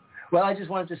 Well, I just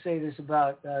wanted to say this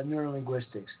about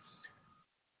neurolinguistics.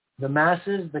 The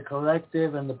masses, the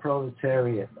collective, and the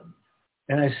proletariat.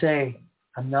 And I say,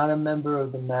 I'm not a member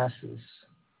of the masses.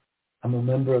 I'm a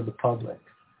member of the public.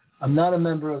 I'm not a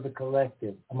member of the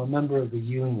collective. I'm a member of the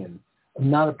union. I'm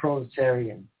not a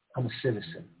proletarian. I'm a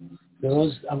citizen.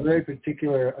 I'm very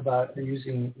particular about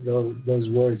using those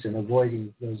words and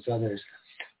avoiding those others.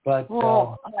 But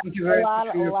thank you very much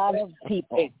for your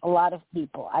question. A lot of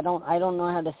people. I don't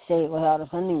know how to say it without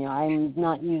offending you. I'm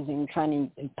not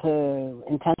trying to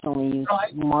intentionally use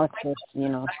Marxist.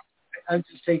 I'm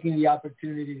just taking the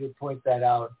opportunity to point that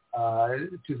out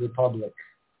to the public.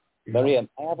 Maria,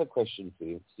 I have a question for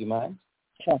you. Do you mind?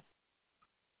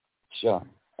 Sure.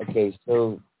 Okay,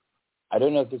 so I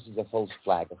don't know if this is a false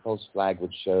flag. A false flag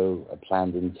would show a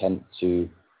planned intent to,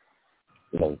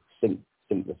 sink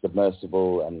the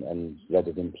submersible and let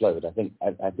it implode. I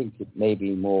think it may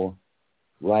be more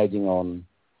riding on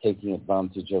taking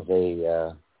advantage of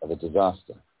a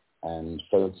disaster and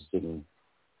focusing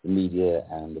the media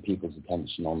and the people's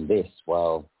attention on this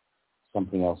while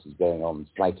something else is going on,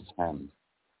 sleight of hand.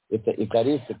 If that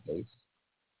is the case,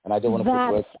 and I don't want to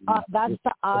put words... That's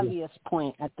the obvious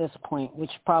point at this point,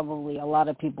 which probably a lot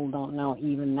of people don't know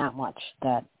even that much,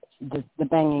 that the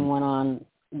banging went on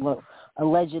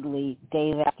allegedly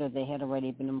days after they had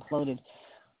already been imploded.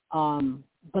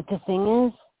 But the thing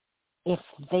is, if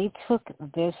they took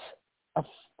this,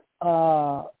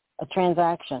 a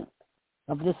transaction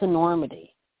of this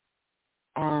enormity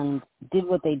and did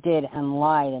what they did and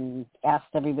lied and asked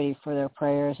everybody for their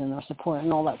prayers and their support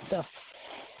and all that stuff,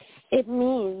 it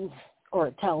means, or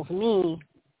it tells me,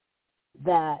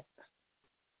 that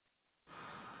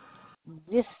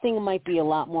this thing might be a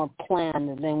lot more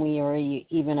planned than we are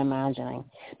even imagining.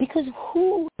 Because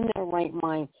who in their right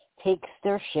mind takes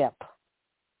their ship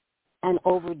and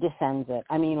over-descends it,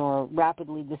 or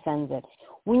rapidly descends it?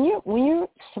 When you're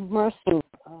submersing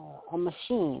a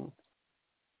machine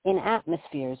in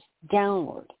atmospheres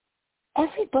downward,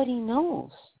 everybody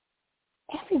knows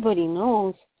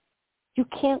you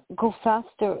can't go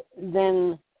faster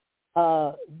than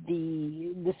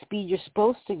the speed you're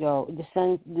supposed to go,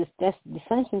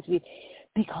 descension speed,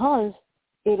 because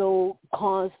it'll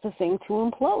cause the thing to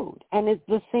implode. And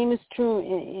the same is true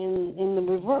in the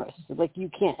reverse. Like, you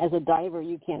can't, as a diver,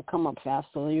 you can't come up fast,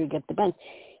 so you get the bend.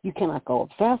 You cannot go up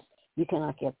fast. You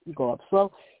cannot go up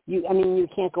slow. You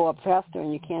can't go up faster,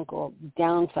 and you can't go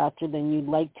down faster than you'd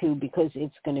like to, because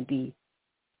it's going to be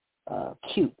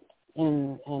cute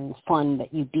and fun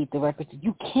that you beat the records.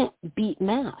 You can't beat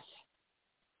math.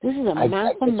 This is a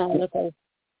mathematical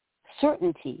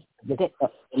certainty that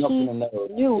he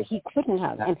knew he couldn't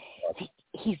have. And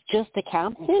he's just a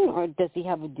captain, or does he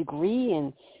have a degree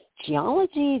in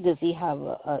geology? Does he have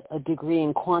a degree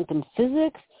in quantum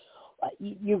physics?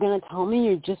 You're going to tell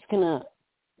me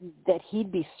that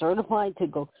he'd be certified to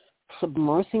go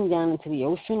submersing down into the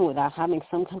ocean without having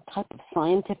some type of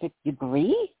scientific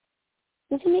degree?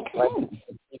 Doesn't make sense.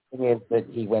 The thing is that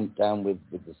he went down with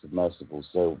the submersible,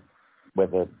 so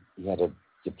whether he had a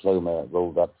diploma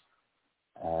rolled up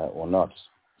or not,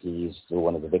 he's still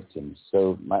one of the victims.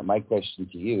 So my question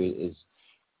to you is,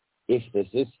 if this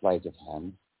is sleight of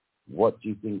hand, what do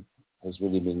you think has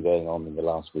really been going on in the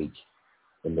last week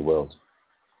in the world?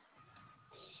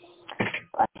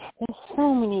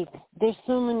 There's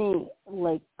so many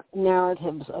like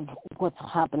narratives of what's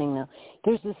happening now.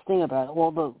 There's this thing about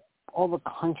all the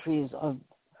countries of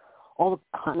all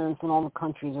the continents and all the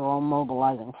countries are all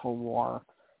mobilizing for war.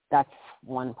 That's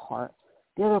one part.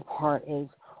 The other part is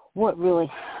what really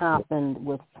happened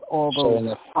with all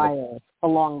those fires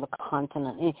along the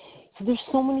continent. And so there's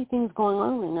so many things going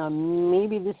on right now.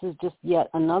 Maybe this is just yet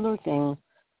another thing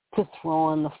to throw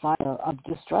on the fire of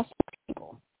distressing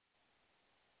people.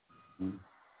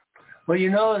 Well,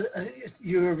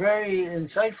 you're very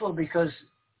insightful, because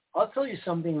I'll tell you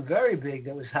something very big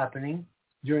that was happening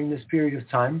during this period of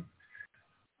time.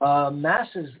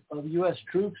 Masses of U.S.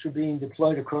 troops were being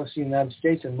deployed across the United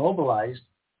States and mobilized.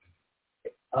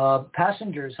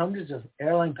 Passengers, hundreds of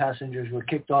airline passengers were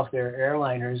kicked off their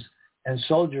airliners, and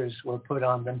soldiers were put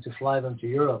on them to fly them to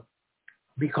Europe.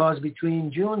 Because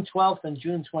between June 12th and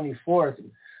June 24th,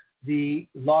 the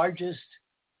largest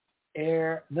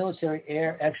military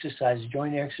air exercises,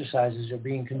 joint exercises, are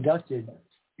being conducted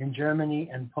in Germany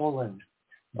and Poland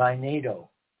by NATO.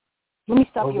 Let me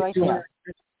stop you right there.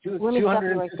 Go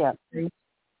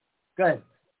ahead.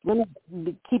 Let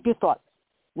me keep your thought.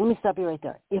 Let me stop you right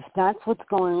there. If that's what's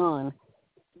going on,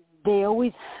 they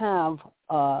always have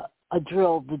a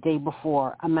drill the day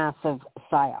before, a massive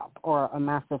psyop or a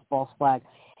massive false flag,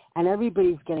 and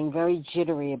everybody's getting very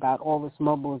jittery about all this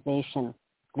mobilization,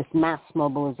 this mass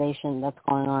mobilization that's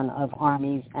going on of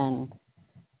armies and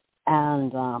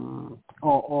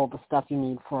all the stuff you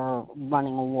need for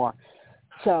running a war.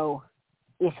 So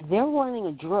if they're running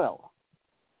a drill,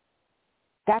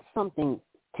 that's something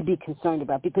to be concerned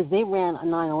about, because they ran a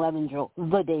 9/11 drill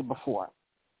the day before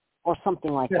or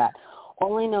something like that.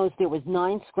 All I know is there was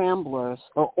 9 scramblers,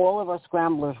 or all of our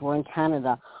scramblers were in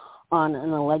Canada on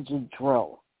an alleged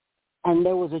drill. And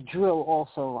there was a drill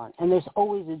also run. And there's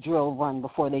always a drill run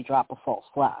before they drop a false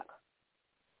flag.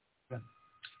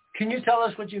 Can you tell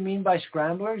us what you mean by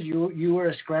scramblers? You were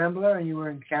a scrambler and you were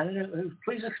in Canada?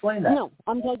 Please explain that. No,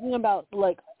 I'm talking about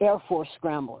like Air Force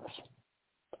scramblers.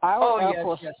 Our Air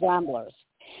Force scramblers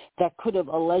that could have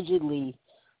allegedly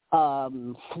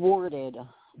thwarted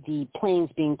the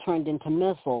planes being turned into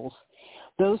missiles.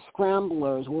 Those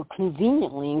scramblers were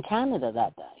conveniently in Canada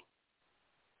that day.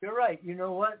 You're right. You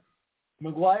know what?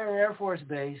 McGuire Air Force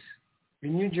Base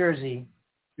in New Jersey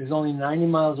is only 90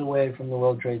 miles away from the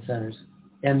World Trade Centers,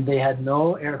 and they had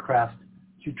no aircraft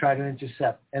to try to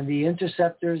intercept. And the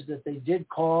interceptors that they did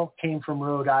call came from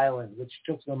Rhode Island, which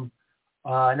took them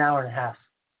an hour and a half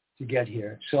to get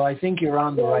here. So I think you're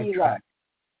on the right track.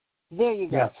 There you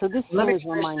go. Yeah. So this thing is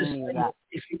reminding me of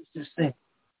that.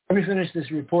 Let me finish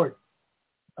this report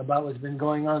about what's been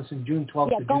going on since June 12th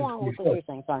to June 24th. Yeah, go on with what you're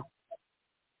saying. Sorry.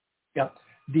 Yeah.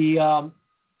 The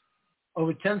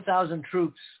over 10,000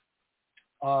 troops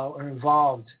are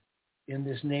involved in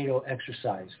this NATO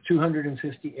exercise.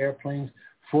 250 airplanes,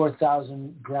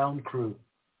 4,000 ground crew,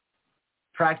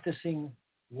 practicing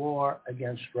war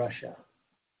against Russia.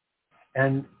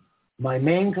 And my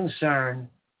main concern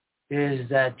is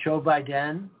that Joe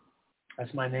Biden,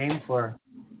 that's my name for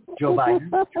Joe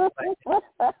Biden,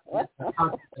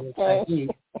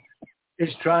 is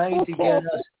trying to get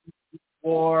us in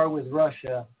war with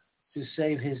Russia to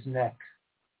save his neck.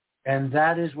 And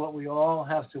that is what we all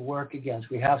have to work against.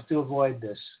 We have to avoid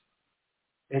this.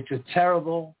 It's a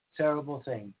terrible, terrible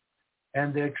thing.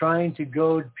 And they're trying to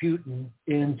goad Putin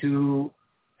into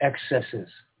excesses.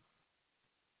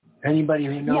 Anybody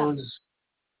who knows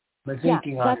my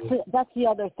thinking on it. That's the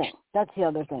other thing. That's the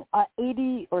other thing.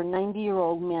 80 or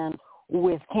 90-year-old man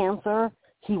with cancer,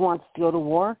 he wants to go to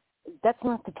war. That's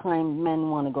not the time men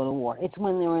want to go to war. It's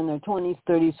when they're in their 20s,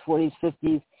 30s, 40s,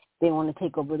 50s, they want to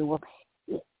take over the world.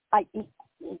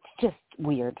 It's just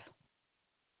weird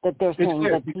that they're saying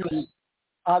that because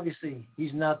obviously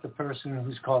he's not the person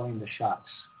who's calling the shots.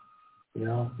 You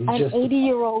know, he's an just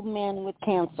 80-year-old man with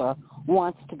cancer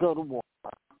wants to go to war.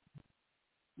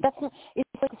 That's not. It's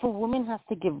like if a woman has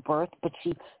to give birth, but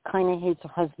she kind of hates her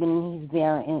husband, and he's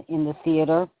there in the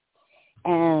theater,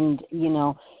 and you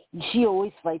know she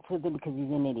always fights with him because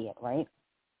he's an idiot, right?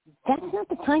 That's not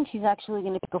the time she's actually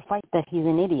going to pick a fight that he's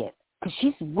an idiot. Because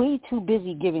she's way too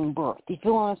busy giving birth. Do you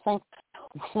feel what I'm saying?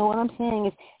 So what I'm saying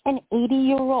is an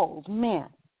 80-year-old man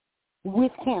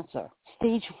with cancer,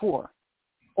 stage 4,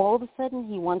 all of a sudden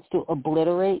he wants to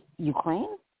obliterate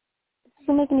Ukraine? It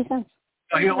doesn't make any sense.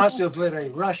 He wants to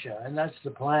obliterate Russia, and that's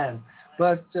the plan.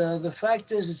 But the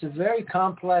fact is it's a very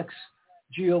complex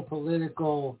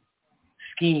geopolitical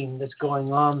scheme that's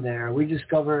going on there. We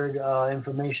discovered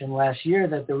information last year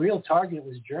that the real target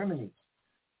was Germany.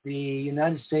 The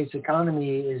United States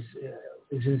economy is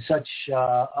in such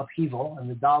upheaval, and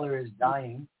the dollar is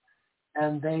dying.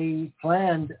 And they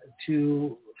planned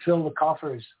to fill the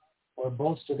coffers or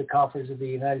bolster the coffers of the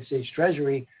United States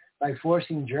Treasury by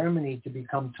forcing Germany to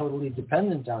become totally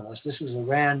dependent on us. This was a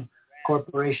Rand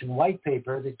Corporation white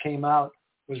paper that came out,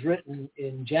 was written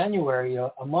in January,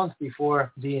 a month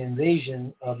before the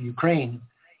invasion of Ukraine.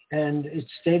 And it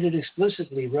stated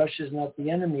explicitly, Russia is not the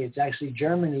enemy. It's actually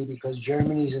Germany, because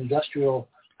Germany's industrial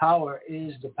power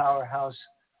is the powerhouse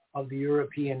of the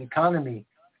European economy.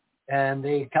 And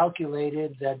they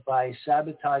calculated that by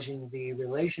sabotaging the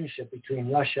relationship between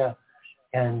Russia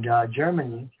and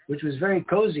Germany, which was very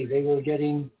cozy, they were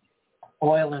getting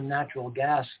oil and natural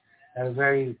gas at a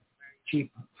very cheap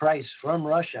price from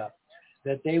Russia,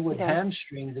 that they would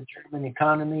hamstring the German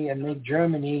economy and make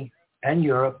Germany and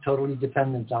Europe totally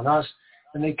dependent on us.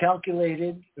 And they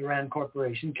calculated, the Rand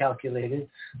Corporation calculated,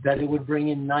 that it would bring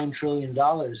in $9 trillion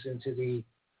into the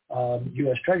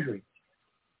U.S. Treasury.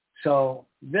 So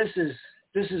this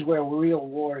is where real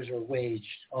wars are waged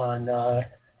on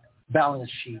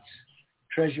balance sheets,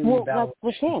 Treasury balance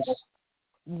sheets.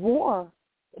 War,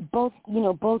 both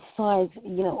sides,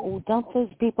 don't those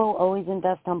people always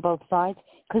invest on both sides?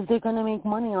 Because they're going to make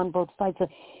money on both sides. So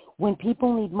when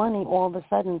people need money, all of a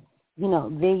sudden,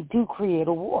 they do create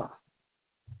a war.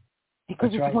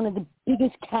 Because it's one of the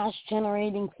biggest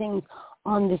cash-generating things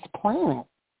on this planet.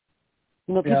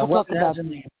 People talk about...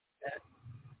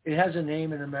 It has a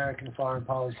name in American foreign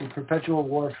policy, perpetual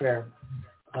warfare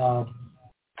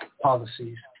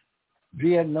policies.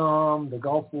 Vietnam, the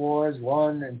Gulf Wars,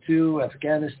 1 and 2,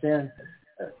 Afghanistan.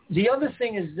 The other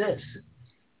thing is this.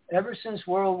 Ever since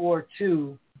World War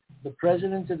II, the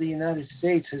President of the United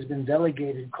States has been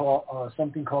delegated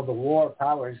something called the War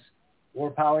Powers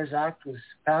Act was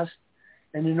passed.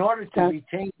 And in order to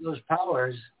retain those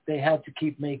powers, they had to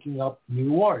keep making up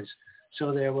new wars.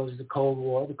 So there was the Cold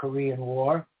War, the Korean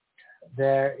War.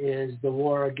 There is the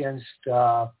war against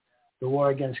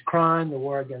crime, the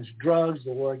war against drugs,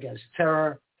 the war against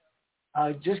terror.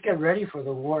 Just get ready for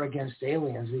the war against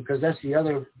aliens, because that's the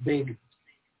other big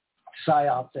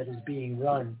psyop that is being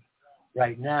run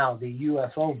right now, the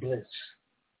UFO blitz.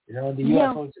 The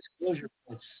UFO disclosure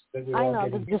blitz that we're all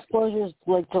getting. The disclosure is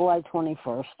like July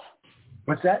 21st.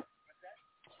 What's that?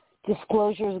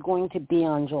 Disclosure is going to be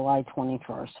on July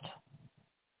 21st.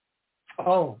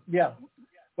 Oh, yeah.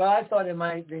 Well, I thought they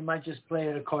might just play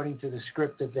it according to the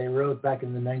script that they wrote back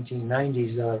in the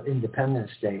 1990s of Independence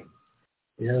Day.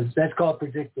 That's called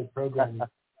predictive programming.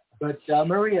 But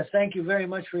Maria, thank you very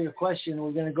much for your question.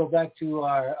 We're going to go back to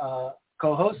our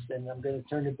co-host, and I'm going to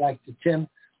turn it back to Tim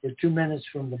for 2 minutes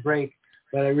from the break.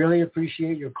 But I really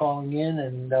appreciate your calling in,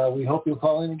 and we hope you'll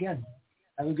call in again.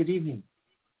 Have a good evening.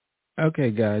 Okay,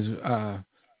 guys.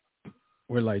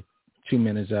 We're like 2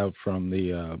 minutes out from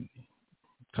the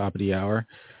top of the hour.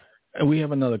 And we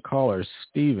have another caller,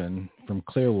 Stephen from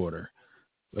Clearwater.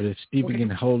 But if Stephen can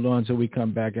hold on till we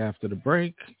come back after the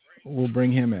break, we'll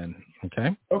bring him in,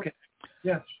 okay? Okay.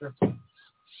 Yeah, sure.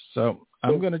 So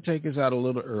I'm going to take us out a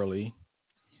little early.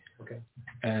 Okay.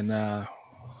 And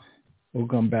we'll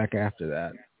come back after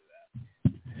that.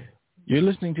 You're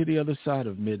listening to The Other Side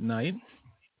of Midnight.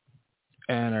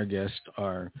 And our guests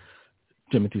are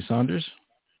Timothy Saunders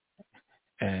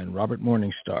and Robert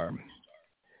Morningstar.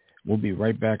 We'll be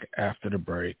right back after the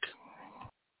break.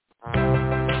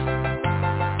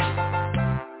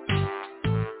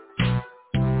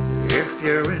 If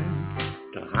you're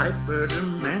into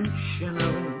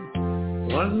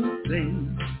hyperdimensional, one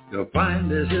thing you'll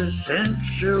find is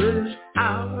essential is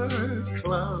our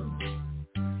club,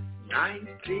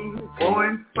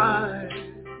 19.5.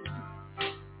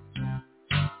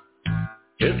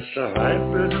 It's a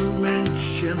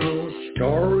hyperdimensional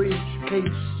storage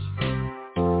case,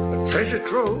 a treasure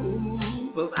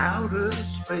trove of outer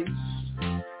space.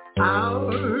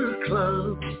 Our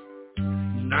club,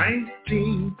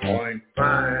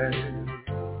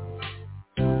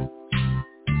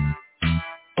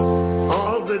 19.5.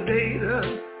 All the data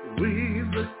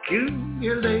we've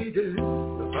accumulated,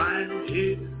 you'll find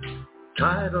here,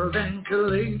 titled and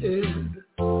collated.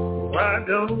 Why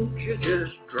don't you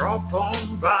just drop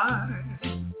on by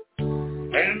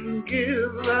and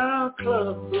give our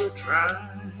club a try?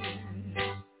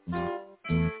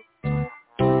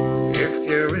 If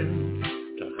you're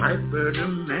into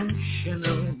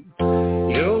hyperdimensional,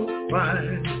 you'll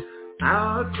find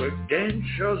our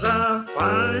credentials are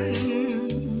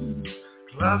fine.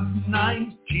 Club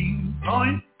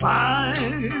 19.5.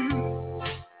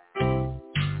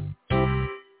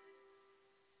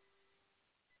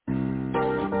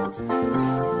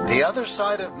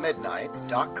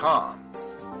 thought-provoking.com.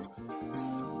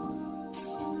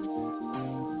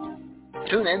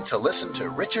 Tune in to listen to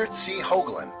Richard C.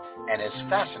 Hoagland and his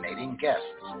fascinating guests.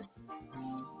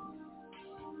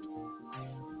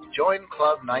 Join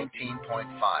Club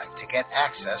 19.5 to get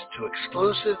access to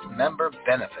exclusive member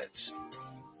benefits.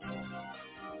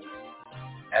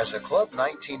 As a Club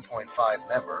 19.5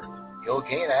 member, you'll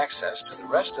gain access to the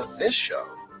rest of this show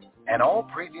and all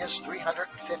previous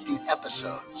 350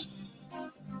 episodes.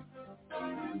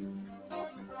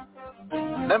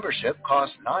 Membership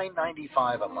costs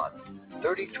 $9.95 a month,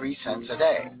 33 cents a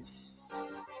day.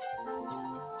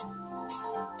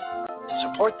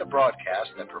 Support the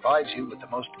broadcast that provides you with the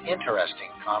most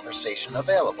interesting conversation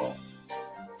available.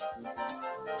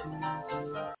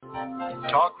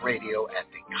 Talk radio at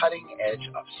the cutting edge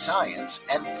of science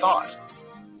and thought.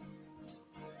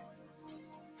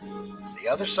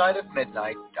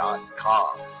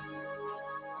 thought-provoking.com.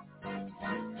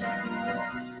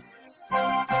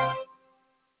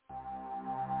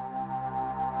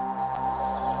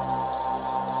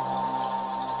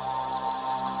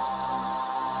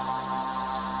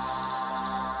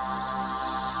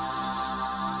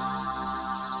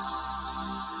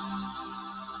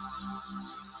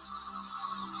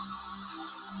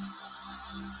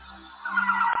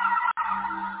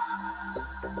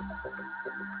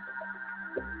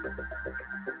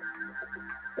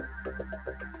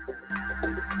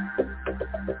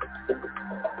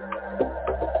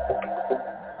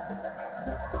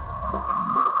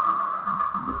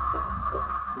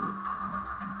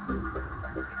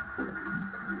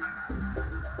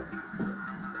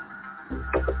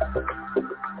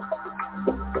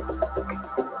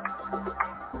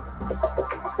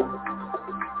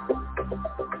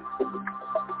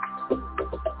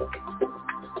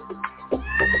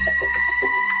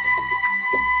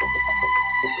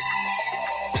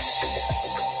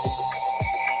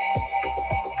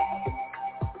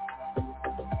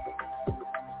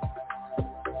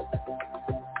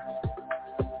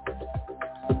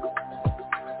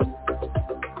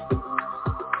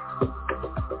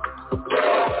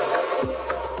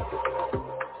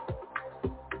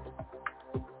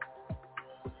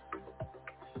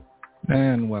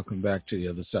 And welcome back to The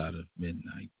Other Side of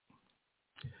Midnight.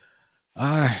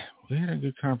 We had a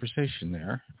good conversation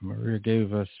there. Maria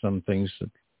gave us some things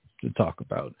to talk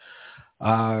about.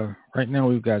 Right now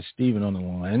we've got Stephen on the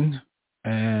line.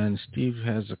 And Steve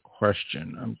has a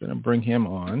question. I'm going to bring him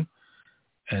on,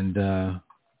 and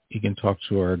he can talk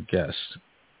to our guest.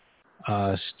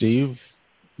 Steve,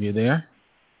 you there?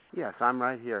 Yes, I'm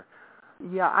right here.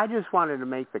 Yeah, I just wanted to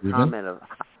make the comment of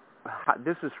how,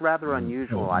 this is rather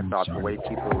unusual, I thought, the way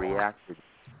people reacted.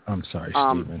 I'm sorry,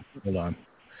 Stephen. Hold on.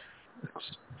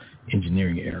 It's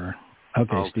engineering error.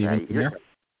 Okay, Stephen, you there?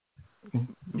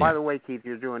 By the way, Keith,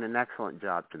 you're doing an excellent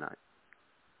job tonight.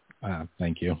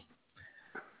 Thank you.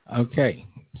 Okay,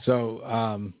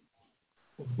 so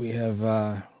we have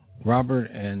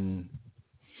Robert and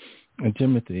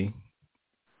Timothy.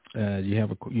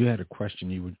 You had a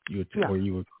question. Or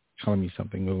you were telling me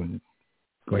something. Go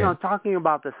ahead. Talking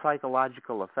about the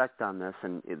psychological effect on this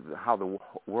and how the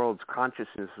world's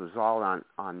consciousness was all on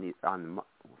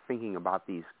thinking about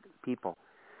these people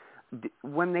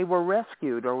when they were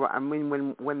rescued, or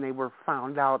when they were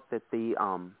found out that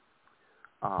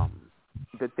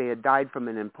that they had died from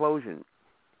an implosion.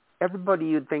 Everybody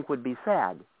you'd think would be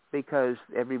sad because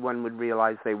everyone would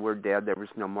realize they were dead. There was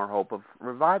no more hope of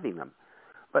reviving them.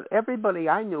 But everybody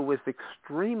I knew was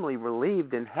extremely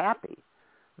relieved and happy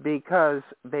because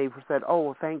they said,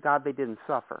 oh, thank God they didn't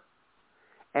suffer.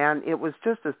 And it was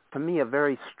just, to me, a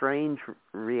very strange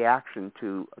reaction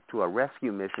to a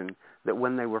rescue mission that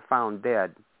when they were found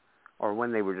dead or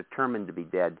when they were determined to be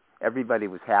dead, everybody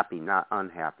was happy, not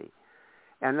unhappy.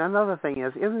 And another thing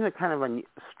is, isn't it kind of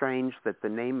strange that the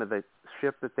name of the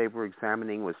ship that they were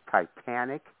examining was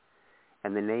Titanic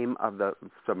and the name of the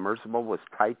submersible was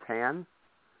Titan,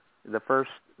 the first,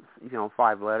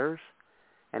 5 letters?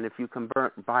 And if you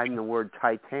combine the word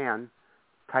Titan,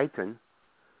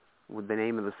 with the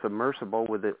name of the submersible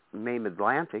with the name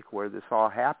Atlantic, where this all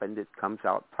happened, it comes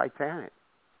out Titanic.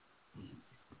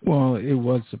 Well, it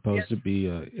was supposed to be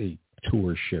a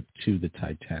tour ship to the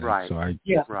Titanic. Right. So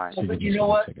right. But you know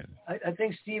what? I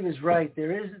think Steve is right.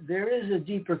 There is a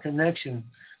deeper connection.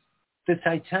 The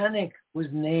Titanic was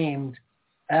named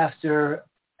after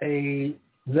a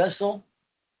vessel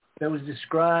that was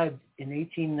described in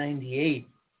 1898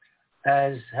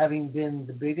 as having been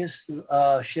the biggest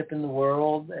ship in the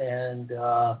world and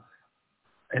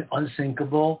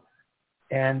unsinkable,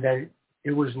 and that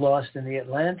it was lost in the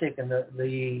Atlantic. And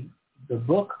the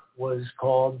book was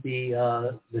called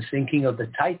the Sinking of the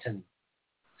Titan.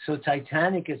 So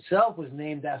Titanic itself was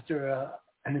named after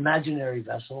an imaginary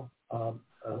vessel, a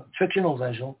fictional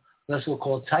vessel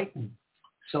called Titan.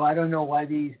 So I don't know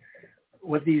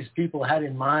what these people had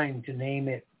in mind to name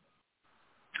it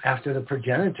after the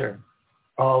progenitor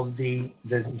of the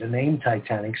name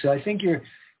Titanic. So I think you're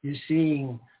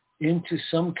seeing into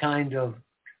some kind of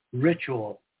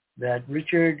ritual that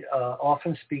Richard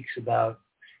often speaks about,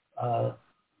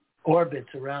 orbits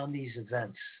around these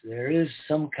events. There is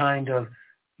some kind of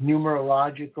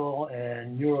numerological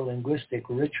and neurolinguistic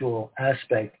ritual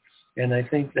aspect, and I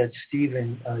think that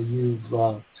Stephen,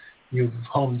 you've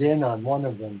homed in on one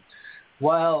of them.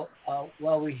 While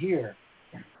we're here,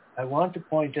 I want to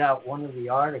point out one of the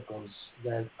articles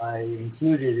that I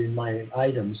included in my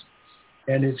items,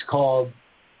 and it's called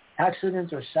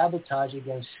Accident or Sabotage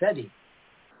Against SETI.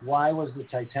 Why was the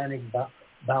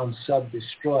Titanic-bound sub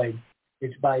destroyed?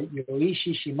 It's by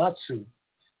Yoichi Shimatsu.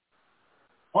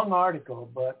 Long article,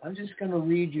 but I'm just going to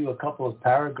read you a couple of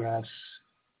paragraphs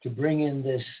to bring in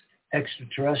this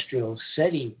extraterrestrial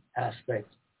SETI aspect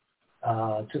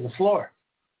to the floor.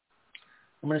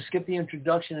 I'm going to skip the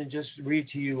introduction and just read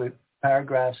to you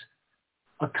paragraphs.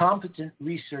 A competent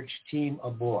research team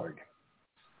aboard.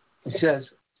 It says,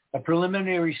 a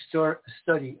preliminary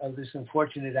study of this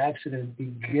unfortunate accident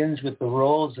begins with the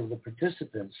roles of the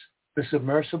participants, the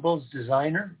submersible's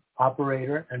designer,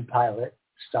 operator, and pilot,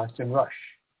 Stockton Rush,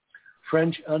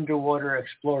 French underwater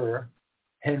explorer,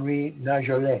 Henri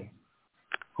Najolet,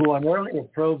 who on earlier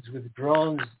probes with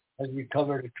drones has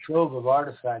recovered a trove of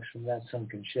artifacts from that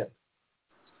sunken ship.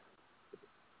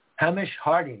 Hamish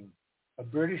Harding, a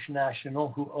British national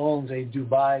who owns a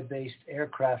Dubai-based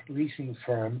aircraft leasing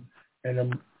firm and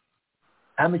an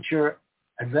amateur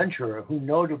adventurer who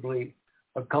notably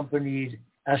accompanied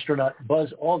astronaut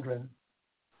Buzz Aldrin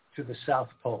to the South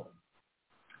Pole.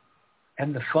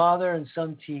 And the father and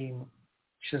son team,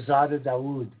 Shahzada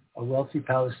Dawood, a wealthy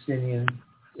Pakistani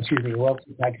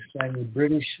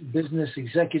British business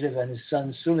executive, and his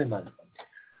son Suleiman.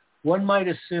 One might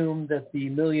assume that the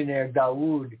millionaire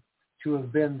Dawood to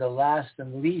have been the last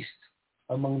and least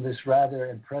among this rather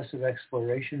impressive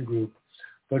exploration group,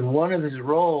 but one of his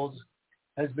roles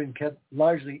has been kept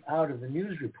largely out of the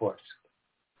news reports.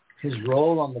 His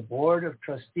role on the board of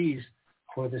trustees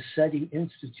for the SETI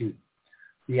Institute.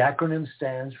 The acronym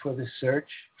stands for the Search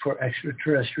for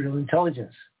Extraterrestrial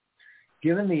Intelligence.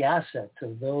 Given the assets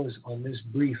of those on this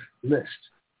brief list,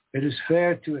 it is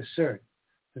fair to assert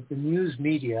that the news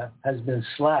media has been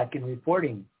slack in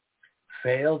reporting,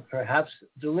 failed perhaps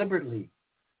deliberately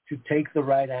to take the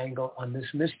right angle on this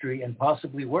mystery, and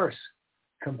possibly worse,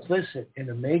 complicit in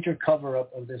a major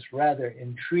cover-up of this rather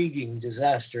intriguing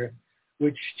disaster,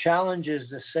 which challenges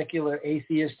the secular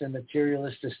atheist and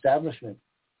materialist establishment,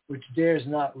 which dares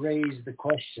not raise the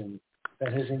question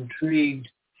that has intrigued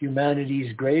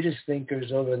humanity's greatest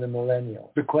thinkers over the millennium,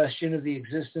 the question of the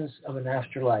existence of an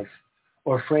afterlife,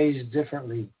 or phrased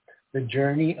differently, the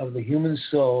journey of the human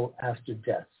soul after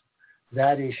death.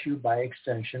 That issue, by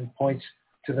extension, points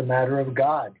to the matter of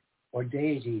God, or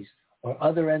deities, or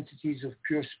other entities of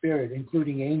pure spirit,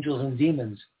 including angels and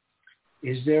demons.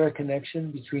 Is there a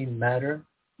connection between matter,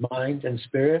 mind, and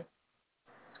spirit?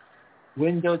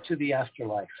 Window to the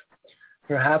afterlife.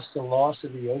 Perhaps the loss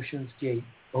of the OceanGate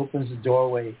opens the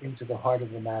doorway into the heart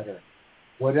of the matter.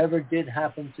 Whatever did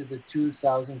happen to the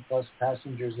 2,000 plus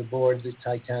passengers aboard the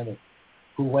Titanic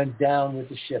who went down with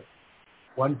the ship?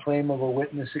 One claim of a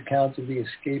witness account of the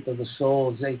escape of the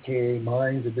souls, aka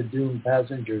minds, of the doomed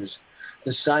passengers.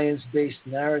 The science-based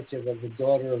narrative of the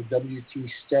daughter of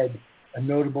W.T. Stead, a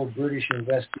notable British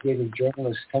investigative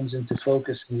journalist, comes into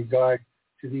focus in regard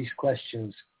to these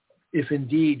questions. If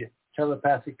indeed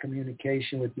telepathic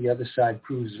communication with the other side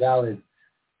proves valid,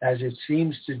 as it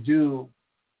seems to do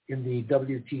in the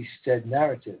W.T. Stead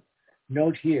narrative.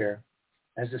 Note here,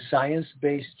 as a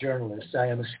science-based journalist, I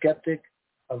am a skeptic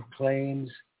of claims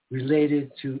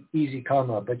related to easy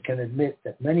karma, but can admit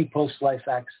that many post-life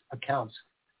accounts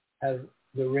have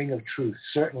the ring of truth.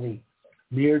 Certainly,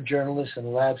 mere journalists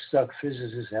and lab-stuck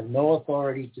physicists have no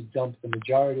authority to dump the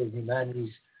majority of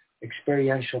humanity's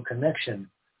experiential connection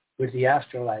with the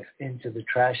afterlife into the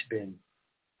trash bin.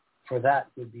 For that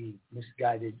would be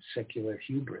misguided secular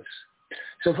hubris.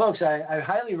 So folks, I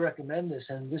highly recommend this,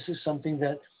 and this is something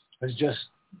that has just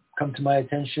come to my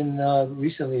attention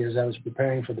recently as I was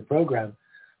preparing for the program,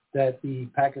 that the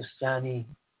Pakistani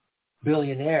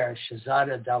billionaire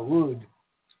Shahzada Dawood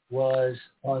was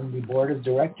on the board of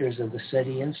directors of the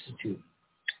SETI Institute.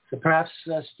 So perhaps,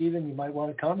 Stephen, you might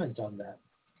want to comment on that.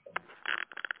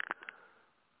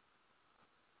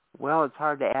 Well, it's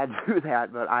hard to add to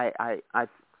that, but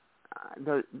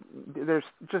there's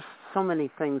just so many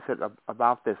things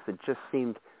about this that just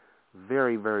seemed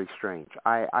very, very strange.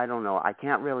 I don't know. I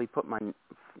can't really put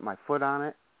my foot on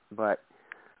it, but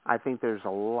I think there's a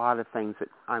lot of things that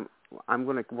I'm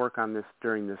going to work on this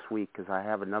during this week, because I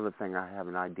have another thing I have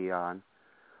an idea on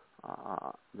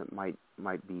that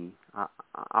might be.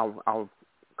 I'll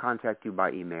contact you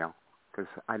by email, because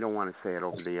I don't want to say it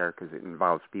over the air because it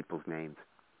involves people's names.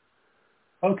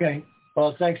 Okay.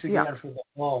 Well, thanks again for the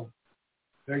call.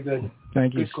 Very good.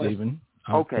 Thank you, Good question. Stephen.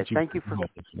 Okay. Thank you for.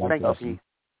 Thank you.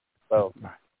 Well,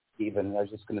 Stephen, I was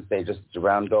just going to say, just to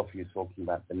round off, you talking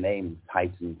about the name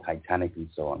Titan, Titanic, and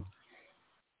so on.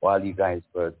 While you guys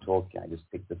were talking, I just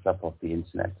picked this up off the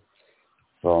internet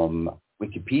from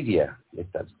Wikipedia, if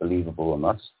that's believable or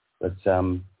not. But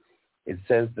it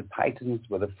says the Titans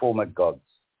were the former gods,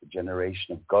 the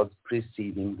generation of gods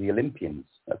preceding the Olympians.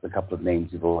 That's a couple of names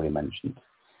you've already mentioned.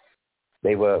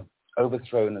 They were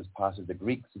overthrown as part of the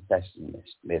Greek succession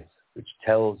myth, which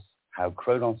tells how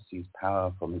Kronos seized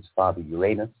power from his father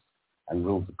Uranus and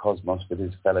ruled the cosmos with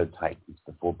his fellow Titans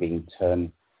before being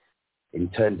in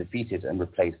turn defeated and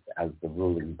replaced as the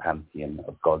ruling pantheon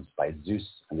of gods by Zeus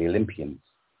and the Olympians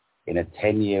in a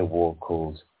 10-year war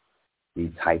called the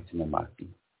Titanomachy.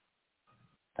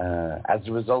 As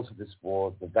a result of this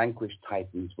war, the vanquished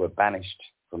Titans were banished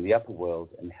from the upper world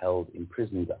and held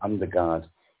imprisoned under guard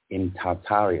in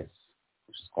Tartarus,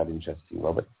 which is quite interesting,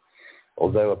 Robert,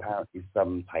 although apparently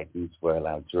some Titans were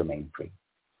allowed to remain free.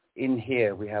 In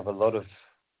here, we have a lot of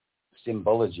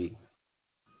symbology.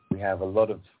 We have a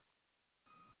lot of,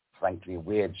 frankly,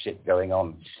 weird shit going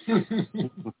on.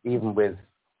 Even with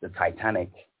the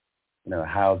Titanic,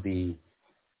 how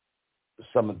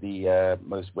some of the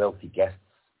most wealthy guests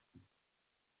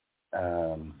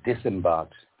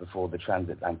disembarked before the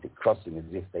transatlantic crossing as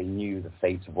if they knew the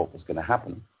fate of what was going to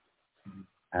happen.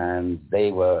 And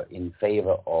they were in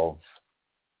favor of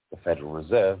the Federal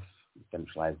Reserve, the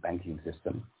centralized banking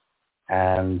system.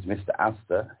 And Mr.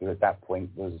 Astor, who at that point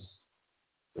was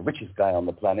the richest guy on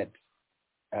the planet,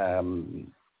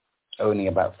 owning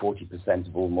about 40%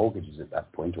 of all mortgages at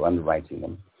that point, or underwriting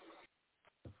them,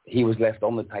 he was left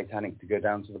on the Titanic to go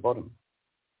down to the bottom.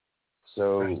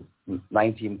 So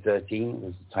 1913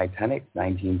 was the Titanic,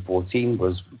 1914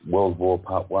 was World War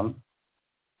Part 1.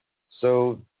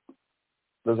 So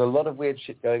there's a lot of weird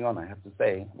shit going on, I have to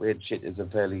say. Weird shit is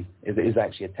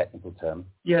actually a technical term.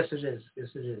 Yes, it is. Yes,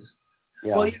 it is.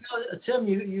 Yeah. Well, Tim,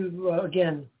 you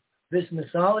again, this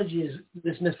mythology is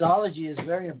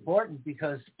very important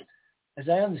because, as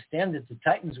I understand it, the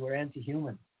Titans were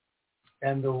anti-human,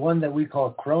 and the one that we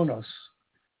call Kronos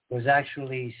was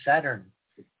actually Saturn.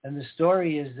 And the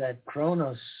story is that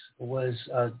Kronos was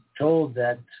told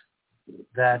that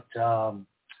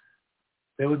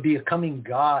there would be a coming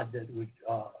god that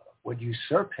would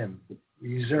usurp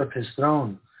his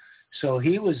throne. So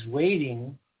he was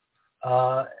waiting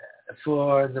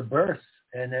for the birth,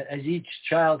 and as each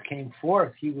child came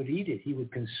forth, he would eat it, he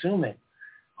would consume it,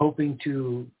 hoping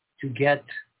to get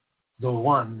the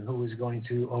one who was going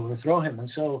to overthrow him.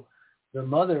 And so the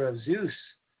mother of Zeus,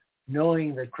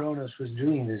 knowing that Kronos was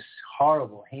doing this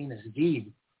horrible, heinous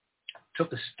deed,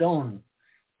 took a stone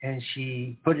and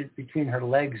she put it between her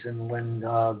legs. And when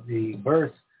the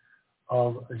birth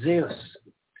of Zeus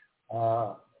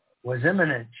was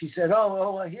imminent, she said,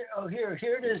 here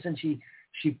it is. And she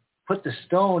put the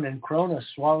stone, and Kronos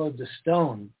swallowed the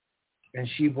stone, and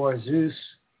she bore Zeus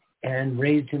and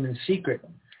raised him in secret.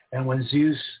 And when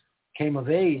Zeus came of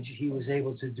age, he was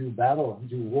able to do battle and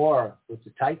do war with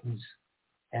the Titans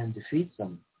and defeat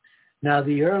them. Now,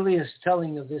 the earliest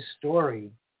telling of this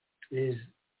story is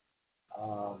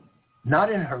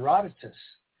not in Herodotus,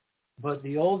 but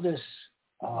the oldest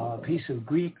piece of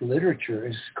Greek literature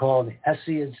is called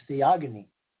Hesiod's Theogony.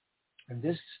 And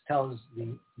this tells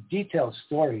the detailed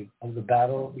story of the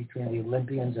battle between the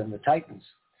Olympians and the Titans.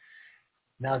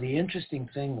 Now, the interesting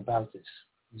thing about this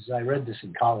is I read this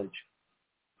in college,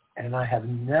 and I have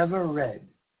never read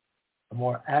a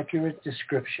more accurate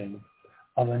description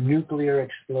of a nuclear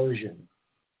explosion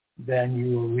than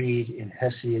you will read in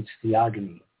Hesiod's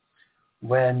Theogony.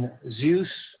 When Zeus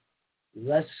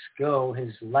lets go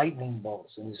his lightning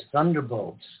bolts and his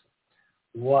thunderbolts,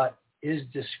 what is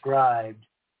described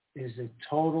is a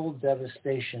total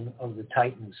devastation of the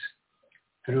Titans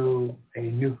through a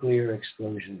nuclear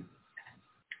explosion.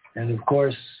 And of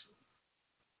course,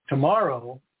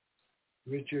 tomorrow,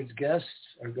 Richard's guests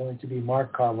are going to be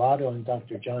Mark Carlotto and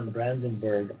Dr. John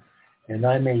Brandenburg, and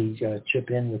I may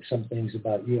chip in with some things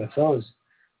about UFOs.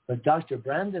 But Dr.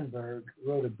 Brandenburg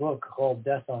wrote a book called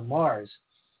Death on Mars,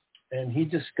 and he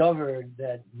discovered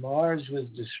that Mars was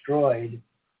destroyed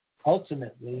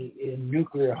ultimately in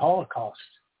nuclear holocaust,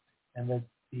 and that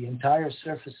the entire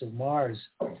surface of Mars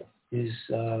is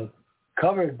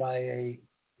covered by a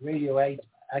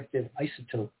radioactive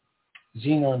isotope,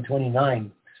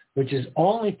 xenon-29, which is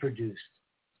only produced,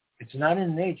 it's not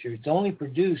in nature, it's only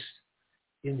produced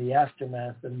in the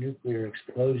aftermath of nuclear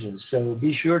explosions. So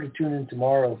be sure to tune in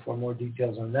tomorrow for more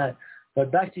details on that.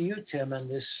 But back to you, Tim, and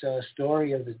this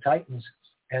story of the Titans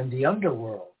and the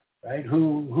underworld, right?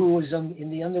 Who was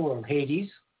in the underworld? Hades,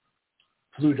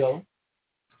 Pluto,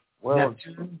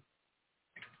 Neptune.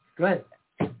 Go ahead.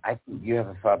 I think you have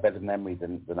a far better memory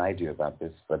than I do about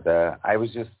this, but I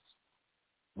was just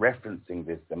referencing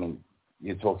this. I mean,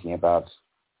 you're talking about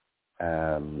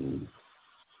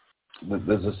we're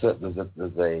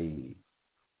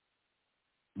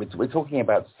talking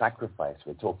about sacrifice.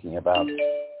 We're talking about,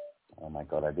 oh my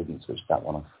God, I didn't switch that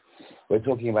one off. We're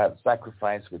talking about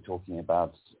sacrifice. We're talking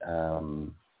about,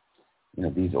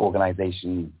 these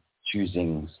organizations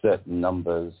choosing certain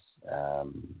numbers,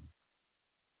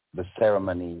 the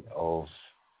ceremony of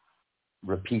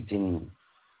repeating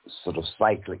sort of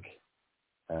cyclic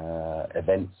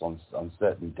events on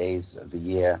certain days of the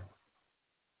year.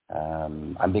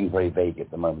 I'm being very vague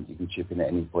at the moment. You can chip in at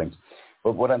any point.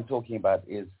 But what I'm talking about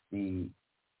is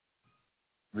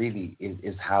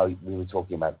how we were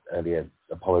talking about earlier,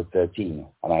 Apollo 13.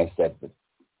 And I said that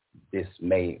this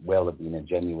may well have been a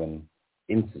genuine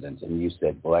incident. And you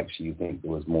said, well, actually, you think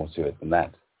there was more to it than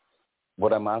that.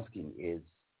 What I'm asking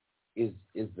is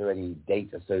there any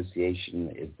date association?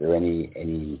 Is there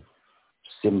any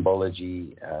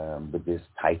symbology with this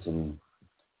Titan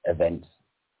event?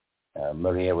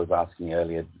 Maria was asking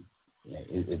earlier,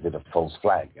 is it a false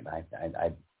flag? And I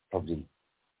probably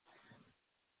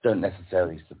don't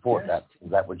necessarily support that.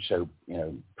 That would show,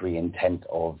 pre-intent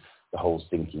of the whole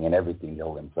sinking and everything, the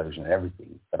whole implosion and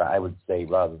everything. But I would say,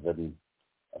 rather than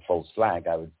a false flag,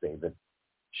 I would say that,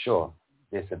 sure,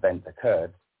 this event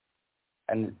occurred,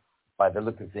 and by the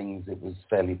look of things, it was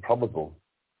fairly probable.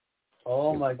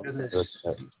 Oh my goodness!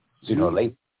 Sooner or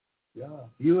later. Yeah,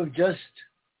 you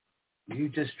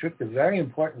just tripped a very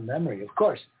important memory. Of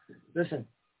course, listen,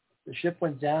 the ship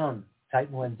went down.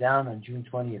 Titan went down on June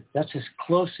 20th. That's as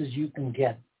close as you can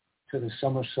get to the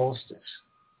summer solstice.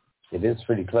 It is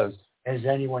pretty close. As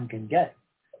anyone can get.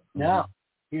 Now,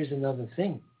 here's another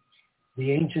thing.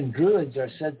 the ancient Druids are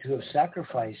said to have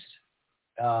sacrificed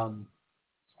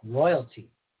royalty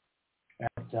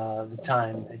at the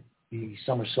time, at the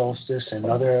summer solstice and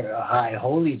other high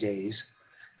holy days,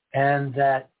 and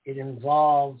that it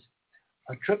involved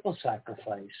a triple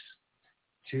sacrifice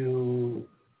to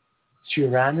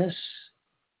Uranus,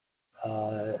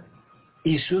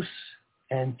 Isus,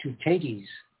 and to Thetis.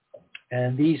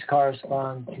 And these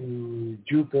correspond to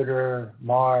Jupiter,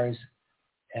 Mars,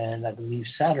 and I believe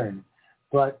Saturn.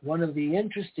 But one of the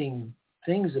interesting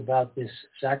things about this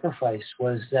sacrifice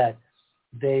was that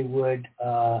they would,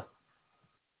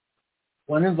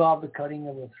 one involved the cutting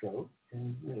of the throat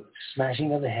and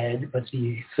smashing of the head, but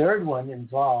the third one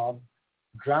involved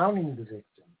drowning the victim.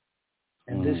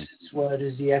 And this is what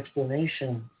is the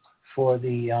explanation for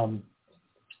the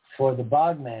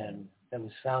bogman that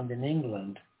was found in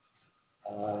England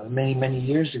many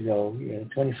years ago,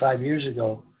 25 years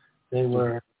ago. They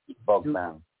were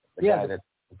bogman, the guy that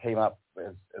came up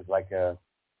as like a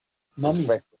mummy,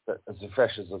 as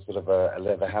fresh as a sort of a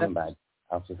leather handbag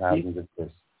after thousands of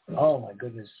years. Oh my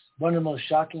goodness! One of the most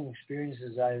shocking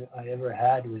experiences I ever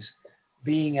had was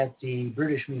being at the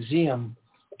British Museum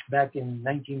back in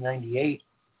 1998,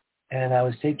 and I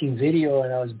was taking video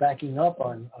and I was backing up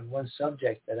on one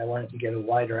subject that I wanted to get a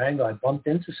wider angle. I bumped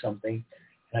into something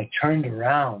and I turned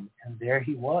around and there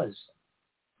he was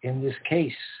in this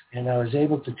case, and I was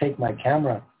able to take my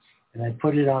camera and I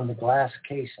put it on the glass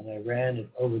case and I ran it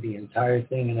over the entire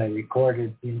thing and I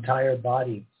recorded the entire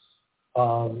body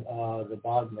of the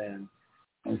bogman.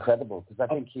 Incredible, because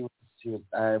I think he was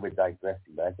we're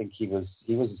digressing, but I think he was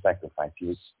a sacrifice. He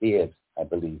was speared, I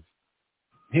believe.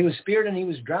 He was speared and he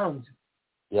was drowned.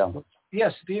 Yeah.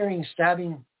 Yeah, spearing,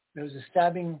 stabbing. There was a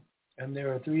stabbing, and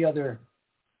there are three other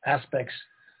aspects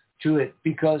to it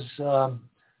because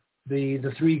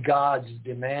the three gods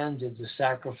demanded the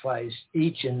sacrifice,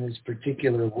 each in this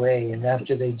particular way. And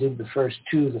after they did the first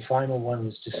two, the final one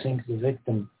was to sink the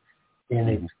victim in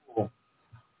a pool,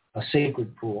 a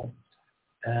sacred pool,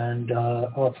 and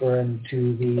offer him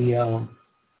to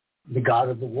the god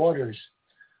of the waters.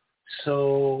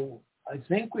 So I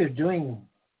think we're doing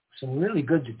some really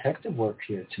good detective work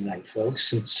here tonight, folks.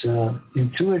 It's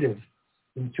intuitive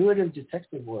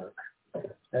detective work.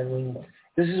 And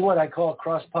this is what I call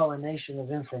cross-pollination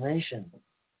of information.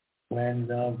 When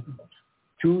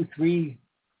 2, 3,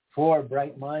 4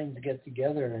 bright minds get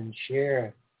together and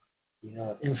share,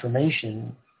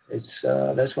 information,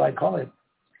 that's why I call it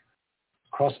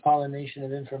cross-pollination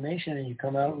of information, and you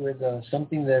come out with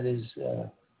something that is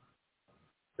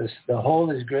the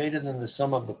whole is greater than the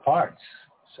sum of the parts.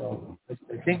 So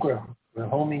I think we're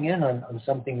homing in on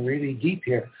something really deep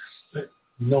here,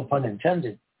 no pun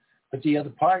intended. But the other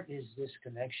part is this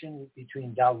connection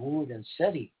between Dawood and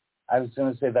SETI. I was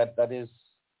going to say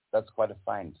that's quite a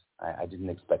find. I didn't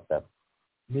expect that.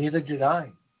 Neither did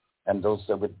I. And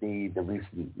also with the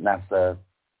recent NASA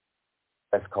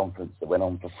press conference that went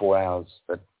on for 4 hours,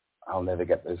 but I'll never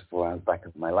get those 4 hours back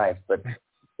of my life. But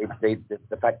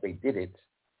the fact they did it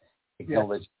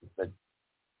acknowledged that,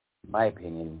 in my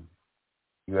opinion,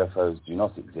 UFOs do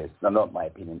not exist. No, not my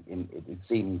opinion. It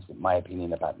seems that my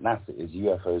opinion about NASA is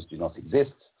UFOs do not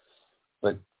exist,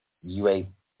 but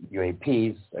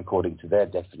UAPs, according to their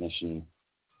definition,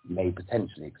 may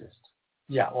potentially exist.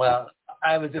 Yeah, well,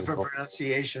 I have a different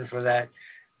pronunciation for that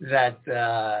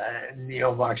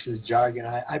neo-Marxist jargon.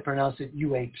 I pronounce it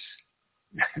UAPs.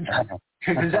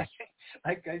 Because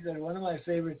like I said, one of my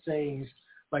favorite sayings,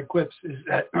 my quips, is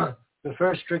that the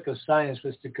first trick of science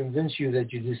was to convince you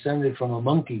that you descended from a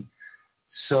monkey,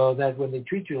 so that when they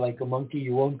treat you like a monkey,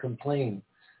 you won't complain.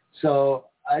 So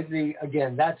I think,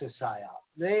 again, that's a psyop.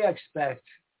 They expect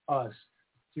us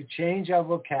to change our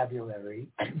vocabulary,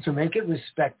 to make it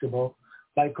respectable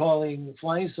by calling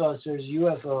flying saucers,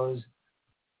 UFOs,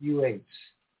 UAPs.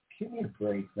 Give me a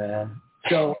break, man.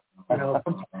 So,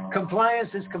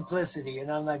 compliance is complicity,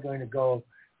 and I'm not going to go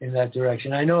in that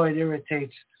direction. I know it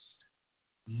irritates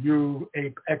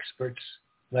UAP experts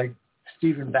like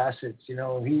Stephen Bassett.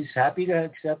 He's happy to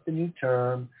accept the new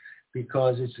term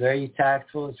because it's very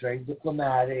tactful, it's very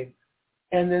diplomatic.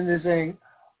 And then they're saying,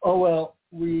 oh, well,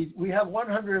 we have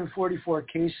 144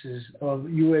 cases of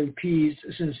UAPs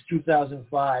since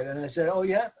 2005. And I said, oh,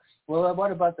 yeah? Well,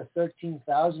 what about the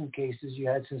 13,000 cases you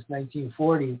had since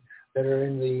 1940 that are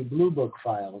in the Blue Book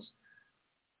files?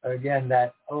 Again,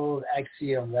 that old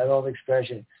axiom, that old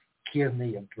expression, give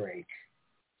me a break.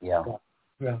 Yeah.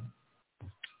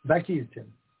 Back to you,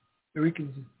 Tim. We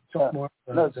can talk more.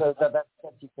 So that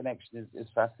connection is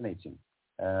fascinating.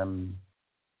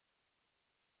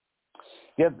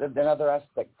 Another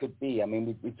aspect could be,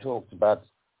 we talked about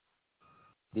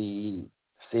the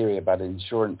theory about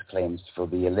insurance claims for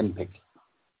the Olympic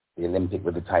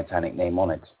with the Titanic name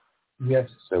on it. Yes.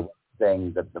 So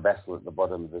saying that the vessel at the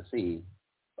bottom of the sea,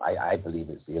 I believe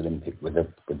it's the Olympic with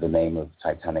the name of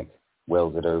Titanic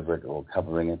welded over it or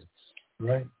covering it.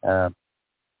 Right.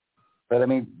 But I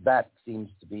mean, that seems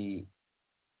to be,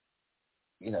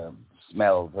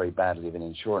 smell very badly of an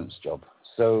insurance job.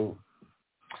 So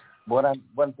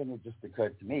one thing that just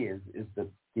occurred to me is that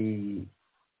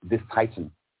this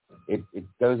Titan, it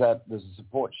goes out, there's a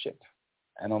support ship,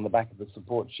 and on the back of the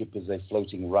support ship is a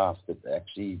floating raft that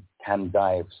actually can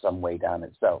dive some way down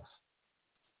itself.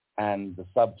 And the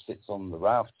sub sits on the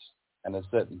raft, and at a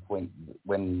certain point,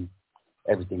 when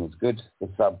everything is good,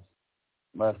 the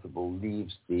submersible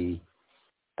leaves the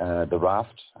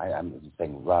raft. I'm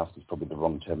saying raft is probably the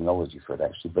wrong terminology for it,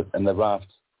 actually, and the raft,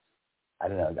 I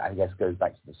don't know, I guess goes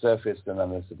back to the surface, and then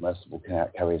the submersible can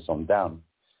carry us on down.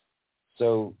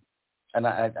 So, and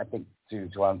I think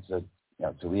to answer,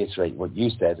 to reiterate what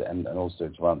you said, and also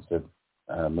to answer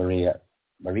Maria,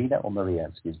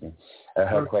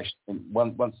 her question,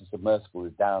 once the submersible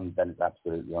is down, then it's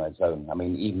absolutely on its own. I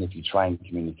mean, even if you try and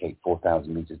communicate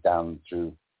 4,000 meters down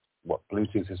through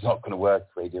Bluetooth is not going to work,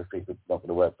 radio frequency is not going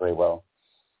to work very well.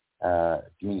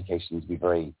 Communications would be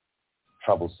very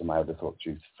troublesome, I would have thought,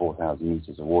 through 4,000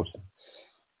 meters of water.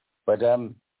 But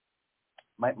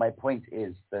my point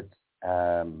is that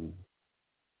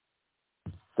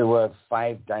there were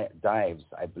 5 dives,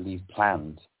 I believe,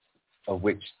 planned, of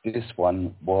which this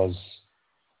one was,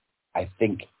 I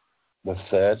think, the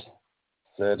third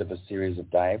of a series of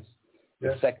dives.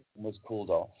 Yes. The second was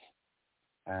called off,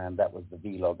 and that was the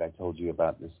vlog I told you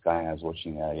about, this guy I was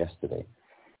watching yesterday.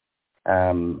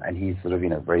 And he's sort of,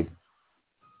 very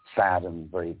sad and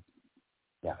very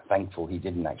thankful he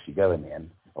didn't actually go in the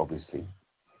end, obviously.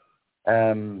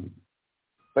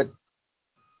 But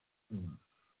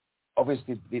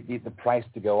obviously the price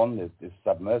to go on this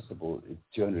submersible is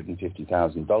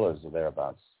 $250,000 or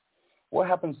thereabouts. What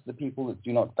happens to the people that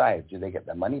do not dive? Do they get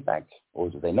their money back, or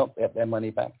do they not get their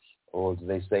money back? Or do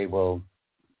they say, well,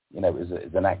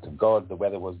 it's an act of God, the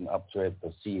weather wasn't up to it,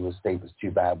 the state was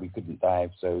too bad, we couldn't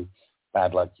dive, so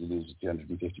bad luck, you lose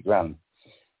 $250,000.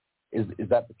 Is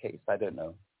that the case? I don't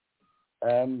know.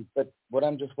 But what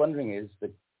I'm just wondering is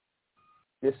that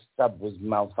this sub was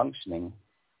malfunctioning,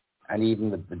 and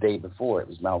even the day before it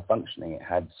was malfunctioning. It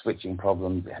had switching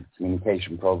problems, it had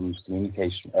communication problems,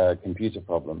 computer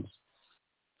problems.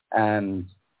 And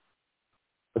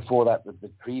before that, the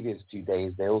previous 2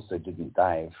 days, they also didn't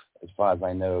dive. As far as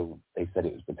I know, they said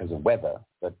it was because of weather,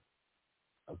 but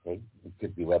okay, it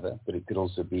could be weather, but it could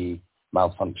also be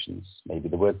malfunctions. Maybe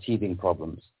there were teething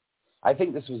problems. I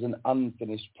think this was an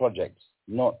unfinished project,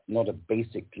 not a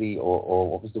basically, or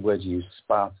what was the word you used,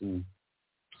 spartanly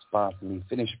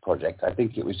finished project. I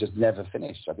think it was just never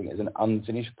finished. I think it was an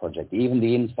unfinished project. Even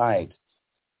the inside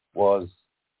was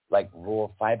like raw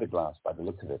fiberglass by the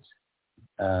look of it,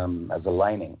 as a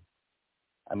lining.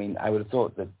 I mean, I would have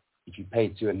thought that if you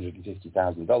paid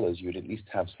 $250,000, you would at least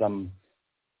have some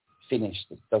finish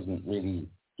that doesn't really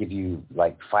give you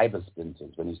like fiber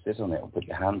splinters when you sit on it or put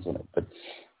your hands on it. But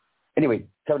anyway,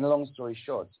 telling a long story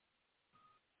short,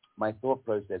 my thought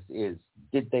process is,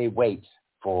 did they wait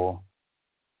for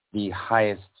the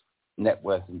highest net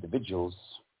worth individuals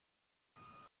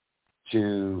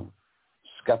to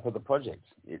scupper the project?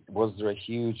 Was there a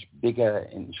huge, bigger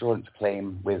insurance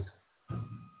claim with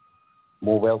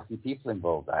more wealthy people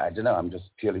involved? I don't know. I'm just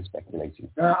purely speculating.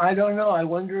 I don't know. I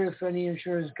wonder if any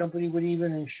insurance company would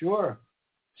even insure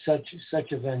such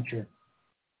a venture.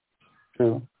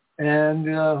 True. And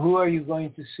who are you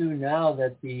going to sue now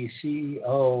that the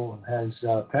CEO has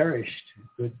perished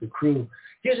with the crew?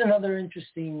 Here's another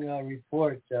interesting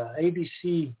report. An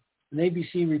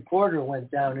ABC reporter went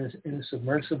down in a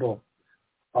submersible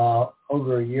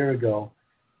over a year ago,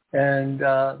 and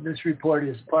this report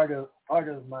is part of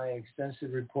my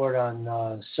extensive report on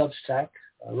Substack,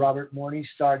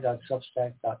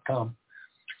 robertmorningstar.substack.com.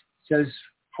 It says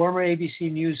former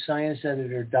ABC News science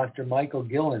editor Dr. Michael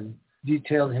Gillen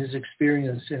detailed his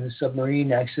experience in a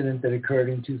submarine accident that occurred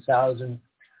in 2000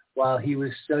 while he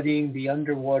was studying the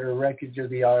underwater wreckage of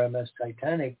the RMS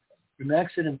Titanic, an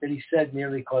accident that he said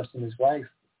nearly cost him his life.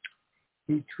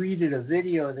 He tweeted a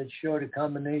video that showed a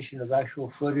combination of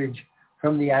actual footage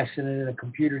from the accident and a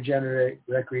computer-generated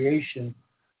recreation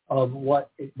of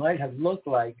what it might have looked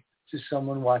like to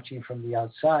someone watching from the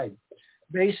outside.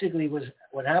 Basically,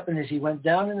 what happened is he went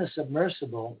down in the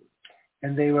submersible,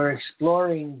 and they were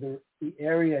exploring the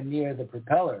area near the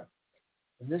propeller.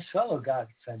 And this fellow got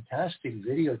fantastic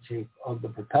videotape of the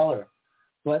propeller,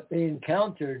 but they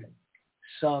encountered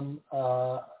some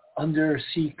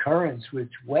undersea currents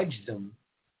which wedged them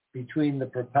between the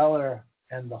propeller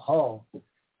and the hull.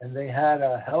 And they had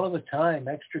a hell of a time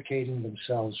extricating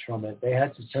themselves from it. They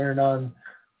had to turn on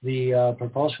the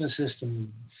propulsion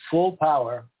system full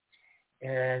power.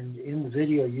 And in the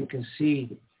video, you can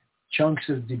see chunks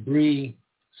of debris.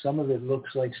 Some of it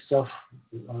looks like stuff,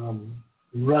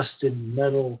 rusted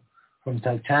metal from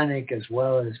Titanic, as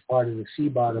well as part of the sea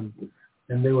bottom.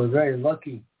 And they were very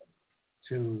lucky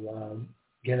to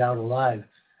get out alive.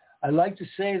 I'd like to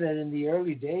say that in the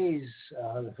early days,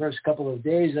 the first couple of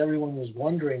days, everyone was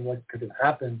wondering what could have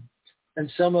happened.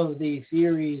 And some of the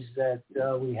theories that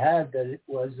we had, that it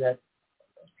was that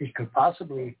it could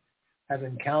possibly have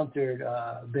encountered,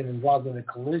 been involved in a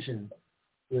collision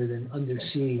with an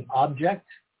undersea object,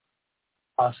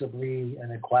 possibly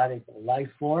an aquatic life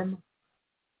form,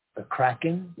 a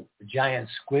kraken, a giant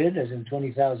squid, as in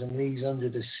 20,000 Leagues Under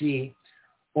the Sea,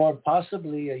 or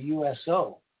possibly a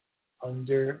USO,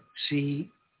 undersea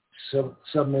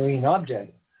submarine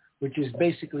object, which is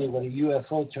basically what a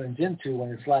UFO turns into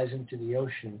when it flies into the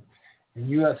ocean. And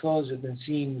UFOs have been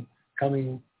seen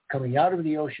coming out of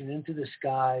the ocean into the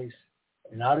skies,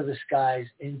 and out of the skies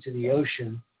into the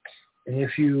ocean. And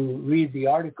if you read the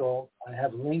article, I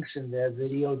have links in there,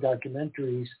 video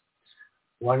documentaries.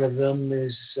 One of them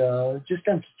is just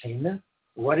entertainment.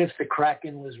 What if the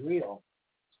Kraken was real?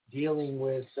 Dealing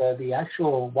with the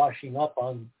actual washing up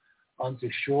onto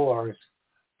shores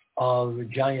of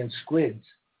giant squids.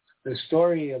 The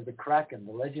story of the Kraken,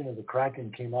 the legend of the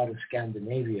Kraken, came out of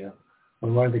Scandinavia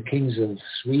when one of the kings of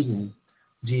Sweden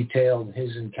detailed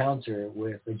his encounter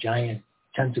with a giant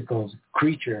tentacled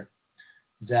creature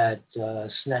that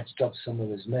snatched up some of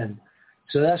his men.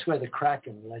 So that's where the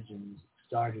Kraken legend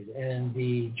started. And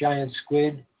the giant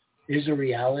squid is a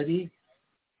reality.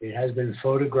 It has been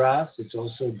photographed. It's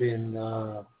also been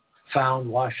found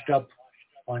washed up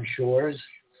on shores.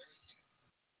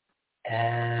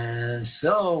 And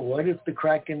so what if the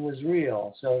Kraken was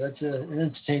real? So that's an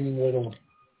entertaining little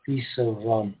piece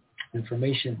of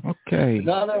information. Okay.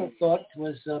 Another thought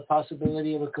was the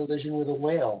possibility of a collision with a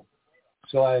whale.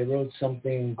 So I wrote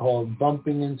something called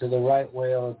Bumping into the Right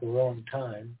Whale at the Wrong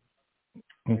Time.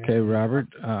 Okay, Robert.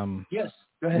 Yes,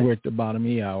 go ahead. We're at the bottom of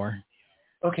the hour.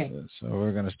 Okay. So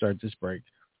we're going to start this break.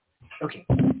 Okay.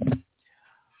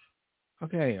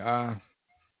 Okay.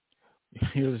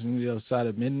 You're listening to The Other Side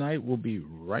of Midnight. We'll be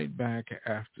right back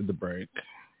after the break.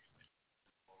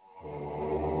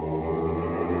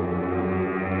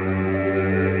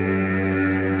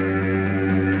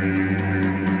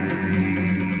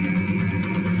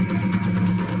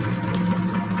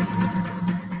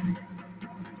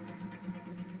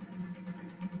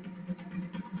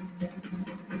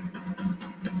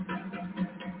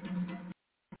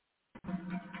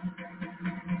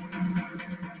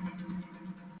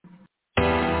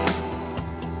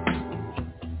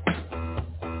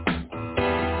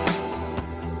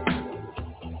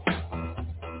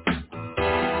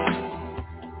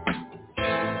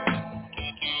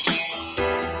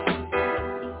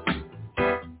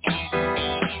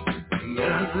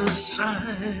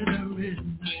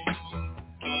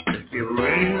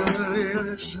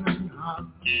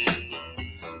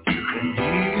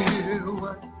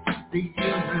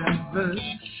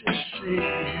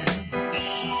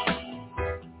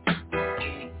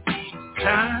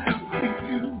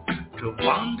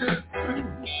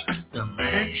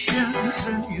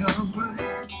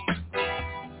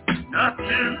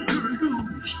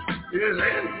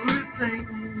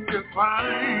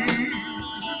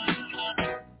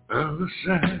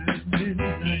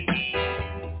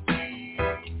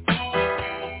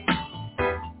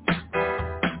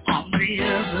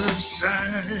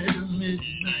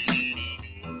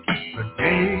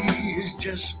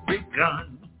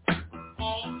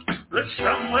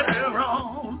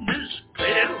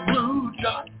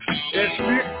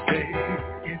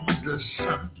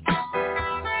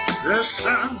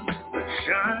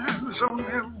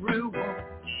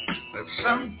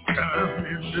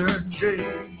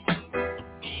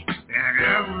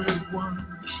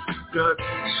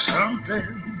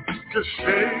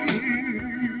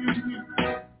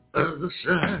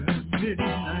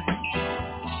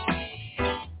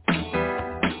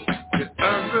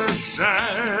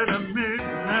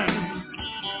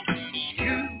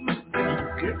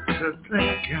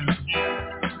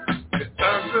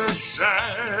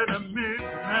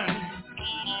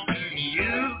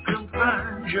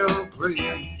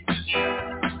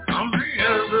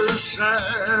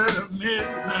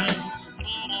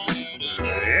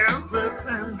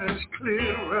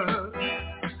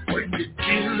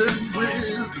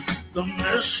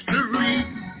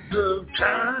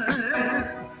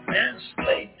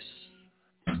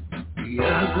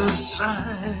 other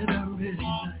side of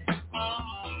midnight.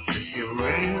 If you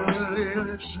really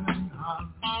listen hard,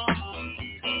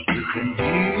 you can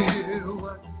hear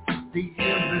what the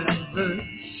universe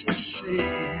is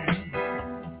saying.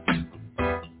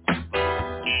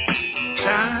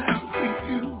 Time for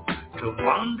you to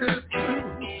wander through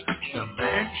the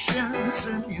mansions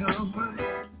in your mind.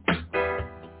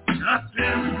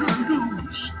 Nothing to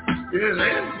lose is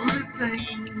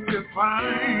everything to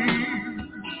find.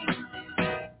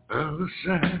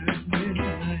 Outside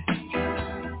midnight,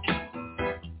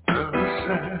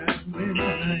 outside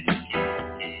midnight,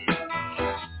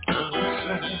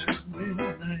 outside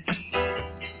midnight,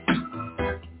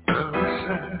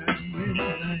 outside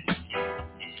midnight.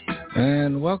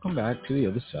 And welcome back to the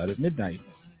other side of midnight.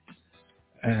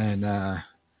 And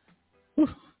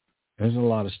there's a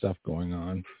lot of stuff going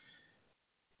on.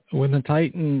 When the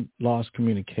Titan lost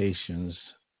communications,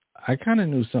 I kind of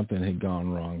knew something had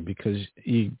gone wrong, because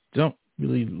you don't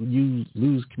really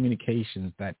lose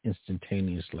communications that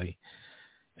instantaneously.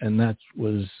 And that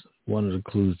was one of the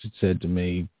clues that said to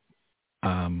me,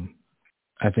 I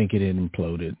think it had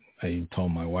imploded. I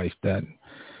told my wife that.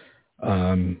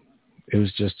 It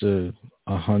was just a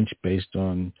hunch based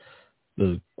on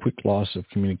the quick loss of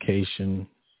communication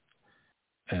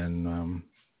and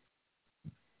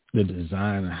the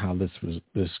design of how this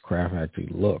craft actually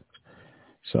looked.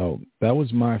 So that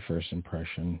was my first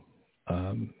impression.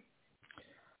 I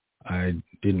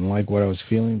didn't like what I was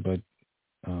feeling, but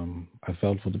I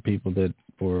felt for the people that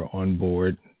were on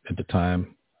board at the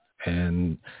time,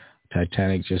 and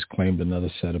Titanic just claimed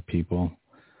another set of people.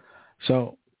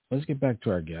 So let's get back to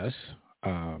our guest.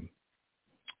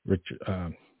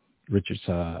 Richard's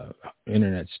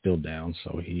internet's still down,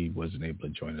 so he wasn't able to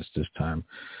join us this time.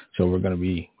 So we're going to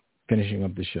be finishing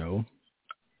up the show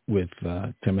with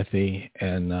Timothy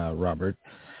and Robert,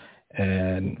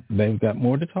 and they've got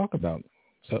more to talk about.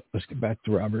 So let's get back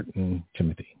to Robert and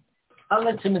Timothy. I'll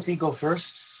let Timothy go first.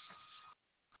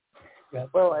 Yeah.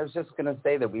 Well, I was just going to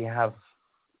say that we have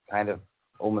kind of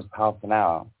almost half an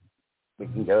hour. We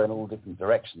can go in all different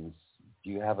directions. Do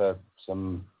you have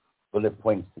some bullet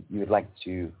points that you would like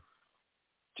to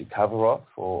cover off,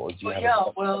 or do you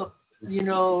have? Well,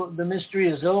 the mystery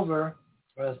is over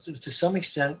to some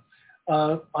extent.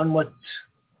 On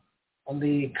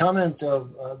the comment of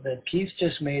that Keith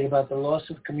just made about the loss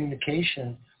of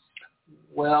communication.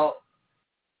 Well,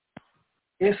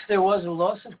 if there was a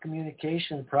loss of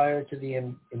communication prior to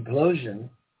the implosion,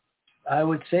 I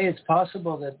would say it's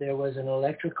possible that there was an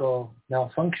electrical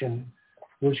malfunction,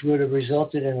 which would have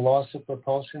resulted in loss of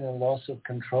propulsion and loss of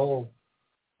control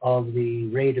of the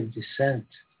rate of descent.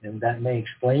 And that may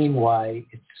explain why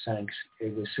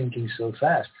it was sinking so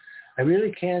fast. I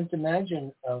really can't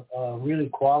imagine a really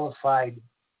qualified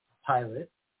pilot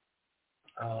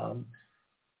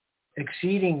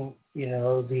exceeding,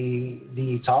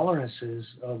 the tolerances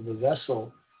of the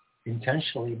vessel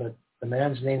intentionally. But the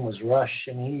man's name was Rush,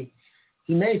 and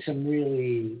he made some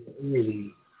really,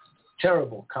 really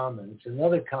terrible comments.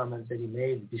 Another comment that he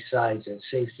made, besides that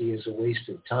safety is a waste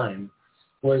of time,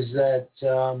 was that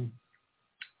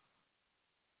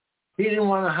he didn't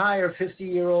want to hire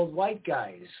 50-year-old white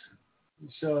guys.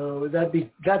 So that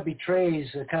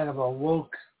betrays a kind of a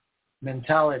woke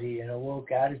mentality and a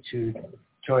woke attitude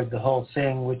toward the whole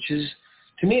thing, which is,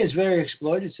 to me, is very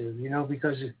exploitative,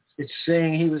 because it's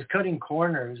saying he was cutting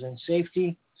corners in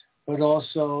safety, but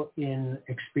also in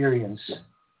experience.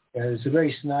 It's a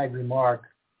very snide remark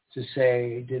to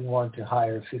say he didn't want to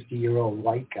hire 50-year-old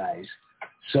white guys.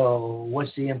 So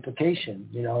what's the implication?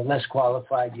 Less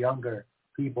qualified, younger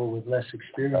people with less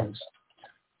experience.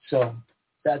 So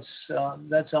that's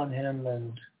on him,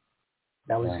 and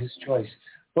that was his choice.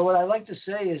 But what I like to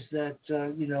say is that,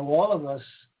 all of us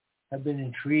have been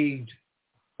intrigued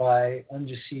by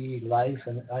undersea life.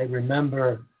 And I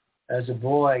remember as a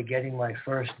boy getting my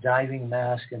first diving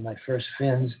mask and my first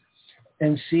fins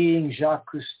and seeing Jacques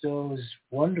Cousteau's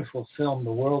wonderful film,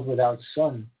 The World Without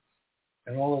Sun,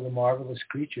 and all of the marvelous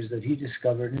creatures that he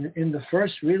discovered in the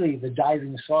first, really, the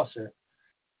diving saucer.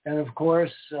 And of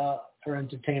course, for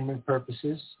entertainment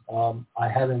purposes, I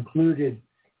have included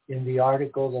in the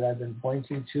article that I've been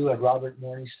pointing to at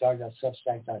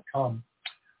robertmorningstar.substack.com,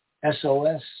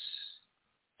 SOS,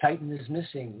 Titan is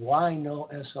missing. Why no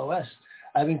SOS?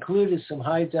 I've included some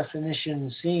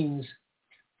high-definition scenes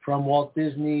from Walt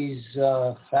Disney's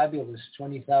fabulous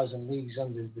 20,000 Leagues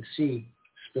Under the Sea,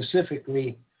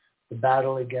 specifically the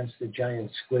battle against the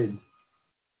giant squid.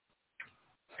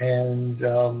 And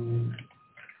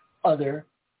other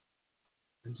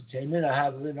entertainment. I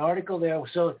have an article there.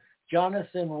 So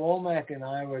Jonathan Womack and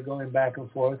I were going back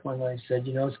and forth when I said,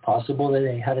 it's possible that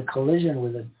they had a collision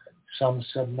with some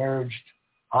submerged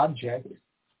object.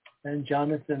 And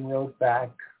Jonathan wrote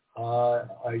back,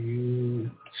 are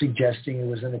you suggesting it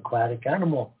was an aquatic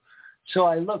animal? So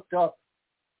I looked up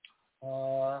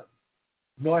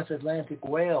North Atlantic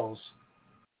whales,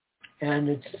 and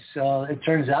it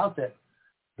turns out that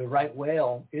the right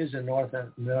whale is a North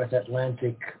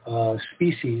Atlantic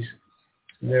species.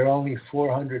 There are only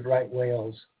 400 right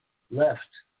whales left.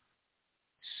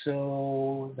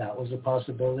 So that was a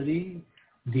possibility.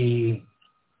 The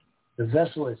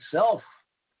vessel itself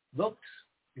looks,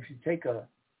 if you take a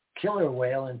killer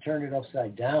whale and turn it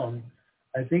upside down,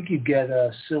 I think you get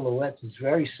a silhouette that's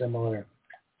very similar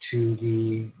to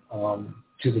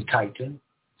the Titan.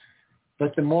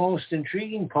 But the most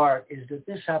intriguing part is that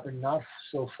this happened not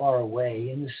so far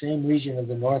away in the same region of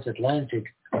the North Atlantic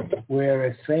where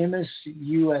a famous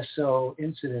USO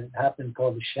incident happened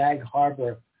called the Shag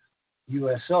Harbor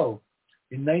USO.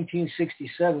 In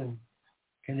 1967,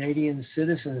 Canadian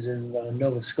citizens in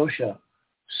Nova Scotia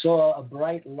saw a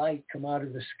bright light come out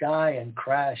of the sky and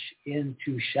crash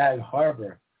into Shag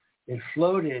Harbor. It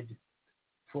floated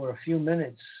for a few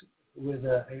minutes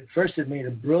at first it made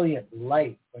a brilliant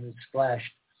light when it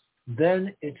splashed.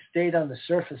 Then it stayed on the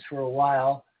surface for a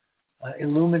while,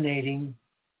 illuminating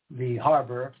the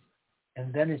harbor,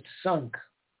 and then it sunk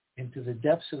into the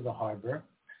depths of the harbor.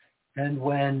 And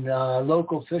when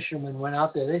local fishermen went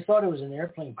out there, they thought it was an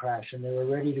airplane crash, and they were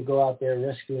ready to go out there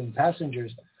rescuing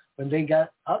passengers. When they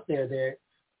got out there,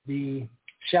 the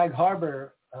Shag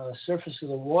Harbor surface of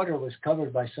the water was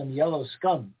covered by some yellow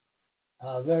scum,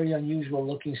 very unusual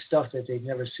looking stuff that they'd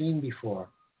never seen before.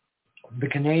 The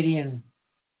Canadian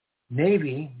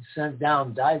Navy sent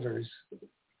down divers,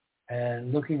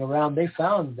 and looking around, they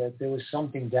found that there was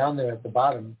something down there at the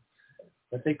bottom,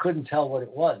 but they couldn't tell what it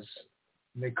was.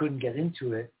 They couldn't get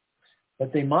into it,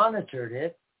 but they monitored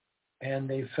it, and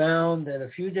they found that a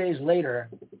few days later,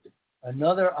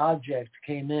 another object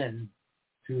came in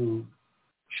to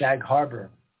Shag Harbor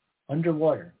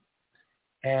underwater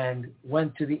and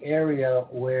went to the area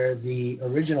where the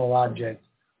original object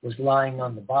was lying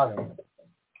on the bottom.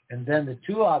 And then the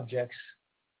two objects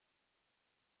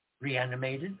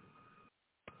reanimated,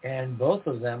 and both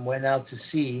of them went out to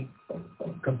sea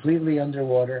completely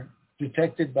underwater,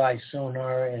 detected by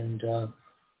sonar and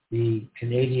the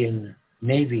Canadian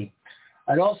Navy.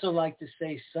 I'd also like to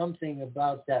say something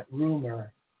about that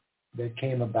rumor that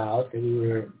came about that we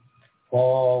were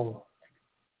all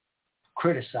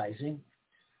criticizing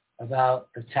about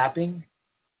the tapping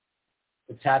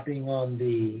on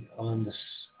the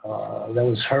that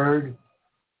was heard,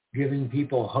 giving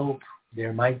people hope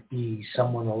there might be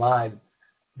someone alive.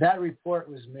 That report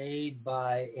was made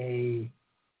by a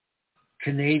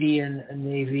Canadian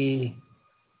Navy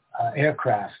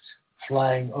aircraft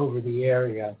flying over the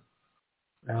area,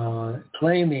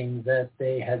 claiming that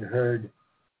they had heard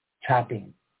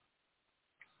tapping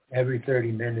every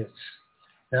 30 minutes.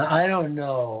 Now, I don't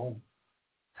know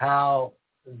how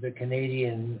the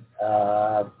Canadian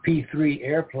P-3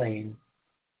 airplane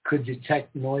could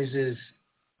detect noises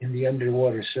in the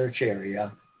underwater search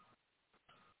area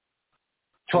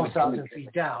 12,000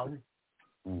 feet down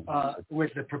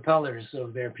with the propellers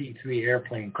of their P-3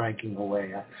 airplane cranking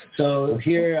away. So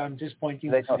here I'm just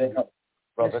pointing out.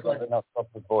 Robert, they not stop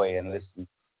the buoy and listen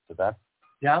to that?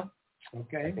 Yeah,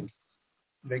 okay.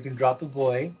 They can drop a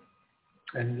buoy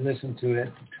and listen to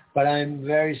it. But I'm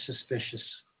very suspicious.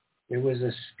 It was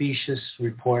a specious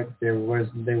report. There was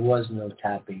no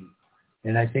tapping.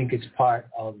 And I think it's part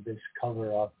of this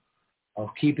cover-up of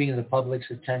keeping the public's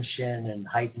attention and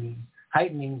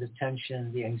heightening the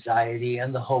tension, the anxiety,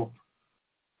 and the hope.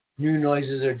 New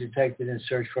noises are detected in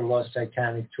search for lost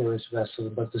Titanic tourist vessel,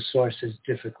 but the source is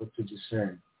difficult to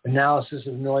discern. Analysis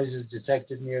of noises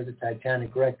detected near the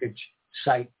Titanic wreckage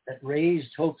site that raised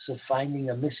hopes of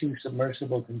finding a missing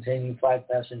submersible containing 5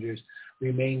 passengers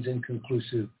remains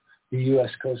inconclusive, the U.S.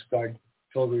 Coast Guard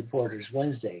told reporters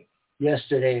Wednesday.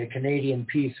 Yesterday, a Canadian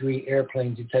P-3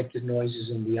 airplane detected noises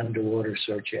in the underwater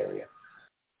search area.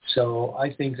 So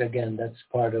I think, again, that's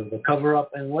part of the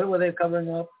cover-up. And what were they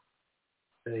covering up?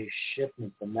 The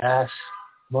shipment, the mass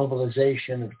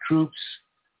mobilization of troops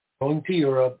going to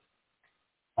Europe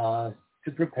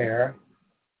to prepare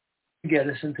to get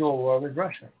us into a war with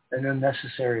Russia, an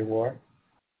unnecessary war,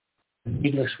 a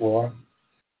needless war,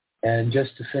 and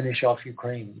just to finish off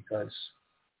Ukraine because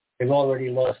they've already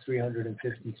lost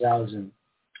 350,000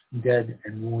 dead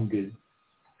and wounded,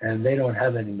 and they don't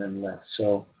have any men left.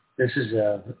 So this is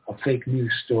a fake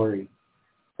news story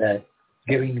that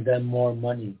giving them more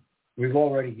money We've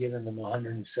already given them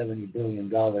 $170 billion.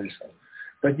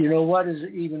 But you know what is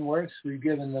even worse? We've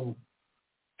given them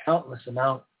countless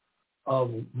amount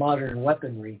of modern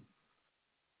weaponry.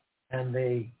 And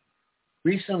they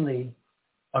recently,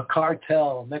 a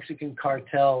Mexican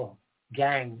cartel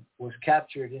gang was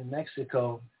captured in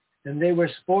Mexico, and they were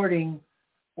sporting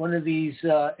one of these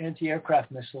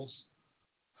anti-aircraft missiles.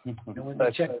 And when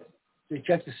they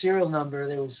checked the serial number,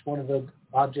 there was one of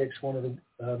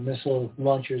the missile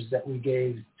launchers that we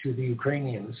gave to the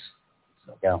Ukrainians.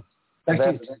 So, yeah.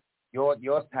 Thank you.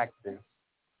 Your taxes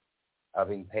are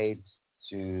being paid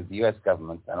to the U.S.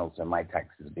 government, and also my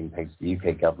taxes are being paid to the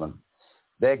U.K. government.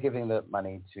 They're giving the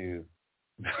money to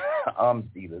arms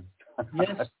dealers.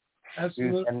 Yes,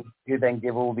 absolutely. who then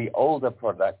give all the older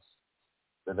products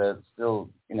that are still,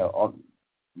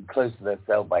 close to their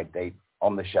sell-by date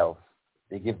on the shelf.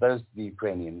 They give those to the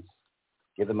Ukrainians,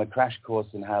 give them a crash course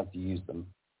in how to use them,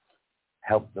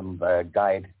 help them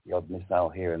guide the odd missile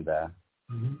here and there.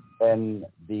 Mm-hmm. Then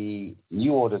the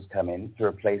new orders come in to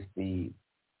replace the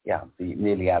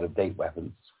nearly out-of-date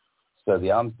weapons. So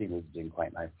the arms dealers are doing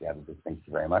quite nicely out of this. Thank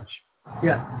you very much.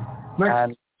 Yeah.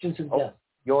 And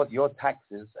your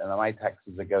taxes and my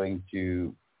taxes are going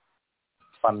to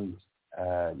fund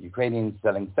Ukrainians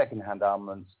selling second-hand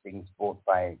armaments being bought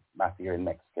by mafia in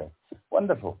Mexico.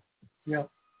 Wonderful. Yeah.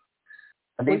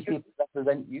 And these people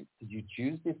represent you? Did you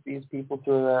choose these people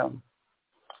to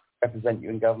represent you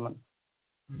in government?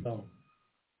 No.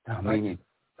 I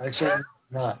certainly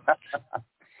not.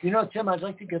 Tim, I'd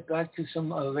like to get back to some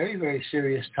very, very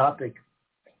serious topic,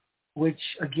 which,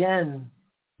 again,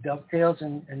 dovetails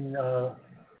and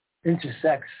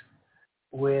intersects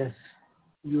with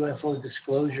UFO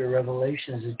disclosure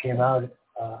revelations that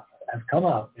have come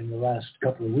out in the last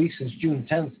couple of weeks, since June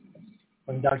 10th,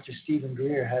 when Dr. Stephen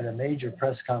Greer had a major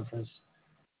press conference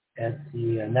at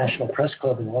the National Press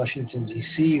Club in Washington,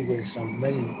 D.C. with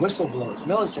many whistleblowers,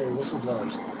 military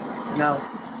whistleblowers. Now,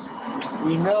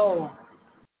 we know,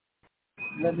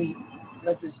 let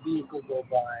this vehicle go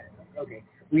by. Okay.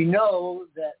 We know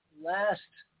that last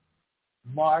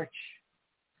March,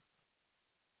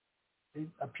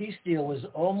 a peace deal was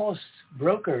almost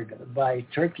brokered by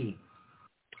Turkey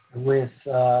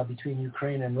between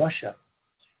Ukraine and Russia.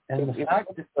 And the fact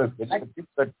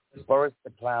that Boris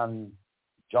the Clown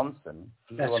Johnson,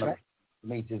 that's right, to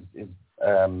meet his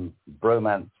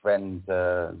bromance friend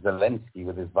Zelensky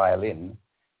with his violin,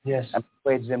 yes, and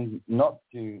persuaded him not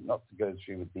to go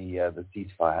through with the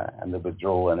ceasefire and the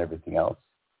withdrawal and everything else,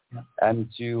 and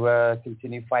to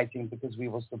continue fighting because we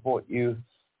will support you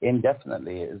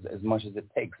indefinitely as much as it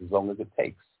takes, as long as it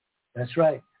takes. That's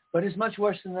right. But it's much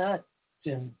worse than that,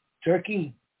 Tim.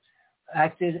 Turkey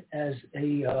acted as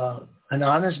an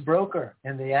honest broker,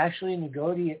 and they actually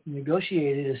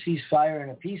negotiated a ceasefire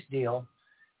and a peace deal.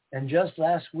 And just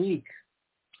last week,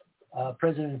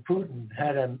 President Putin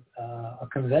had a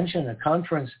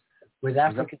conference with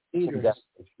African leaders.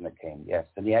 That came, yes,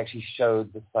 and he actually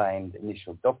showed the signed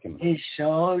initial document. He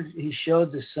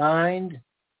showed the signed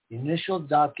initial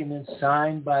document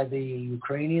signed by the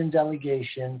Ukrainian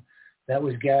delegation that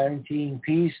was guaranteeing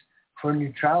peace for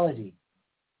neutrality.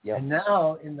 Yep. And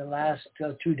now, in the last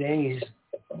 2 days,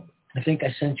 I think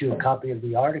I sent you a copy of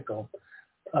the article,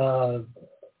 a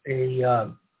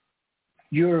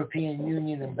European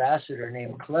Union ambassador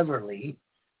named Cleverly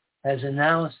has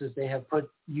announced that they have put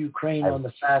Ukraine on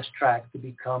the fast track to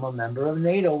become a member of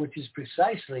NATO, which is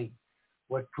precisely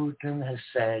what Putin has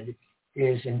said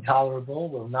is intolerable,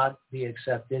 will not be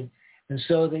accepted. And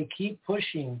so they keep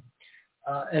pushing,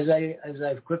 as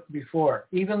I've quipped before.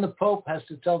 Even the Pope has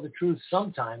to tell the truth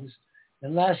sometimes.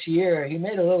 And last year, he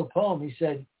made a little poem. He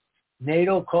said,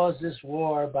 NATO caused this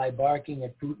war by barking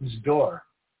at Putin's door.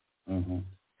 Mm-hmm.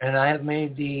 And I have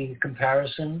made the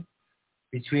comparison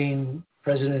between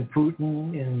President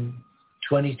Putin in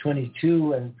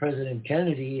 2022 and President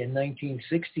Kennedy in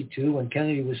 1962, when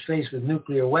Kennedy was faced with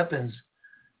nuclear weapons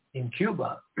in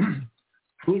Cuba.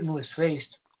 Putin was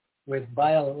faced with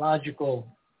biological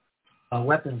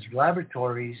weapons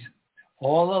laboratories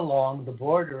all along the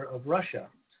border of Russia.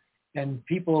 And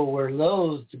people were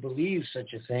loath to believe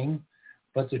such a thing,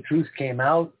 but the truth came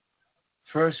out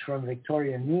first from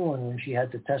Victoria Nuland when she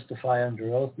had to testify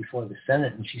under oath before the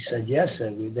Senate. And she said, yes,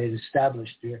 they'd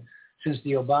established since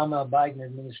the Obama-Biden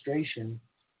administration,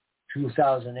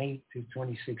 2008 to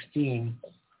 2016,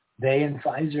 they and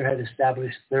Pfizer had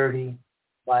established 30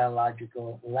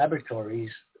 biological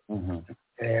laboratories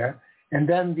there. And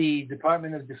then the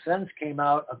Department of Defense came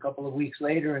out a couple of weeks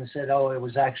later and said, it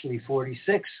was actually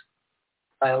 46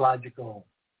 biological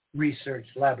research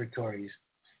laboratories.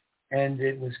 And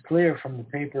it was clear from the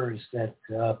papers that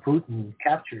Putin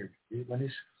captured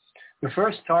the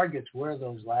first targets were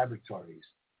those laboratories.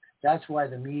 That's why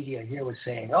the media here was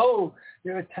saying, "Oh,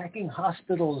 they're attacking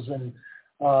hospitals and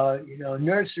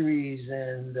nurseries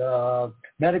and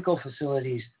medical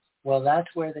facilities." Well,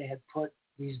 that's where they had put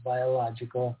these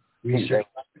biological research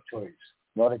laboratories.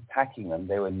 Not attacking them;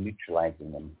 they were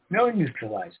neutralizing them. No,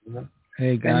 neutralizing them.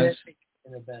 Hey guys.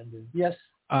 And abandoned. Yes.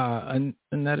 And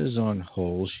that is on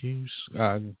hold. She's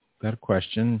got a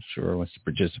question. Sure, wants to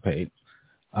participate.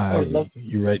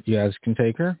 You ready? You guys can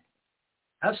take her?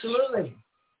 Absolutely.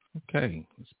 Okay,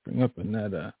 let's bring up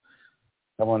Annetta.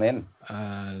 Come on in.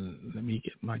 Let me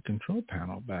get my control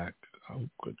panel back. Oh,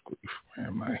 good grief. Where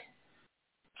am I?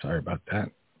 Sorry about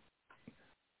that.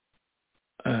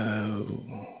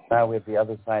 Now we're the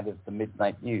other side of the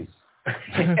midnight news.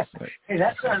 Hey,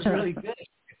 that sounds really good.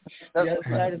 The other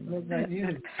side of midnight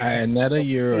news. Annetta,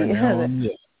 you're now on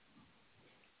the...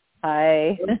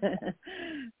 Hi.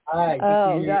 Hi.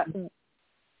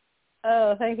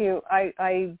 Thank you.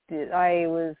 I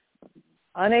was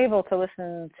unable to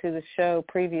listen to the show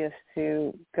previous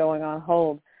to going on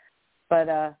hold, but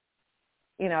I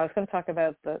was going to talk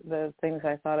about the things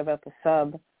I thought about the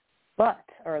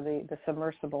the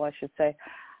submersible, I should say.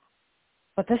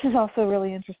 But this is also a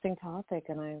really interesting topic,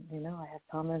 and I have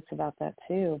comments about that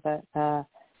too. But so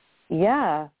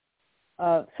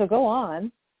go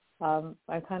on. I'm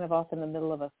kind of off in the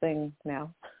middle of a thing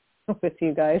now with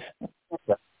you guys.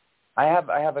 I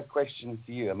have a question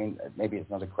for you. I mean, maybe it's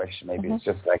not a question. Maybe it's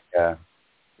just like to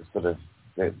sort of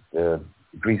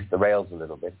grease the rails a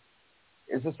little bit.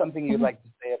 Is there something you'd like to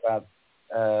say about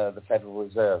the Federal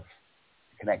Reserve,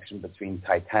 the connection between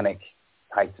Titanic,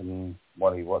 Titan,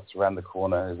 what's around the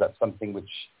corner? Is that something which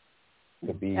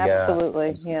could be...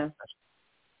 Absolutely, yeah.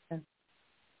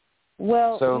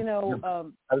 Well, so,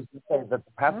 I was going to say that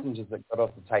the passengers that got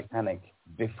off the Titanic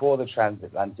before the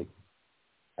transatlantic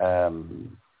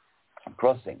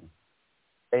crossing,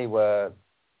 they were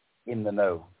in the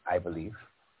know, I believe,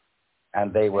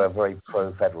 and they were very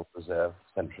pro-Federal Reserve,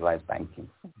 centralized banking.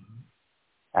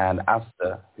 And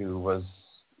Astor, who was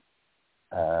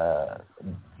a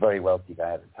very wealthy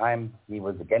guy at the time, he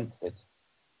was against it.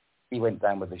 He went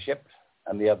down with the ship,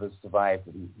 and the others survived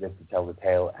and lived to tell the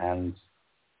tale and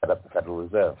set up the Federal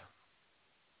Reserve. ...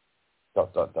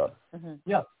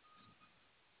 Yeah.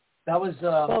 That was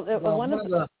one of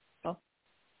the...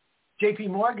 J.P.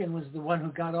 Morgan was the one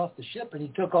who got off the ship, and he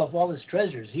took off all his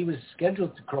treasures. He was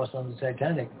scheduled to cross on the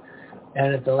Titanic,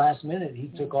 and at the last minute, he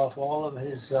took off all of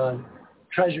his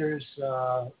treasures,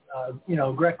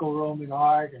 Greco-Roman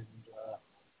art and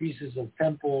pieces of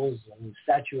temples and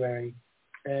statuary.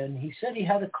 And he said he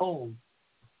had a cold,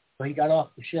 so he got off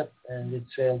the ship, and it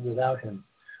sailed without him.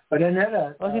 But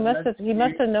Annetta... Well, he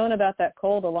must have known about that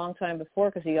cold a long time before,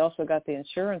 because he also got the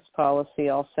insurance policy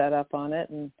all set up on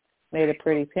it and made a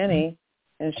pretty penny,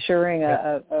 insuring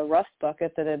a rust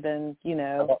bucket that had been,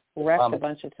 wrecked a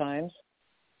bunch of times.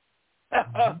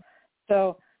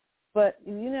 So, but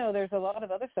there's a lot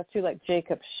of other stuff too, like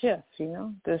Jacob's Shift.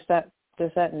 Does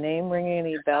that name ring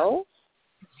any bells?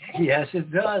 Yes,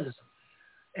 it does.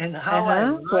 And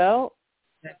how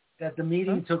that the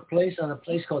meeting took place on a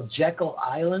place called Jekyll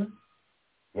Island.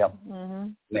 Yep.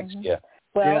 Next year.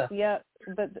 Well,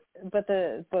 but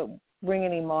ring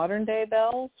any modern day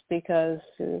bells? Because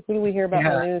who do we hear about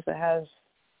in the news that has?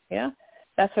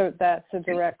 That's a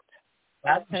direct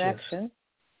connection.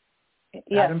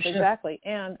 Yes, exactly.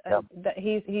 And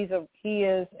he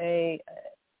is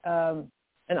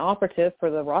an operative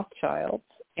for the Rothschilds,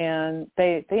 and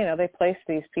they place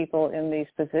these people in these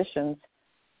positions.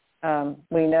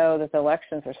 We know that the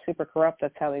elections are super corrupt.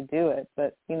 That's how they do it.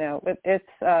 But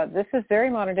this is very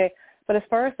modern day. But as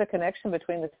far as the connection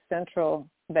between the central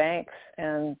banks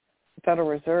and the Federal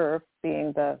Reserve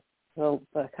being the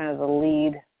kind of the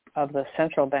lead of the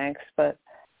central banks, but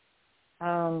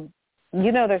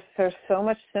there's so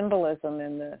much symbolism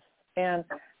in this. And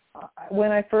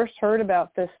when I first heard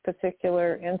about this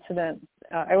particular incident,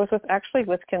 I was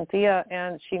with Cynthia,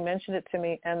 and she mentioned it to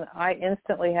me, and I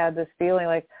instantly had this feeling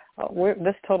like,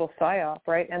 this total psyop,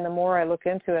 right? And the more I look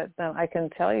into it, then I can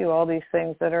tell you all these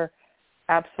things that are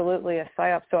absolutely a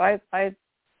psyop. So I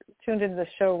tuned into the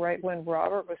show right when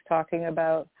Robert was talking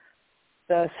about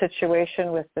the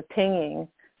situation with the pinging,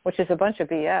 which is a bunch of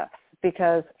BS,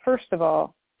 because first of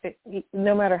all,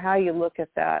 no matter how you look at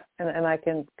that, and I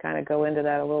can kind of go into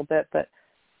that a little bit, but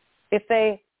if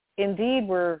they indeed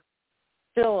were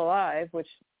still alive, which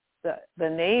the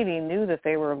Navy knew that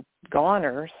they were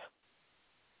goners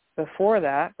before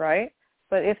that, right?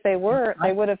 But if they were,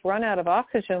 they would have run out of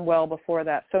oxygen well before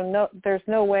that. So no, there's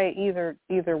no way either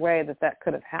way that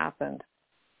could have happened.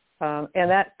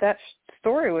 And that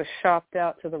story was shopped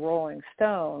out to the Rolling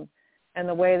Stone, and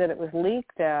the way that it was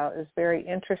leaked out is very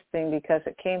interesting because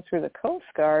it came through the Coast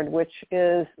Guard, which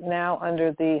is now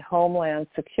under the Homeland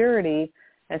Security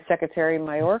and Secretary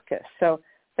Mayorkas. So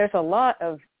there's a lot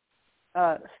of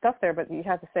stuff there, but you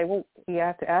have to say, well, you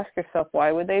have to ask yourself,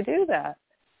 why would they do that?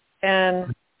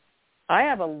 And I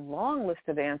have a long list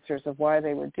of answers of why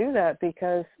they would do that,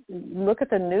 because look at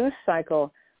the news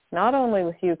cycle, not only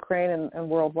with Ukraine and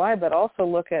worldwide, but also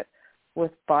look at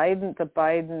with Biden,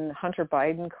 the Hunter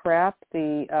Biden crap,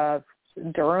 the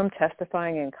Durham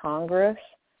testifying in Congress.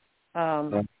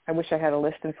 I wish I had a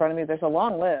list in front of me. There's a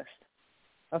long list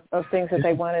of things that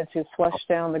they wanted to flush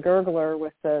down the gurgler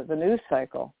with the news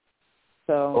cycle.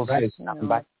 So also,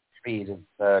 back speed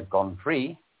has gone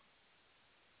free.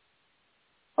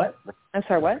 What? I'm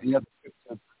sorry, what?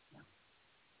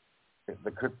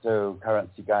 The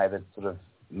cryptocurrency guy that sort of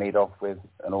made off with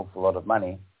an awful lot of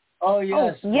money. Oh,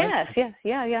 yes. Oh, yes.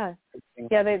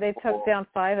 Yeah, they took down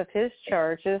 5 of his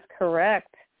charges,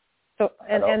 correct. So,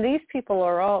 and these people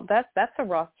are all, that's a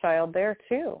Rothschild there,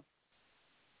 too.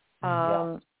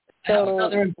 So,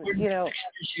 another important thing to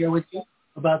share with you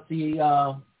about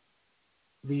the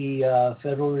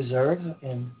Federal Reserve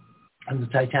and the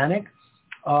Titanic.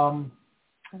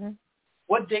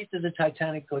 What date did the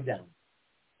Titanic go down?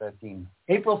 13.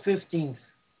 April 15th,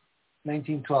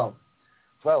 1912.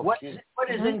 12. What is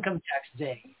Income Tax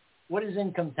Day? What is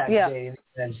Income Tax Day in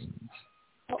the United States?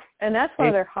 And that's one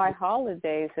of their high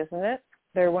holidays, isn't it?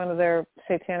 They're one of their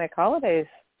satanic holidays.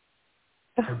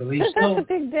 I believe so. That's a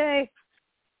big day.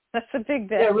 That's a big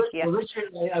day. Yeah, Richard,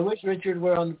 I wish Richard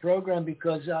were on the program,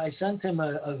 because I sent him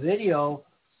a video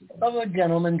of a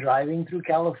gentleman driving through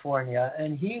California,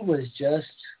 and he was just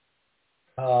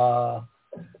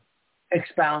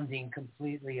expounding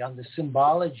completely on the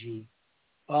symbology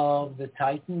of the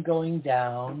Titan going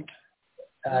down,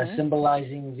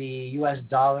 symbolizing the U.S.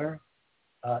 dollar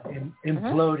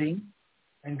imploding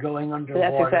and going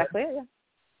underwater. That's exactly it. Yeah.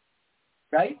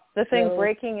 Right? The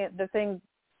thing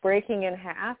breaking in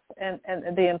half, and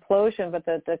the implosion, but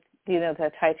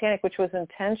the Titanic, which was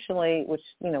intentionally, which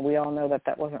we all know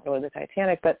that wasn't really the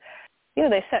Titanic, but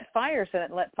they set fires in it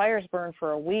and let fires burn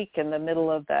for a week in the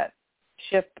middle of that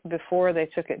ship before they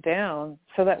took it down,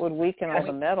 so that would weaken all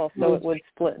the metal, so it would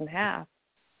split in half.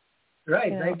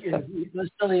 Right. Thank you.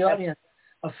 Let's tell the audience,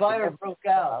 a fire broke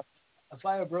out. A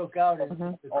fire broke out in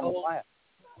the coal.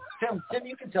 Tim,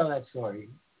 you can tell that story.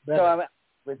 So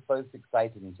we're both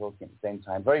excited and talking at the same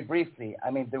time. Very briefly,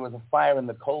 there was a fire in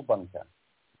the coal bunker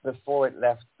before it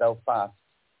left Belfast,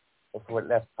 before it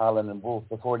left Harlan and Wolfe,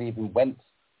 before it even went.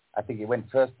 I think it went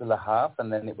first to Le Havre,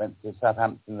 and then it went to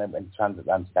Southampton, then went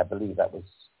transatlantic. I believe that was,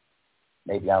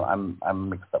 maybe I'm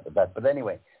mixed up with that. But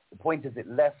anyway, the point is it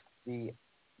left the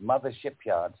mother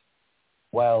shipyard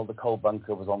while the coal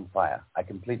bunker was on fire. I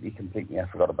completely, I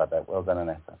forgot about that. Well done,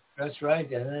 Annetta. That's right,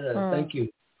 Annetta. Thank you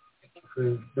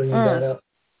for bringing that up.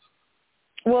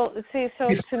 Well, see, so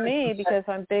to me, because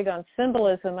I'm big on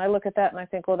symbolism, I look at that and I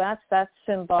think, well, that's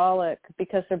symbolic,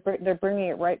 because they're bringing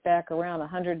it right back around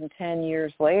 110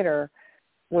 years later,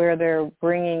 where they're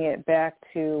bringing it back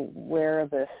to where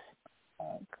this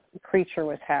creature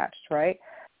was hatched, right?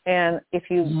 And if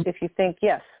you think,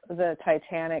 yes, the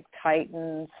Titanic,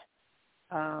 Titans,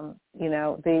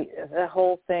 the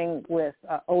whole thing with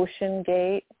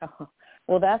OceanGate,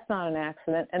 well, that's not an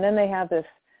accident. And then they have this,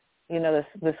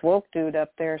 this woke dude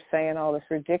up there saying all this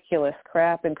ridiculous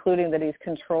crap, including that he's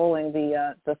controlling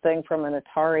the thing from an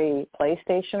Atari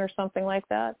PlayStation or something like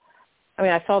that.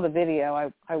 I saw the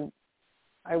video.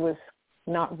 I was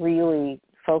not really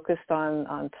focused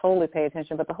on totally pay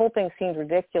attention, but the whole thing seemed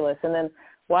ridiculous. And then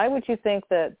why would you think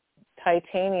that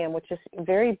titanium, which is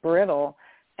very brittle,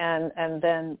 and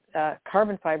then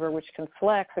carbon fiber, which can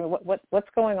flex, what's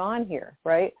going on here,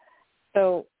 right?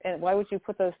 So, and why would you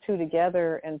put those two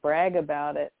together and brag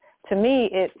about it? To me,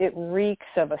 it reeks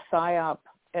of a psyop.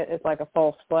 It's like a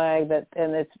false flag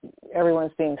and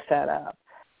everyone's being set up.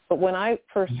 But when I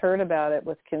first heard about it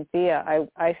with Cynthia,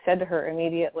 I said to her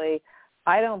immediately,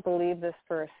 I don't believe this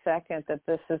for a second that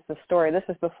this is the story. This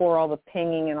is before all the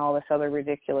pinging and all this other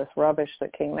ridiculous rubbish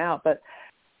that came out. But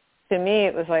to me,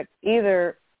 it was like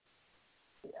either,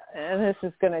 and this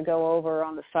is going to go over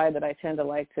on the side that I tend to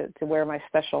like to wear my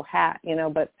special hat,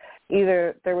 but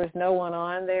either there was no one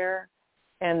on there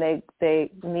and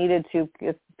they needed to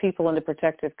get people into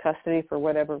protective custody for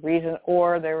whatever reason,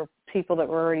 or there were people that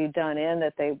were already done in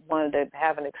that they wanted to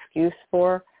have an excuse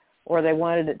for. or they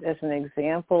wanted it as an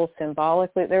example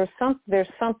symbolically. There's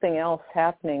something else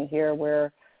happening here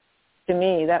where, to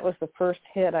me, that was the first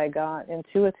hit I got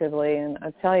intuitively, and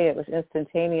I tell you, it was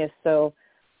instantaneous. So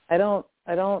I don't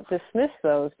dismiss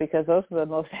those, because those are the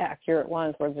most accurate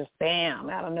ones, where just bam,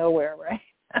 out of nowhere,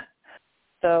 right?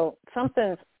 So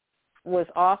something was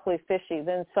awfully fishy.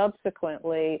 Then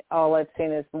subsequently, all I've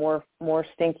seen is more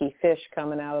stinky fish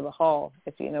coming out of the hull,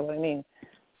 if you know what I mean.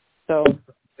 So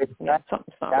something's not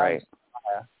right.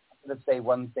 I'm going to say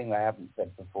one thing I haven't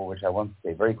said before, which I want to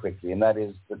say very quickly, and that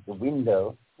is that the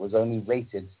window was only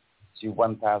rated to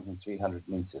 1,300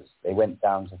 meters. They went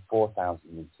down to 4,000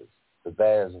 meters. So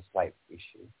there's a slight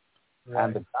issue. Right.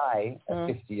 And the guy, a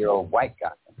 50-year-old white guy,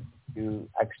 who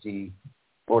actually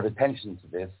brought attention to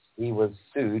this, he was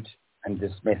sued and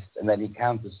dismissed, and then he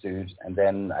countersued, and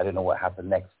then I don't know what happened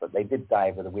next, but they did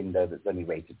dive with a window that's only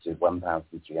rated to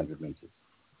 1,300 meters.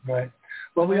 Right.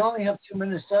 Well, we only have 2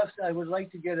 minutes left. I would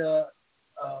like to get a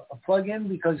plug-in,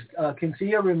 because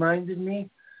Kinsia reminded me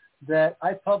that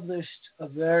I published a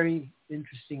very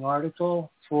interesting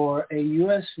article for a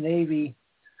U.S. Navy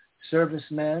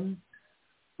serviceman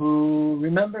who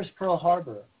remembers Pearl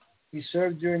Harbor. He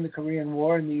served during the Korean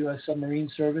War in the U.S. Submarine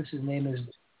Service. His name is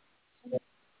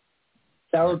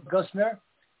Sarah Gusner,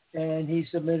 and he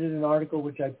submitted an article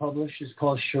which I published. It's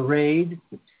called Charade,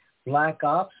 Black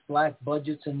Ops, Black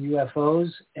Budgets and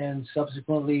UFOs, and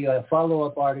subsequently a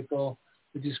follow-up article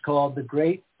which is called The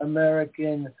Great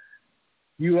American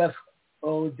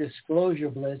UFO Disclosure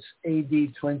Blitz, AD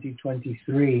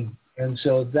 2023. And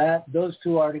so those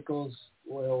two articles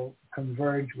will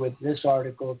converge with this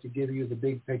article to give you the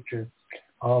big picture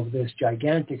of this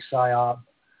gigantic psyop,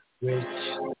 which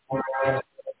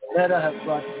Meta have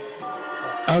brought.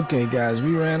 Okay, guys,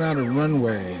 we ran out of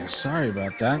runway. Sorry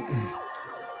about that.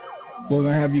 We're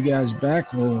going to have you guys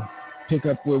back. We'll pick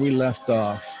up where we left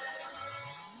off.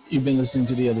 You've been listening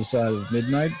to The Other Side of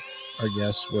Midnight. Our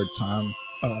guests were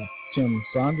Tim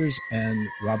Saunders and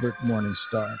Robert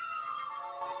Morningstar.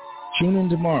 Tune in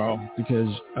tomorrow, because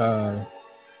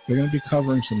we're going to be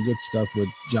covering some good stuff with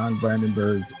John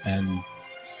Brandenburg and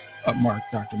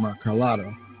Dr. Mark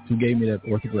Carlotto, who gave me that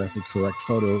orthographically correct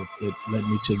photo that led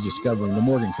me to discovering the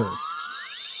Morgan curve.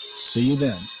 See you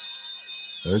then.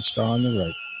 Third star on the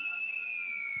right.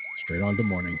 Straight on to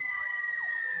morning.